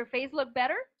makes your face look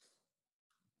better.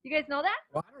 You guys know that?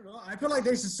 Well, I don't know. I feel like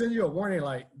they should send you a warning,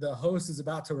 like the host is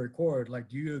about to record. Like,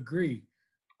 do you agree?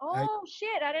 Oh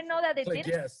shit! I didn't know that they like did.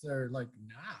 Yes, or like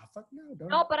nah, fuck no, don't.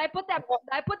 No, but I put that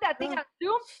thing on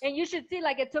Zoom, and you should see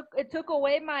like it took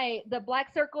away the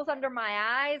black circles under my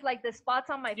eyes, like the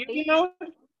spots on my face. You know,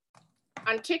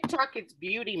 on TikTok it's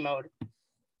beauty mode.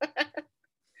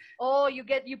 Oh, you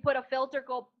put a filter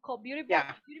called beauty mode.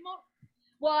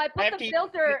 Well, I put the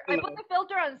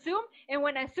filter on Zoom,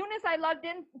 and as soon as I logged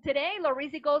in today,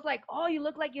 Lorisi goes like, "Oh, you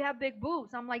look like you have big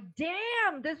boobs." I'm like,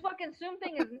 "Damn, this fucking Zoom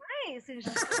thing is nice." And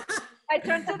I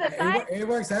turned to the side. It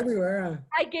works everywhere.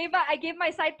 I gave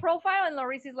my side profile, and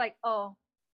Lorisi's like, "Oh."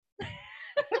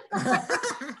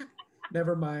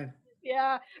 Never mind.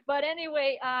 Yeah, but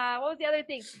anyway, what was the other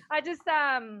thing? I just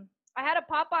I had a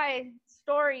Popeye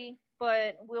story,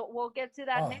 but we'll get to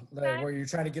that next time. Were you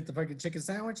trying to get the fucking chicken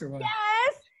sandwich or what?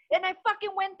 Yes, And I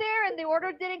fucking went there, and the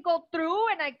order didn't go through,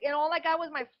 and all I got was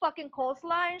my fucking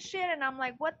coleslaw and shit. And I'm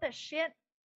like, what the shit?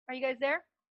 Are you guys there?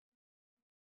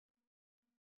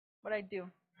 What'd I do?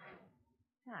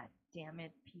 God damn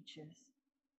it, Peaches.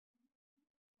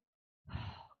 I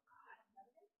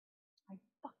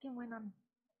fucking went on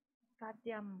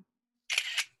goddamn.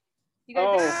 You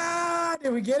guys there? Ah,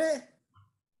 did we get it?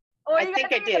 Oh, I you think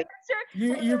guys I see the did.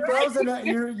 picture? You frozen.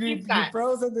 You Keep that.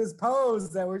 frozen this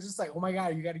pose that we're just like, oh my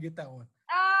god, you got to get that one.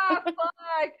 Ah, fuck.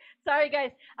 Sorry, guys.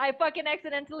 I fucking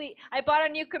accidentally. I bought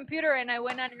a new computer and I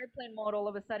went on airplane mode all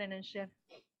of a sudden and shit.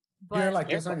 You're But like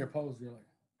this on your pose. You're like,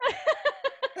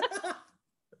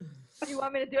 you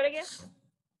want me to do it again?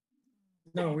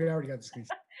 no, we already got the screenshot.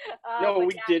 No, But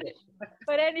we yeah. did it.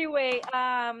 But anyway,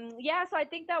 yeah. So I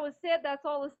think that was it. That's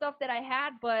all the stuff that I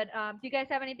had. But do you guys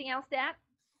have anything else to add?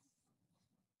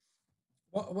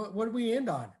 What did we end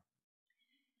on?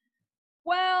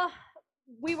 Well,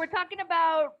 we were talking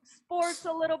about sports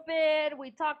a little bit.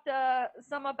 We talked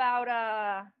some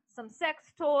about some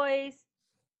sex toys.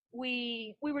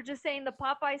 We were just saying the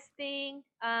Popeyes thing.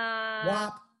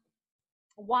 WAP.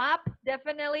 WAP,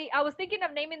 definitely. I was thinking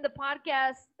of naming the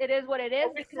podcast "It Is What It Is"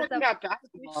 We're because talking of. about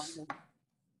basketball.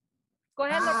 Go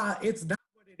ahead. Ah, it's not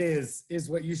what it is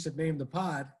what you should name the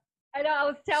pod. I know. I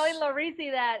was telling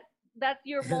Larisi that that's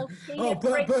your most hated Oh,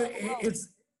 phrase but in the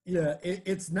world.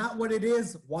 it's not what it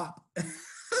is. WAP.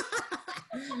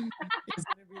 It's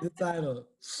gonna be the title.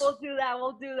 We'll do that.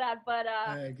 We'll do that. But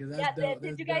Yeah, 'cause that's yeah. dope.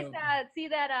 Did That's you guys dope. see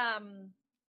that?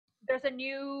 There's a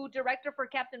new director for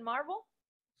Captain Marvel.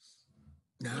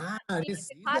 Nah, I didn't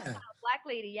see Hot that. black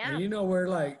lady. Yeah. And you know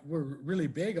we're really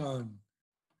big on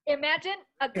Imagine,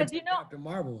 because you know, Captain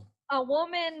Marvel. a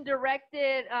woman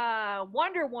directed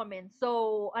Wonder Woman,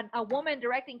 so a woman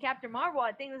directing Captain Marvel.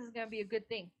 I think this is gonna be a good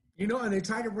thing. You know, and they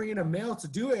tried to bring in a male to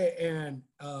do it, and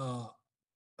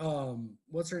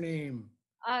what's her name?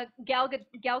 Gal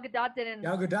Gadot didn't.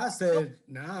 Gal Gadot said,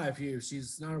 "Nah, if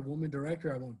she's not a woman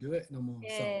director, I won't do it no more." So,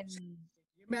 And can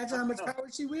you imagine how much power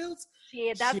she wields?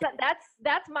 shit,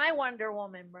 that's my Wonder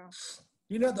Woman, bro.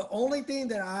 You know, the only thing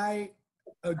that I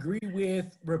agree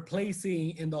with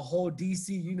replacing in the whole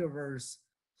DC universe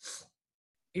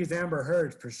is Amber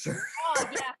Heard for sure. Oh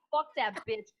yeah, fuck that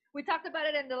bitch. We talked about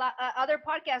it in the other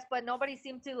podcast, but nobody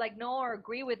seemed to like know or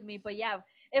agree with me. But yeah,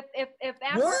 if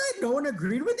Amber, What? No one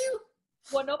agreed with you?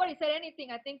 well, nobody said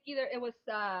anything. I think either it was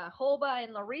Holba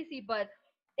and Larisi, but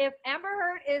if Amber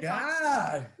Heard is on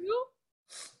God. you,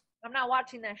 I'm not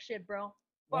watching that shit, bro.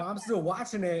 Well, Fuck I'm that. still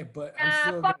watching it, but I'm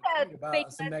still fuck gonna that tweet fake about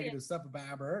some lesbian. negative stuff about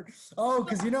Amber Heard. Oh,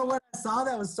 because you know what I saw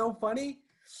that was so funny?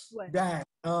 What? That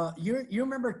you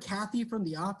remember Kathy from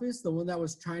The Office, the one that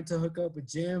was trying to hook up with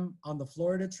Jim on the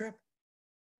Florida trip?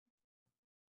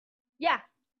 Yeah.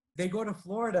 They go to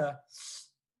Florida,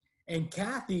 and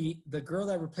Kathy, the girl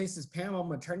that replaces Pam on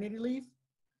maternity leave,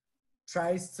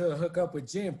 tries to hook up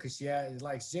with Jim because she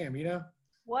likes Jim, you know?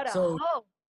 What a So- hoe.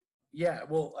 Yeah,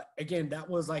 well, again, that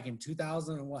was like in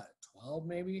 2012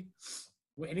 maybe.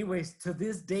 Well, anyways, to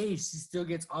this day, she still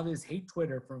gets all this hate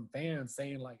Twitter from fans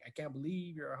saying like, "I can't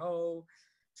believe you're a hoe,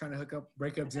 trying to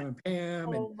break up Jim and Pam."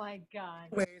 Oh And my god.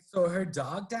 anyway, so her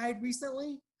dog died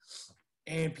recently,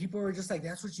 and people were just like,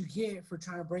 "That's what you get for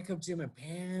trying to break up Jim and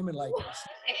Pam," and like,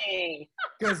 Hey.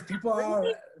 because people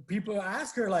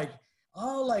ask her like,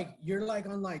 "Oh, like you're like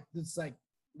on like this like."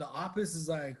 The Office is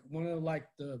like one of like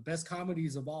the best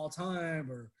comedies of all time,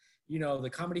 or you know, the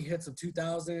comedy hits of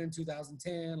 2000,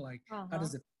 2010. Like, how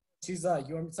does it? She's like,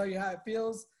 you want me to tell you how it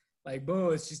feels? Like,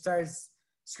 boom! She starts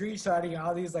screenshotting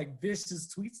all these like vicious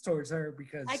tweets towards her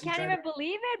because I she can't tried even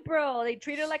believe it, bro. They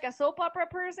treat her like a soap opera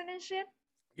person and shit.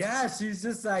 Yeah, she's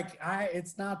just like,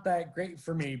 it's not that great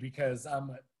for me because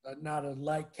I'm not a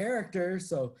like character.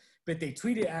 So, but they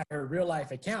tweeted at her real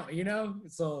life account, you know.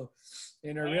 So,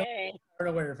 in her real, I don't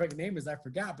know what her fucking name is, I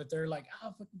forgot. But they're like,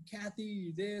 "Oh, fucking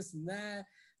Kathy, this and that."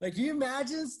 Like, can you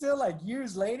imagine still like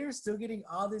years later, still getting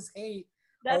all this hate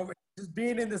over just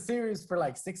being in the series for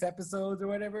like 6 episodes or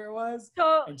whatever it was,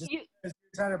 So and just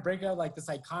trying to break up like this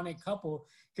iconic couple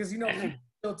because you know people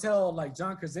still tell like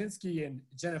John Krasinski and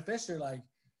Jenna Fisher like.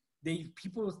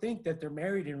 People think that they're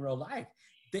married in real life.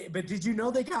 But did you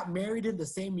know they got married in the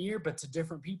same year, but to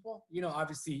different people? You know,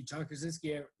 obviously John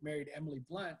Krasinski married Emily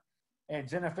Blunt, and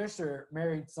Jenna Fisher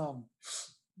married some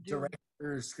director,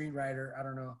 screenwriter. I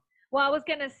don't know. Well, I was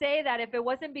gonna say that if it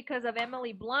wasn't because of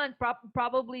Emily Blunt,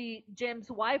 probably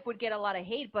Jim's wife would get a lot of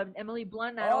hate. But Emily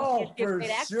Blunt, not only is she a great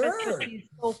actress, but she's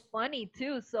so funny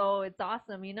too. So it's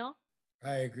awesome, you know.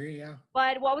 I agree, yeah.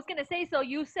 But what I was gonna say, so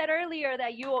you said earlier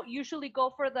that you usually go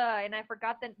for and I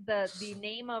forgot the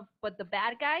name of, but the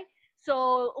bad guy.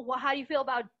 So how do you feel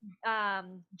about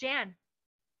Jan?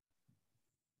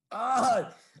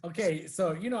 Okay.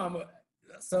 So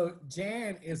so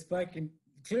Jan is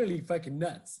clearly fucking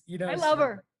nuts. I love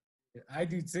her. I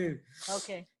do too.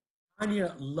 Okay.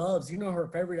 Anya loves, her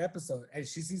favorite episode, and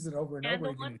she sees it over and over Candle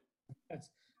again. one? That's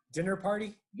Dinner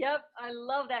Party. Yep, I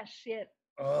love that shit.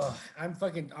 Oh, I'm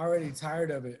fucking already tired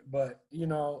of it. But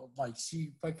like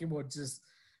she fucking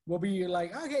will be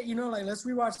like, okay, like let's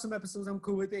rewatch some episodes. I'm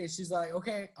cool with it. And she's like,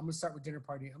 okay, I'm gonna start with Dinner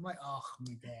Party. I'm like, oh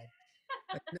my god.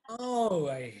 Like, no,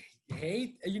 I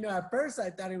hate. At first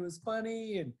I thought it was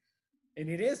funny, and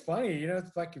it is funny.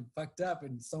 It's fucking fucked up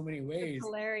in so many ways. It's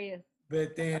hilarious.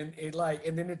 But then it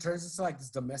turns into like this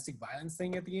domestic violence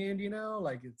thing at the end.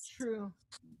 Like it's true.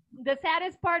 The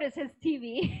saddest part is his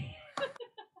TV.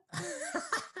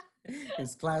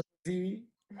 His class TV.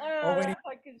 Or when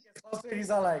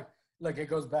he's all like, look, it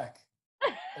goes back.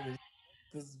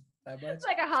 This that much? It's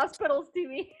like a hospital's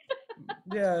TV.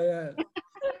 Yeah.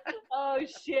 Oh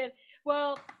shit.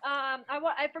 Well,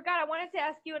 I forgot. I wanted to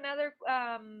ask you another.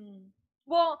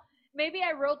 Well, maybe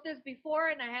I wrote this before,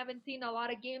 and I haven't seen a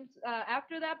lot of games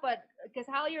after that. But because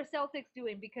how are your Celtics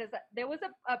doing? Because there was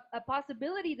a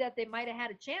possibility that they might have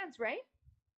had a chance, right?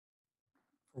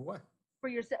 For what? For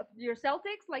your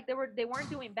Celtics, like they weren't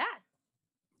doing bad.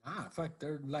 Fuck,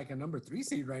 they're like a number 3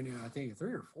 seed right now. I think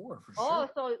 3 or 4 for sure.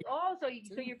 So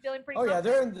you're feeling pretty. Oh yeah,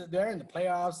 they're in the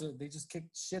playoffs. They just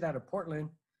kicked shit out of Portland.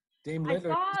 Dame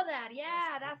Lillard. I saw that.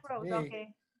 Yeah, that's what I was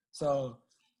okay. So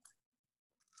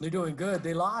they're doing good.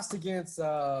 They lost against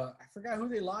I forgot who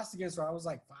they lost against. Or I was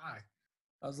like 5.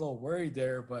 I was a little worried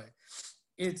there, but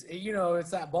it's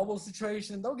it's that bubble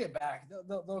situation. They'll get back.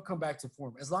 They'll come back to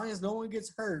form as long as no one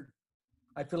gets hurt.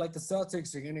 I feel like the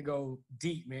Celtics are gonna go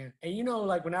deep, man. And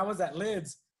like when I was at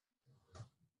Lids,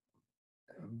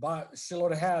 bought a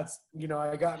shitload of hats.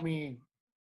 I got me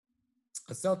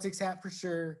a Celtics hat for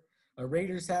sure, a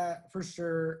Raiders hat for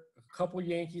sure, a couple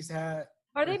Yankees hat.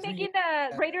 Are they making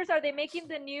the Raiders? Are they making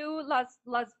the new Las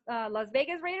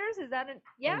Vegas Raiders? Is that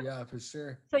yeah? Oh, yeah, for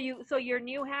sure. So your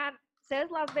new hat says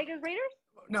Las Vegas Raiders?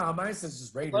 No, mine says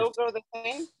just Raiders. Logo the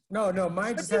same? No,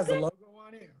 mine just has the logo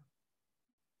on it.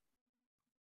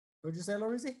 What'd you say,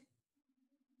 Lorisi?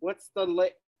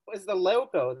 Is the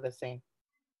logo the same?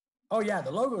 Oh yeah,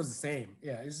 the logo is the same.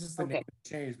 Yeah, it's just the name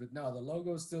changed, but no, the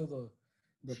logo is still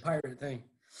the pirate thing.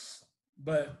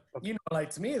 But like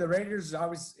to me, the Raiders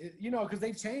always, because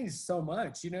they've changed so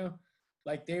much.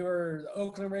 Like they were the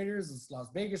Oakland Raiders, it's Las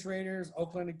Vegas Raiders,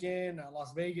 Oakland again,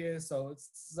 Las Vegas. So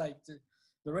it's like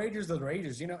the Raiders are the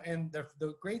Raiders, And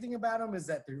the great thing about them is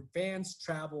that their fans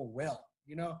travel well,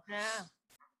 Yeah.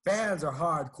 Fans are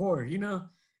hardcore,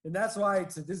 and that's why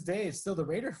to this day, it's still the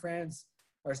Raider fans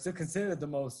are still considered the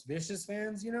most vicious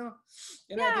fans, And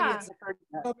I think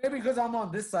it's maybe because I'm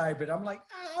on this side, but I'm like,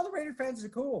 all the Raider fans are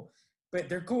cool, but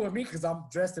they're cool with me because I'm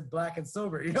dressed in black and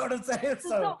silver. You know what I'm saying?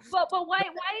 So but why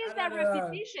is that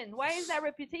reputation? Why is that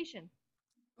reputation?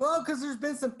 Well, because there's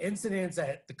been some incidents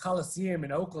at the Coliseum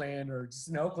in Oakland or just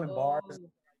in Oakland bars like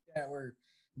that where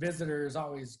visitors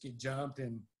always get jumped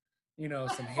and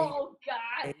some hate. Oh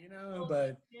God.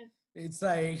 But it's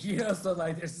like so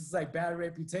like there's this like bad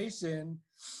reputation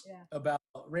about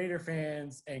Raider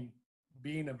fans and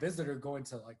being a visitor going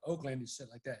to like Oakland and shit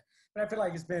like that. But I feel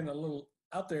like it's been a little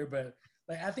out there, but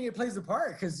like I think it plays a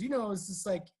part because it's just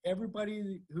like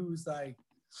everybody who's like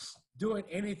doing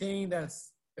anything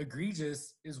that's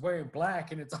egregious is wearing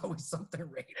black, and it's always something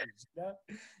Raiders,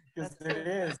 because it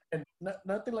is, and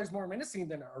nothing looks more menacing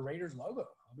than a Raiders logo.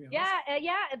 I'll be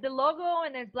honest. The logo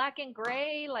and it's black and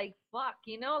gray, like fuck,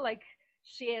 like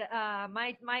shit.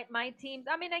 My teams.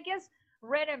 I mean, I guess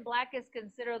red and black is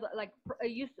considered like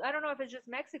I don't know if it's just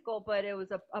Mexico, but it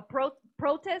was a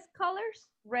protest colors.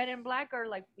 Red and black are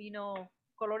like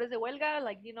colores de huelga,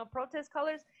 like protest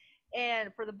colors,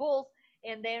 and for the Bulls.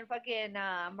 And then fucking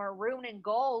maroon and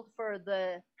gold for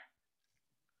the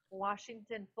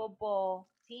Washington football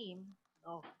team.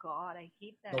 Oh God, I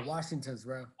hate that. The Washingtons,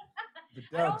 bro.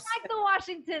 I don't like the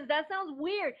Washingtons. That sounds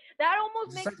weird. That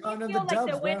almost makes me feel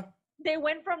like they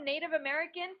went from Native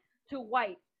American to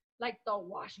white, like the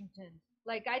Washingtons.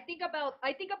 Like I think about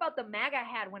the MAGA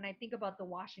hat when I think about the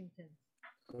Washingtons.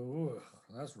 Oh,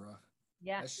 that's rough.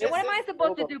 Yeah. So what am I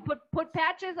supposed to do? Put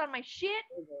patches on my shit?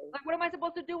 Like what am I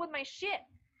supposed to do with my shit?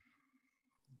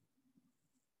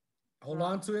 Hold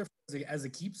on to it as a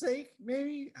keepsake,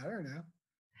 maybe? I don't know.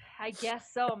 I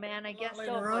guess so, man. I guess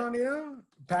later on,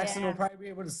 Paxton will probably be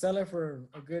able to sell it for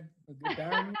a good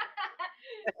dime.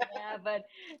 Yeah, but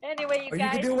anyway, you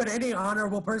can do what any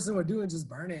honorable person would do and just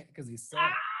burn it because he's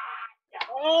sad.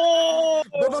 Oh!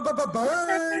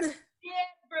 Burn! Yeah,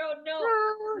 bro, no.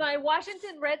 my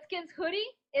Washington Redskins hoodie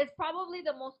is probably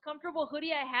the most comfortable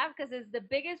hoodie I have because it's the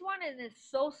biggest one and it's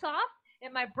so soft.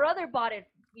 And my brother bought it,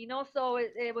 so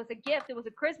it was a gift. It was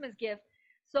a Christmas gift.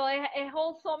 So it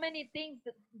holds so many things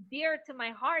dear to my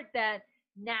heart that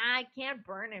I can't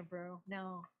burn it, bro.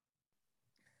 No.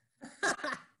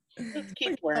 Just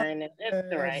keep wearing it.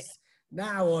 It's all right.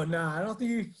 Nah, I don't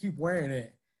think you keep wearing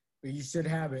it, but you should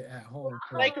have it at home.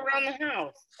 Like around the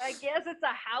house. I guess it's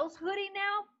a house hoodie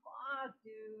now. Fuck,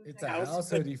 dude. It's a house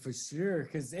hoodie for sure,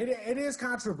 because it is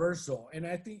controversial, and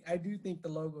I do think the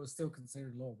logo is still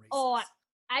considered a little racist. Oh,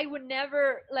 I would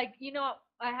never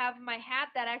I have my hat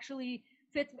that actually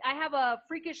fits. I have a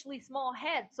freakishly small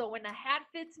head, so when a hat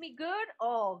fits me good,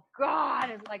 oh god,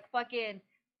 it's like fucking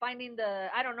finding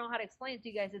I don't know how to explain it to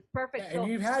you guys. It's perfect. Yeah,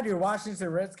 and you've had your Washington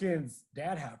Redskins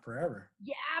dad hat forever.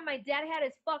 Yeah, my dad hat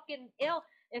is fucking ill.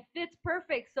 It fits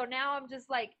perfect. So now I'm just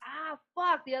like,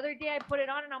 fuck. The other day I put it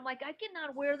on and I'm like, I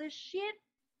cannot wear this shit.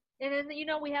 And then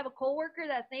we have a coworker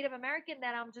that's Native American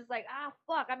that I'm just like,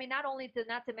 fuck. I mean, not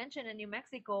to mention in New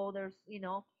Mexico, there's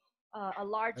a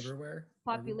large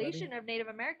population of Native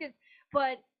Americans,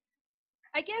 but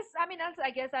I guess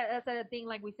that's a thing.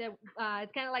 Like we said,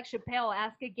 it's kind of like Chappelle: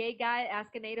 ask a gay guy,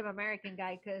 ask a Native American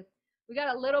guy, because we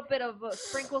got a little bit of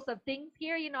sprinkles of things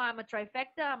here. I'm a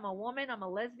trifecta. I'm a woman. I'm a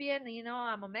lesbian.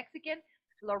 I'm a Mexican.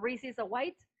 Larice is a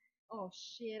white. Oh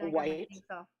shit! I got my things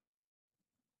off.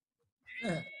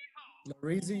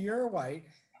 Larice, you're a white.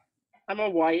 I'm a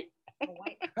white.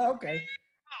 Okay.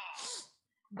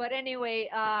 But anyway,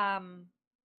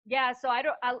 yeah. So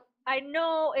I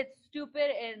know it's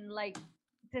stupid and like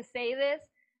to say this,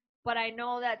 but I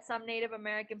know that some Native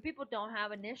American people don't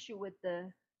have an issue with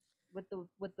the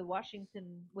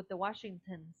Washingtons,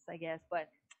 I guess. But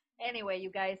anyway, you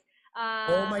guys.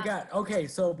 Oh my God. Okay,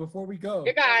 so before we go,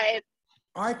 you guys,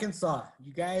 Arkansas.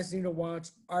 You guys need to watch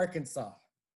Arkansas.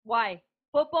 Why?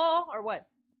 Football or what?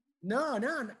 No,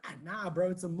 bro.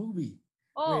 It's a movie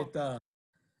with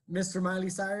Mr. Miley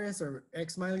Cyrus or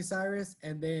ex Miley Cyrus,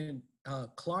 and then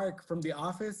Clark from The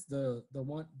Office, the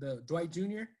Dwight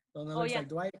Jr. The one that looks like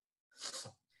Dwight.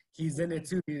 He's in it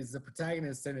too. He's the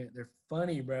protagonist in it. They're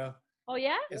funny, bro. Oh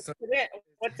yeah.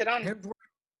 What's it on?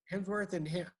 Hemsworth and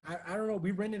him. I don't know.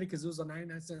 We rented it because it was a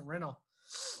 99-cent rental.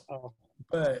 Oh.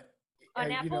 But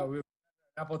on Apple?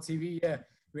 Apple TV, yeah.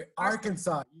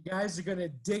 Arkansas, you guys are gonna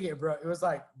dig it, bro. It was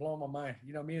like blowing my mind.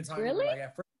 Me and Tommy were like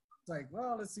at first, like,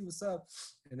 well, let's see what's up.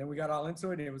 And then we got all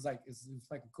into it, and it was like it's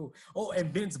fucking cool. Oh,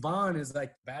 and Vince Vaughn is like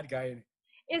the bad guy in it.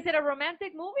 Is it a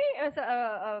romantic movie? Is it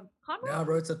a comedy? No,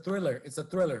 bro, it's a thriller. It's a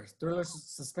thriller.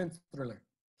 Suspense thriller.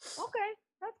 Okay,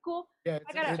 that's cool. Yeah,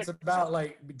 it's about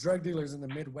like drug dealers in the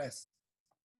Midwest.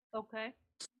 Okay.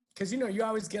 Because you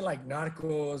always get like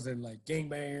narcos and like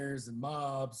gangbangers and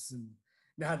mobs, and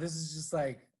now this is just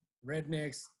like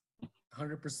rednecks,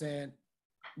 100%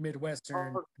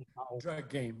 Midwestern drug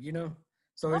game.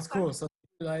 So it's cool. So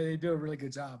they do a really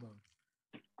good job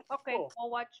of. Okay, I'll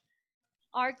watch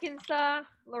Arkansas.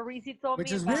 Larice told me.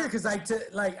 Which is weird because I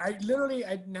literally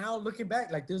now looking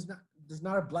back, like there's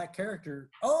not a black character.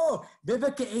 Oh,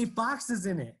 Vivica A. Fox is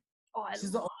in it. Oh,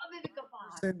 She's love Vivica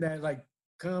Fox. Person that like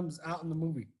comes out in the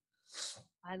movie.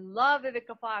 I love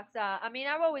Vivica Fox. I mean,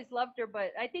 I've always loved her,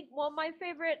 but I think my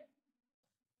favorite.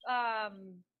 I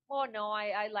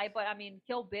like, but I mean,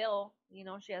 Kill Bill.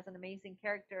 She has an amazing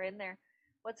character in there.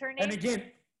 What's her name? And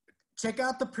again, check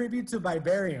out the preview to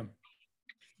Vivarium.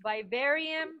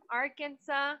 Vivarium,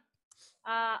 Arkansas.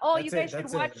 You guys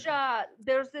should watch.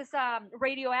 There's this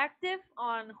Radioactive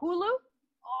on Hulu.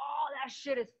 Oh, that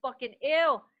shit is fucking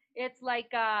ill. It's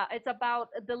like it's about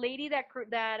the lady that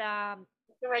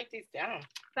write these down.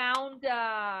 Found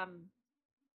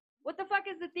what the fuck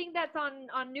is the thing that's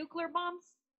on nuclear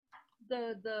bombs?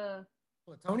 The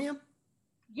plutonium?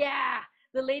 Yeah,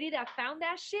 the lady that found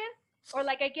that shit, or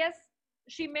like I guess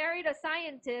she married a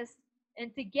scientist,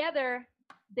 and together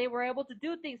they were able to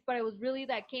do things, but it was really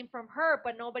that came from her,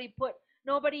 but nobody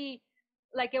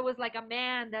like it was like a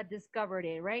man that discovered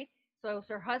it, right? So it was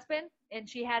her husband, and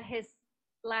she had his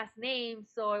last name,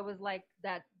 so it was like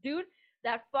that dude.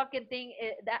 That fucking thing,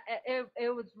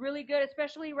 it was really good,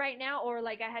 especially right now. Or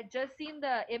like I had just seen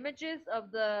the images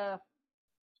of the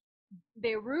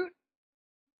Beirut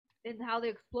and how the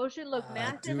explosion looked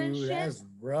massive and shit. That's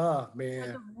rough, man. It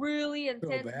was a really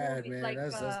intense bad, movie. Man. Like,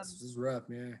 that's rough,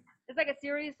 man. It's like a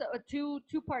series, a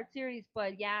two-part series,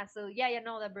 but yeah. So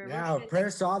that Beirut. Yeah,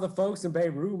 prayers to all the folks in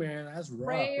Beirut, man. That's rough,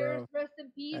 prayers, bro. rest in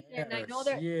peace. And I know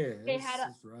that they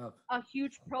had a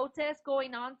huge protest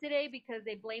going on today because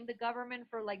they blamed the government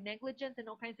for like negligence and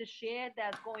all kinds of shit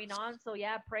that's going on. So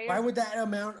yeah, prayers. Why would that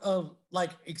amount of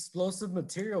like explosive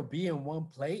material be in one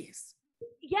place?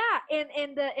 Yeah,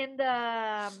 in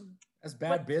the That's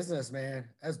bad business, man.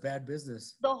 That's bad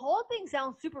business. the whole thing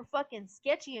sounds super fucking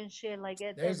sketchy and shit. Like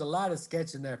There's a lot of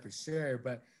sketch in there for sure,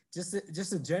 but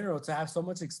just in general to have so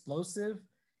much explosive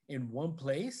in one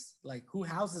place, like who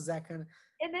houses that kind of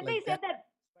and then like they said that,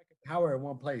 power in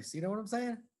one place? You know what I'm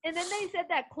saying? and then they said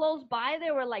that close by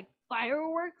there were like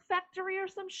firework factory or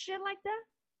some shit like that.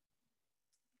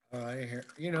 I didn't hear.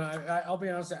 You know, I'll be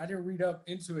honest. I didn't read up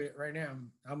into it right now.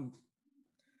 I'm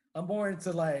more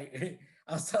into like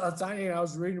I was telling you, I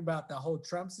was reading about the whole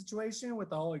Trump situation with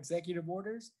the whole executive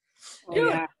orders. Oh, Dude,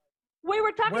 yeah. we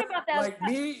were talking We're- about that. Like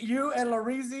me, you, and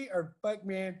Larizi are fuck,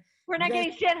 man. We're you not guys-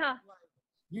 getting shit, huh?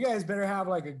 You guys better have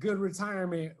like a good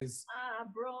retirement. 'Cause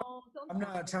Bro, don't I'm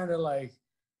tell not me. trying to like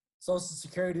Social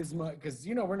Security as much because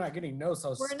you know we're not getting no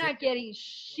Social We're Security. not getting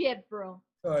shit, bro.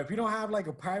 So if you don't have like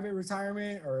a private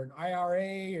retirement or an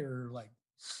IRA or like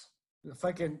the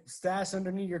fucking stash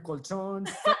underneath your colchon,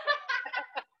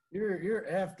 you're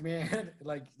effed, man.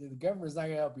 Like the government's not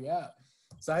gonna help you out.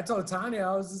 So I told Tanya,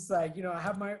 I was just like, you know, I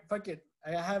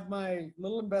have my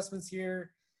little investments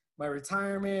here, my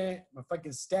retirement, my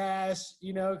fucking stash,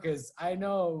 you know, because I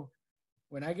know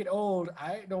when I get old,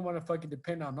 I don't want to fucking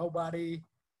depend on nobody.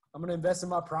 I'm gonna invest in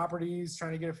my properties,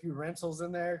 trying to get a few rentals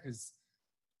in there because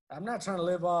I'm not trying to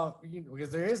live off, you know,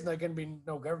 because there is not going to be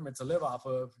no government to live off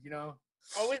of, you know.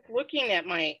 I was looking at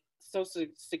my Social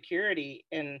Security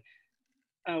and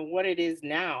what it is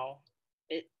now.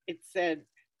 It said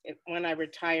when I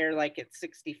retire, like at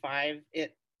 65,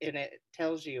 it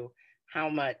tells you how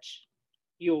much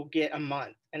you'll get a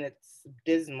month, and it's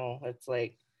dismal. It's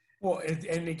like, Well,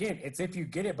 and again, it's if you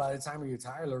get it by the time you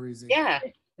retire, Larizi. yeah,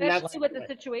 and that's Especially with the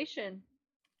situation.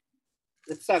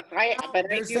 it sucks. But I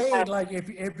They're do saying have, like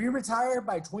if you retire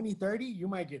by 2030, you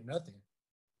might get nothing.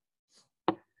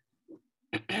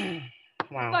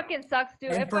 wow. Fucking sucks,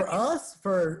 dude. And It for fucking- us,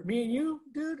 for me and you,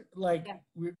 dude, like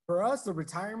Yeah. for us, the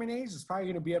retirement age is probably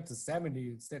going to be up to 70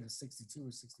 instead of 62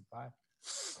 or 65.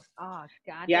 Oh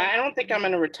god. Yeah, I don't think I'm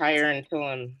gonna retire until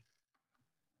I'm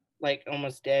like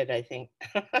almost dead. I think.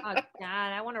 Oh god,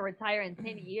 I want to retire in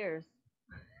 10 years.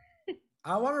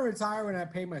 I want to retire when I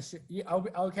pay my shit. Yeah, I'll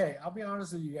be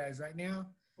honest with you guys right now.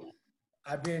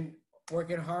 I've been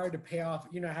working hard to pay off.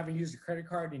 You know, I haven't used a credit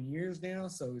card in years now,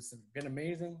 so it's been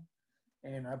amazing.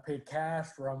 And I paid cash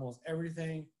for almost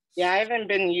everything. Yeah, I haven't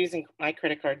been using my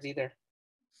credit cards either.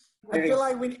 I feel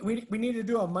like we need to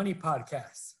do a money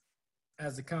podcast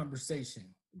as a conversation.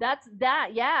 That's that,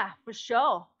 yeah, for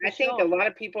sure. For I think sure. a lot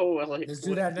of people will. Let's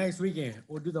do that next weekend.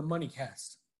 We'll do the money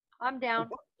cast. I'm down.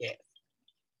 Yeah.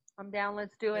 I'm down.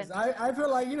 Let's do it. 'Cause I feel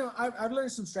like, you know, I've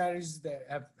learned some strategies that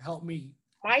have helped me.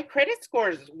 My credit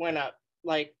scores went up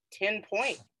like 10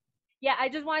 points. Yeah, I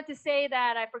just wanted to say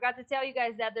that I forgot to tell you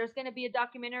guys that there's going to be a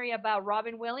documentary about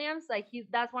Robin Williams. Like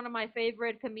that's one of my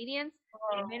favorite comedians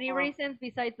for many reasons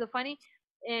besides the funny.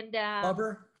 And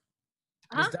Flubber,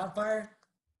 huh? Miss Doubtfire.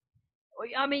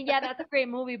 I mean, yeah, that's a great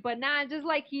movie, but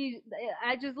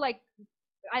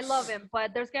I love him.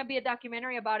 But there's gonna be a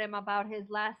documentary about him, about his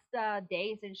last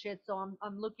days and shit. So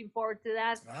I'm looking forward to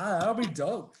that. Ah, that'll be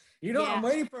dope. You know, Yeah. I'm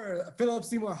waiting for a Philip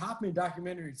Seymour Hoffman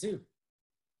documentary too.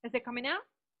 Is it coming out?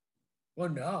 Well,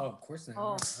 no, of course not.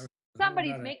 Oh. I'm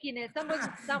Somebody's not a- making it. I'm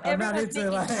not Everyone's into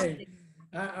making like something.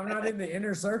 I'm not in the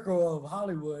inner circle of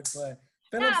Hollywood, but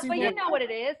Philip Nah, but Seymour you know what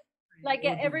it is. Like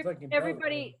would be fucking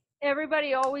dope,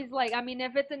 everybody always like. I mean,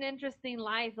 if it's an interesting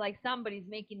life, like somebody's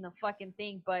making the fucking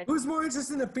thing. But Who's more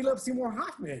interested in Philip Seymour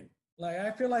Hoffman? Like,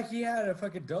 I feel like he had a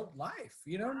fucking dope life.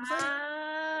 You know what I'm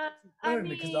saying? I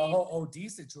Because mean, the whole OD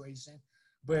situation.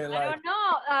 But like, I don't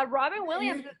know. Robin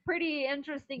Williams is pretty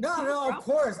interesting. no, too, no, bro. of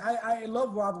course. I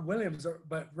love Robin Williams,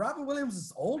 but Robin Williams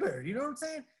is older. You know what I'm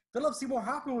saying? Philip Seymour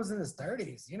Hoffman was in his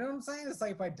 30s. You know what I'm saying? It's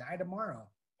like if I die tomorrow.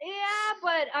 Yeah,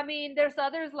 but I mean, there's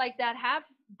others like that have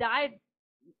died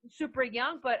super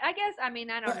young. But I guess, I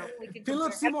mean, I don't know. We can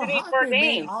Philip compare. Seymour Anthony Hoffman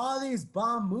made Bourdain. all these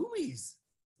bomb movies.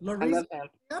 I Larice, love them.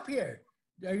 up here.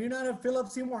 Are you not a Philip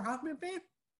Seymour Hoffman fan?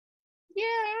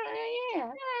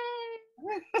 Yeah.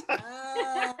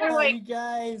 Ah, Like, you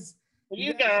guys.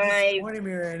 you are guys. disappointing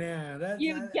me right now.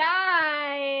 You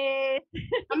guys.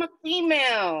 I'm a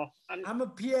female. I'm a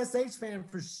PSH fan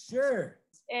for sure.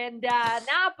 And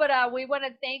we want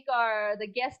to thank the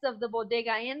guest of the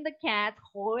Bodega and the Cat,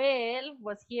 Joel,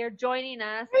 was here joining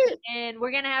us, and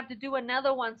we're gonna have to do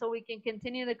another one so we can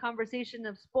continue the conversation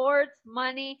of sports,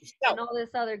 money, and all this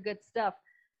other good stuff.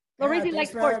 Larizi Thanks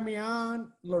likes for sports. having me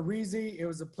on, Larizi. It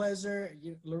was a pleasure.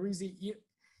 Larizi, you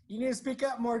need to speak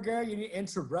up more, girl. You need to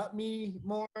interrupt me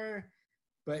more.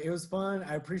 But it was fun.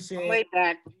 I appreciate Way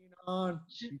back. being on.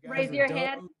 You guys Raise were your dope.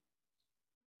 hand.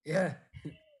 Yeah.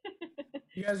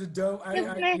 You guys are dope.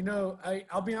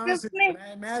 I'll be honest with you. When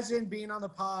I imagine being on the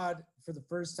pod for the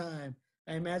first time,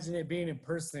 I imagine it being in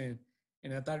person,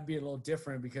 and I thought it'd be a little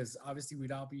different because obviously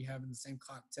we'd all be having the same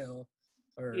cocktail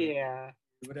or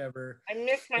whatever. I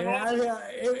miss my And home.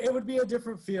 it would be a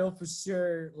different feel for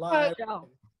sure. Live.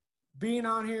 Being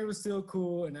on here was still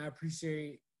cool, and I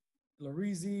appreciate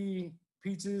Larizi,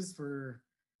 Peaches for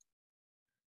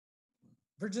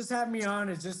just having me on.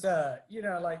 It's just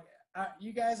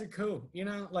you guys are cool.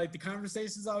 Like the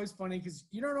conversation's always funny because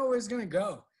you don't know where it's gonna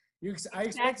go. I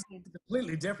expect something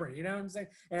completely different. You know what I'm saying?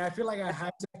 And I feel like I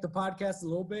hijacked the podcast a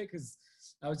little bit because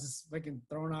I was just fucking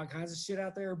throwing all kinds of shit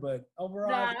out there. But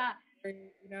overall,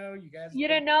 you guys. You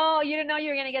didn't know you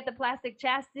were gonna get the plastic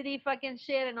chastity fucking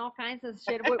shit and all kinds of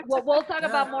shit. We'll talk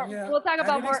about more. We'll talk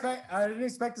about more. I didn't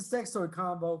expect a sex toy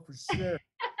combo for sure.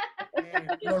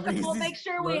 We'll make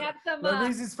sure we have some.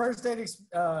 Larizi's first date,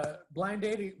 blind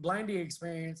dating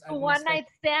experience. One night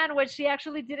stand, which she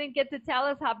actually didn't get to tell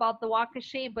us about the walk of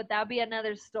shame, but that'll be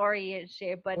another story and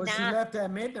shit. But she left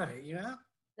at midnight, Yeah,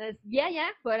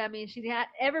 but I mean,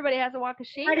 everybody has a walk of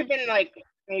shame. Might have been like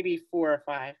maybe 4 or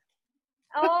 5.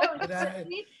 Oh,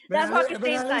 that's walk of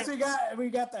shame. At least we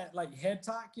got that like head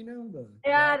talk, the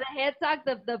head talk,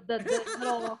 the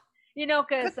little.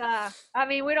 Because, I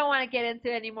mean, we don't want to get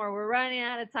into it anymore. We're running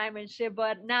out of time and shit.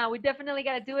 But now we definitely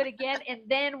got to do it again. And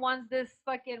then once this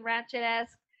fucking ratchet-ass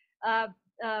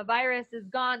virus is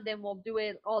gone, then we'll do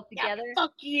it all together. Yeah,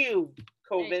 fuck you,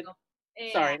 COVID.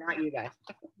 Sorry, not you guys.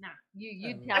 Nah,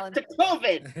 you telling me.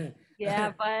 COVID.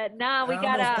 Yeah, but now we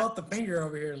got to. I felt the finger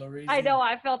over here, Larizi. I know,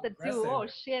 I felt it too. Oh,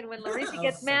 shit. When Larizi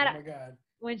gets mad. Oh, my God.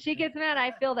 When she gets mad,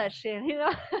 I feel that shit,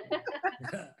 so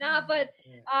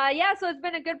it's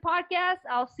been a good podcast.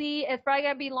 I'll see. It's probably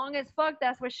gonna be long as fuck.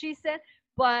 That's what she said.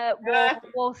 But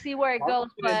we'll see where it goes.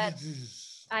 But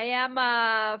I am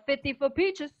 50 for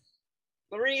Peaches.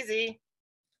 Larizi.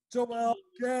 Joel,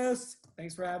 yes.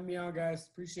 Thanks for having me on, guys.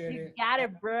 Appreciate it. You got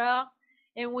it, bro.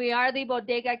 And we are the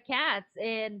Bodega Cats,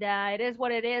 and it is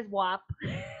what it is, WAP.